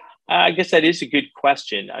 I guess that is a good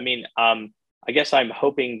question. I mean, I guess I'm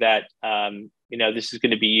hoping that, this is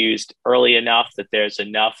going to be used early enough that there's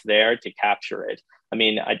enough there to capture it. I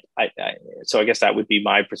mean, so I guess that would be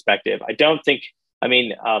my perspective. I don't think, I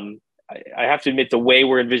have to admit the way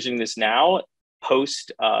we're envisioning this now,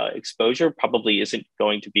 post exposure probably isn't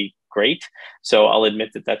going to be great. So I'll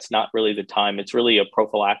admit that that's not really the time. It's really a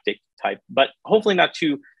prophylactic type, but hopefully not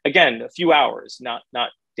too, again, a few hours, not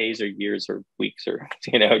days or years or weeks, or,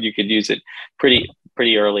 you could use it pretty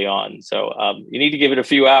early on. So you need to give it a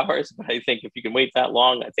few hours, but I think if you can wait that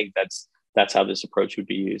long, I think that's how this approach would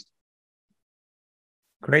be used.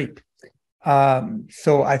 Great.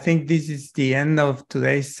 So I think this is the end of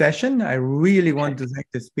today's session. I really want to thank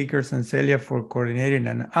the speakers and Celia for coordinating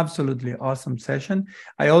an absolutely awesome session.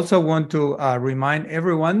 I also want to remind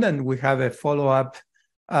everyone that we have a follow-up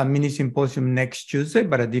mini symposium next Tuesday,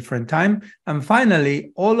 but a different time. And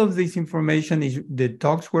finally, all of this information the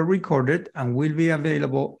talks were recorded and will be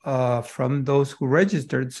available from those who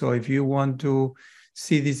registered. So if you want to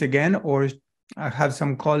see this again or have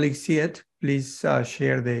some colleagues see it, please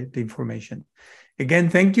share the information. Again,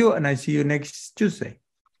 thank you, and I see you next Tuesday.